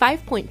 At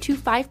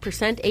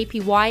 5.25%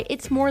 APY,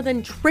 it's more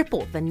than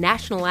triple the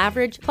national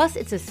average, plus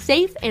it's a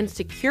safe and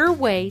secure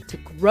way to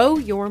grow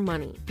your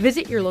money.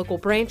 Visit your local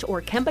branch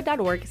or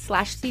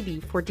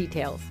kemba.org/cb for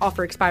details.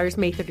 Offer expires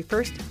May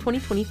 31st,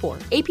 2024.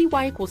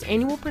 APY equals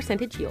annual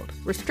percentage yield.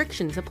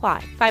 Restrictions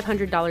apply.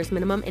 $500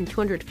 minimum and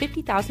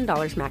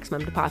 $250,000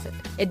 maximum deposit.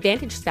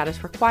 Advantage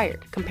status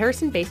required.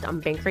 Comparison based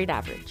on bank rate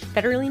average.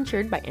 Federally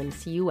insured by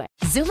NCUA.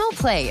 Xumo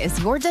Play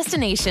is your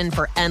destination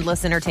for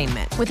endless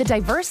entertainment. With a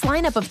diverse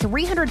lineup of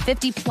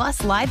 350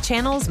 plus live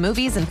channels,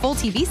 movies, and full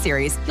TV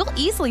series, you'll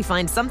easily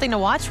find something to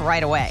watch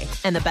right away.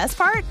 And the best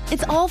part?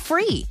 It's all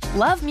free.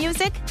 Love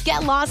music?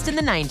 Get lost in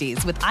the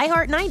 90s with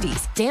iHeart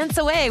 90s, dance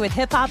away with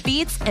hip-hop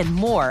beats, and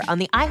more on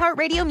the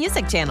iHeartRadio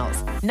music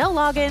channels. No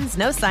logins,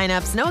 no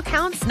signups, no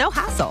accounts, no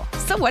hassle.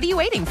 So what are you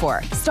waiting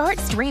for? Start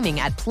streaming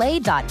at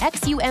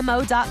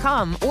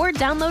play.xumo.com or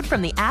download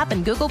from the app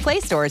and Google Play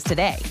stores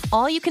today.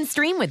 All you can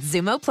stream with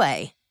Xumo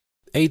Play.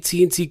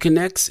 AT&T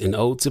connects an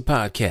ode to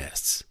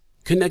podcasts.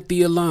 Connect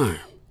the alarm.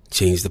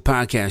 Change the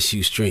podcast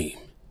you stream.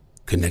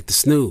 Connect the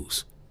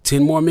snooze.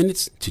 10 more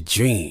minutes to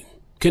dream.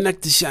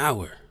 Connect the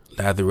shower.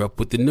 Lather up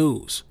with the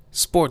news,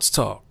 sports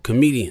talk,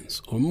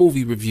 comedians, or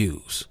movie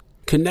reviews.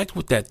 Connect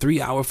with that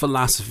 3-hour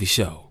philosophy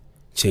show.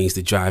 Change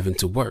the drive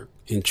into work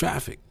in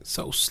traffic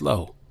so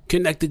slow.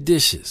 Connect the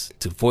dishes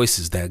to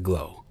voices that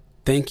glow.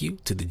 Thank you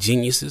to the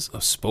geniuses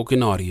of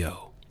spoken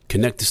audio.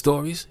 Connect the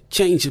stories,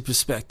 change your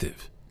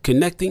perspective.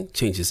 Connecting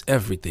changes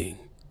everything.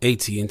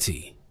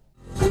 AT&T.